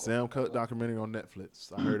 Oh. Sam Cooke documentary on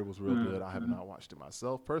Netflix. I heard it was real good. I have not watched it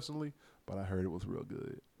myself personally, but I heard it was real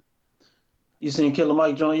good. You seen Killer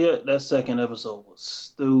Mike joint yet? That second episode was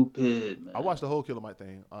stupid, man. I watched the whole Killer Mike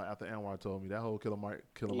thing after Anwar told me that whole Killer Mike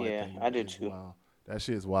thing. Yeah, I did too. Wild. That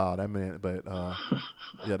shit is wild. That man, but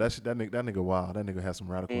yeah, that nigga wild. That nigga has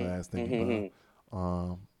some radical ass thinking.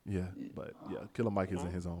 Yeah, but yeah, Killer Mike is in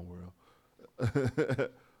his own world.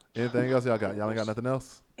 Anything else y'all got? Y'all ain't got nothing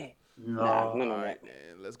else? No. All right, man.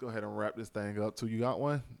 Let's go ahead and wrap this thing up. So you got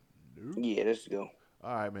one? No? Yeah, let's go.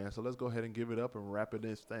 All right, man. So let's go ahead and give it up and wrap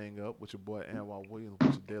this thing up with your boy Anwar Williams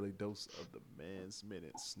with your daily dose of the man's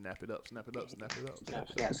minute. Snap it up, snap it up, snap it up.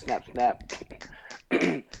 Snap.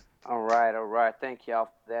 All right. Thank y'all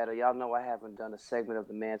for that. Y'all know I haven't done a segment of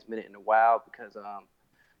the man's minute in a while because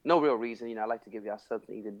no real reason. I like to give y'all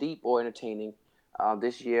something either deep or entertaining.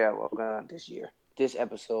 This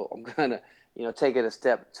episode, I'm gonna, take it a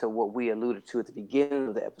step to what we alluded to at the beginning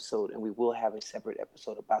of the episode, and we will have a separate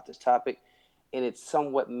episode about this topic, and it's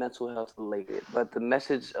somewhat mental health related. But the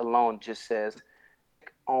message alone just says,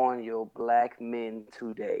 on your black men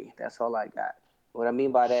today. That's all I got. What I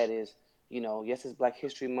mean by that is, yes, it's Black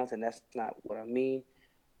History Month, and that's not what I mean.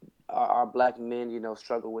 Our black men,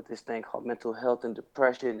 struggle with this thing called mental health and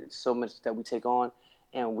depression. It's so much that we take on,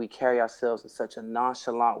 and we carry ourselves in such a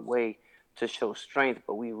nonchalant way to show strength,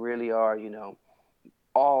 but we really are,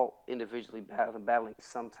 all individually battling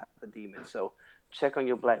some type of demon. So check on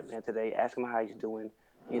your black man today. Ask him how he's doing.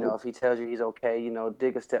 If he tells you he's okay,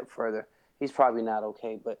 dig a step further. He's probably not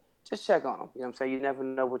okay, but just check on him. You know what I'm saying? You never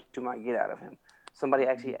know what you might get out of him. Somebody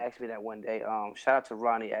actually asked me that one day. Shout out to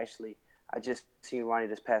Ronnie, actually. I just seen Ronnie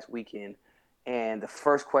this past weekend, and the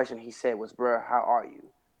first question he said was, "Bruh, how are you?"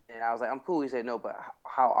 And I was like, "I'm cool." He said, "No, but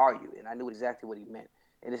how are you?" And I knew exactly what he meant.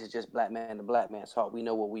 And this is just black man to black man talk. We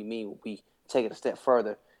know what we mean when we take it a step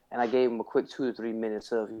further. And I gave him a quick 2 to 3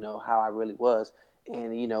 minutes of, how I really was.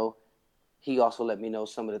 And, he also let me know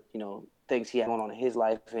some of the, things he had going on in his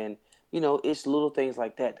life. And, it's little things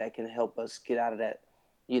like that that can help us get out of that,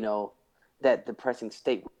 that depressing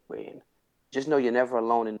state we're in. Just know you're never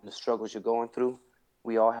alone in the struggles you're going through.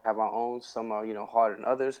 We all have our own. Some are, harder than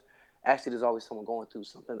others. Actually, there's always someone going through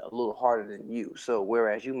something a little harder than you. So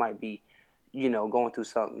whereas you might be, going through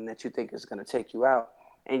something that you think is going to take you out,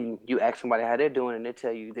 and you ask somebody how they're doing, and they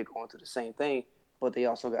tell you they're going through the same thing, but they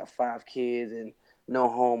also got 5 kids and no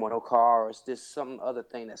home or no car, or it's just some other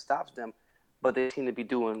thing that stops them, but they seem to be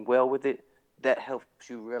doing well with it. That helps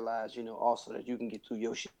you realize, also that you can get through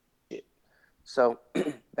your shit. So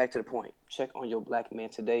back to the point. Check on your black man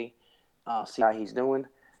today. See how he's doing,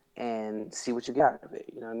 and see what you got out of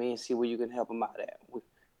it. You know what I mean? See where you can help him out at. We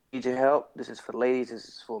need your help. This is for ladies. This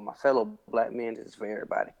is for my fellow black men. This is for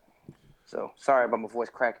everybody. So sorry about my voice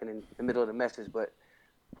cracking in the middle of the message, but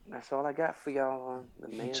that's all I got for y'all.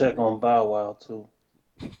 Check on Bow Wow too.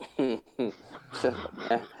 Yeah,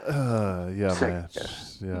 man.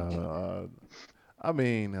 Yeah. I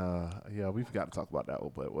mean, we forgot to talk about that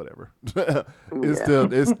one, but whatever. That's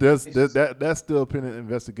still a pending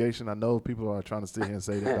investigation. I know people are trying to sit here and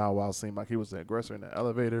say that Bow Wow seemed like he was the aggressor in the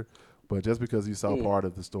elevator, but just because you saw part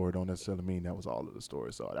of the story don't necessarily mean that was all of the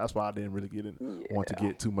story. So that's why I didn't really want to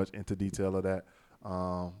get too much into detail of that.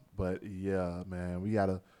 But yeah, man, we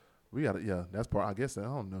gotta, that's part. I guess I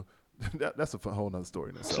don't know. That's a whole nother story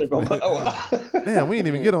in itself. Damn, we ain't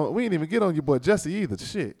even get on your boy Jesse either.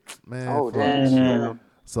 Shit, man. Oh damn.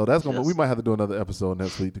 So that's gonna. We might have to do another episode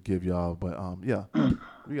next week to give y'all. But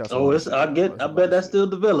we got. I bet that's still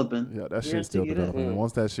developing. Yeah, that shit's still developing. And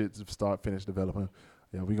once that shit finish developing,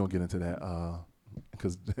 we gonna get into that.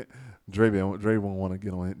 Because Dre won't want to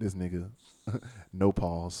get on this nigga No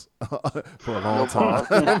pause for a long time.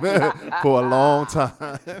 For a long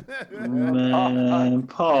time. Man,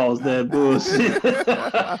 pause that bullshit.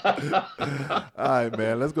 All right,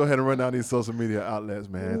 man. Let's go ahead and run down these social media outlets,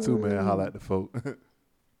 man. Too, man. Holla at the folk. All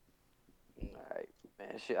right,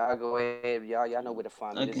 man. Shit, I'll go ahead, y'all. Y'all know where to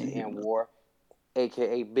find me. This is Ant War,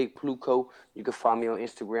 aka Big Pluco. You can find me on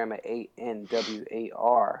Instagram at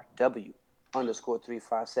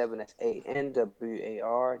ANWARW_357. That's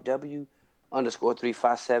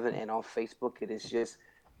ANWARW_357. And on Facebook, it is just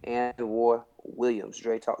Ant War Williams.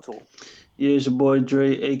 Dre, talk to him. Yeah, it's your boy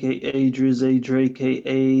Dre, aka Drizzy Dre,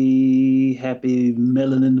 aka Happy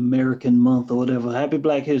Melanin American Month or whatever. Happy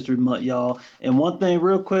Black History Month, y'all. And one thing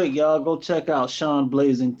real quick, y'all, go check out Sean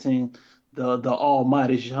Blazington, the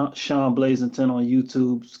almighty Sean Blazington on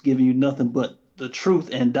YouTube, giving you nothing but the truth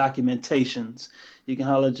and documentations. You can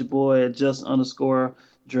holler at your boy at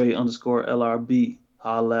just_Dre_LRB.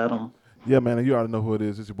 Holla at him. Yeah, man, and you already know who it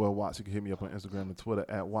is. It's your boy Watts. You can hit me up on Instagram and Twitter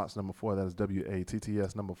at Watts4. That is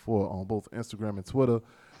WATTS4 on both Instagram and Twitter.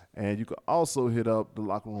 And you can also hit up the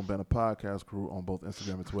Locker Room Banner podcast crew on both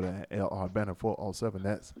Instagram and Twitter at LRBanner407.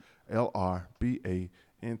 That's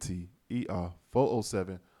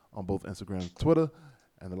LRBANTER407 on both Instagram and Twitter.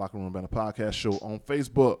 And the Locker Room Banner podcast show on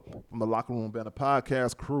Facebook from the Locker Room Banner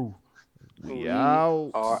podcast crew. We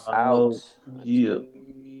out. Are out. Yeah.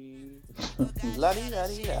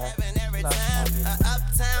 La-di-da-di-da.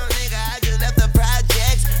 Uptown nigga, I just left the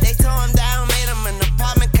projects. They tore him down, made him an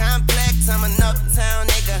apartment complex. I'm an up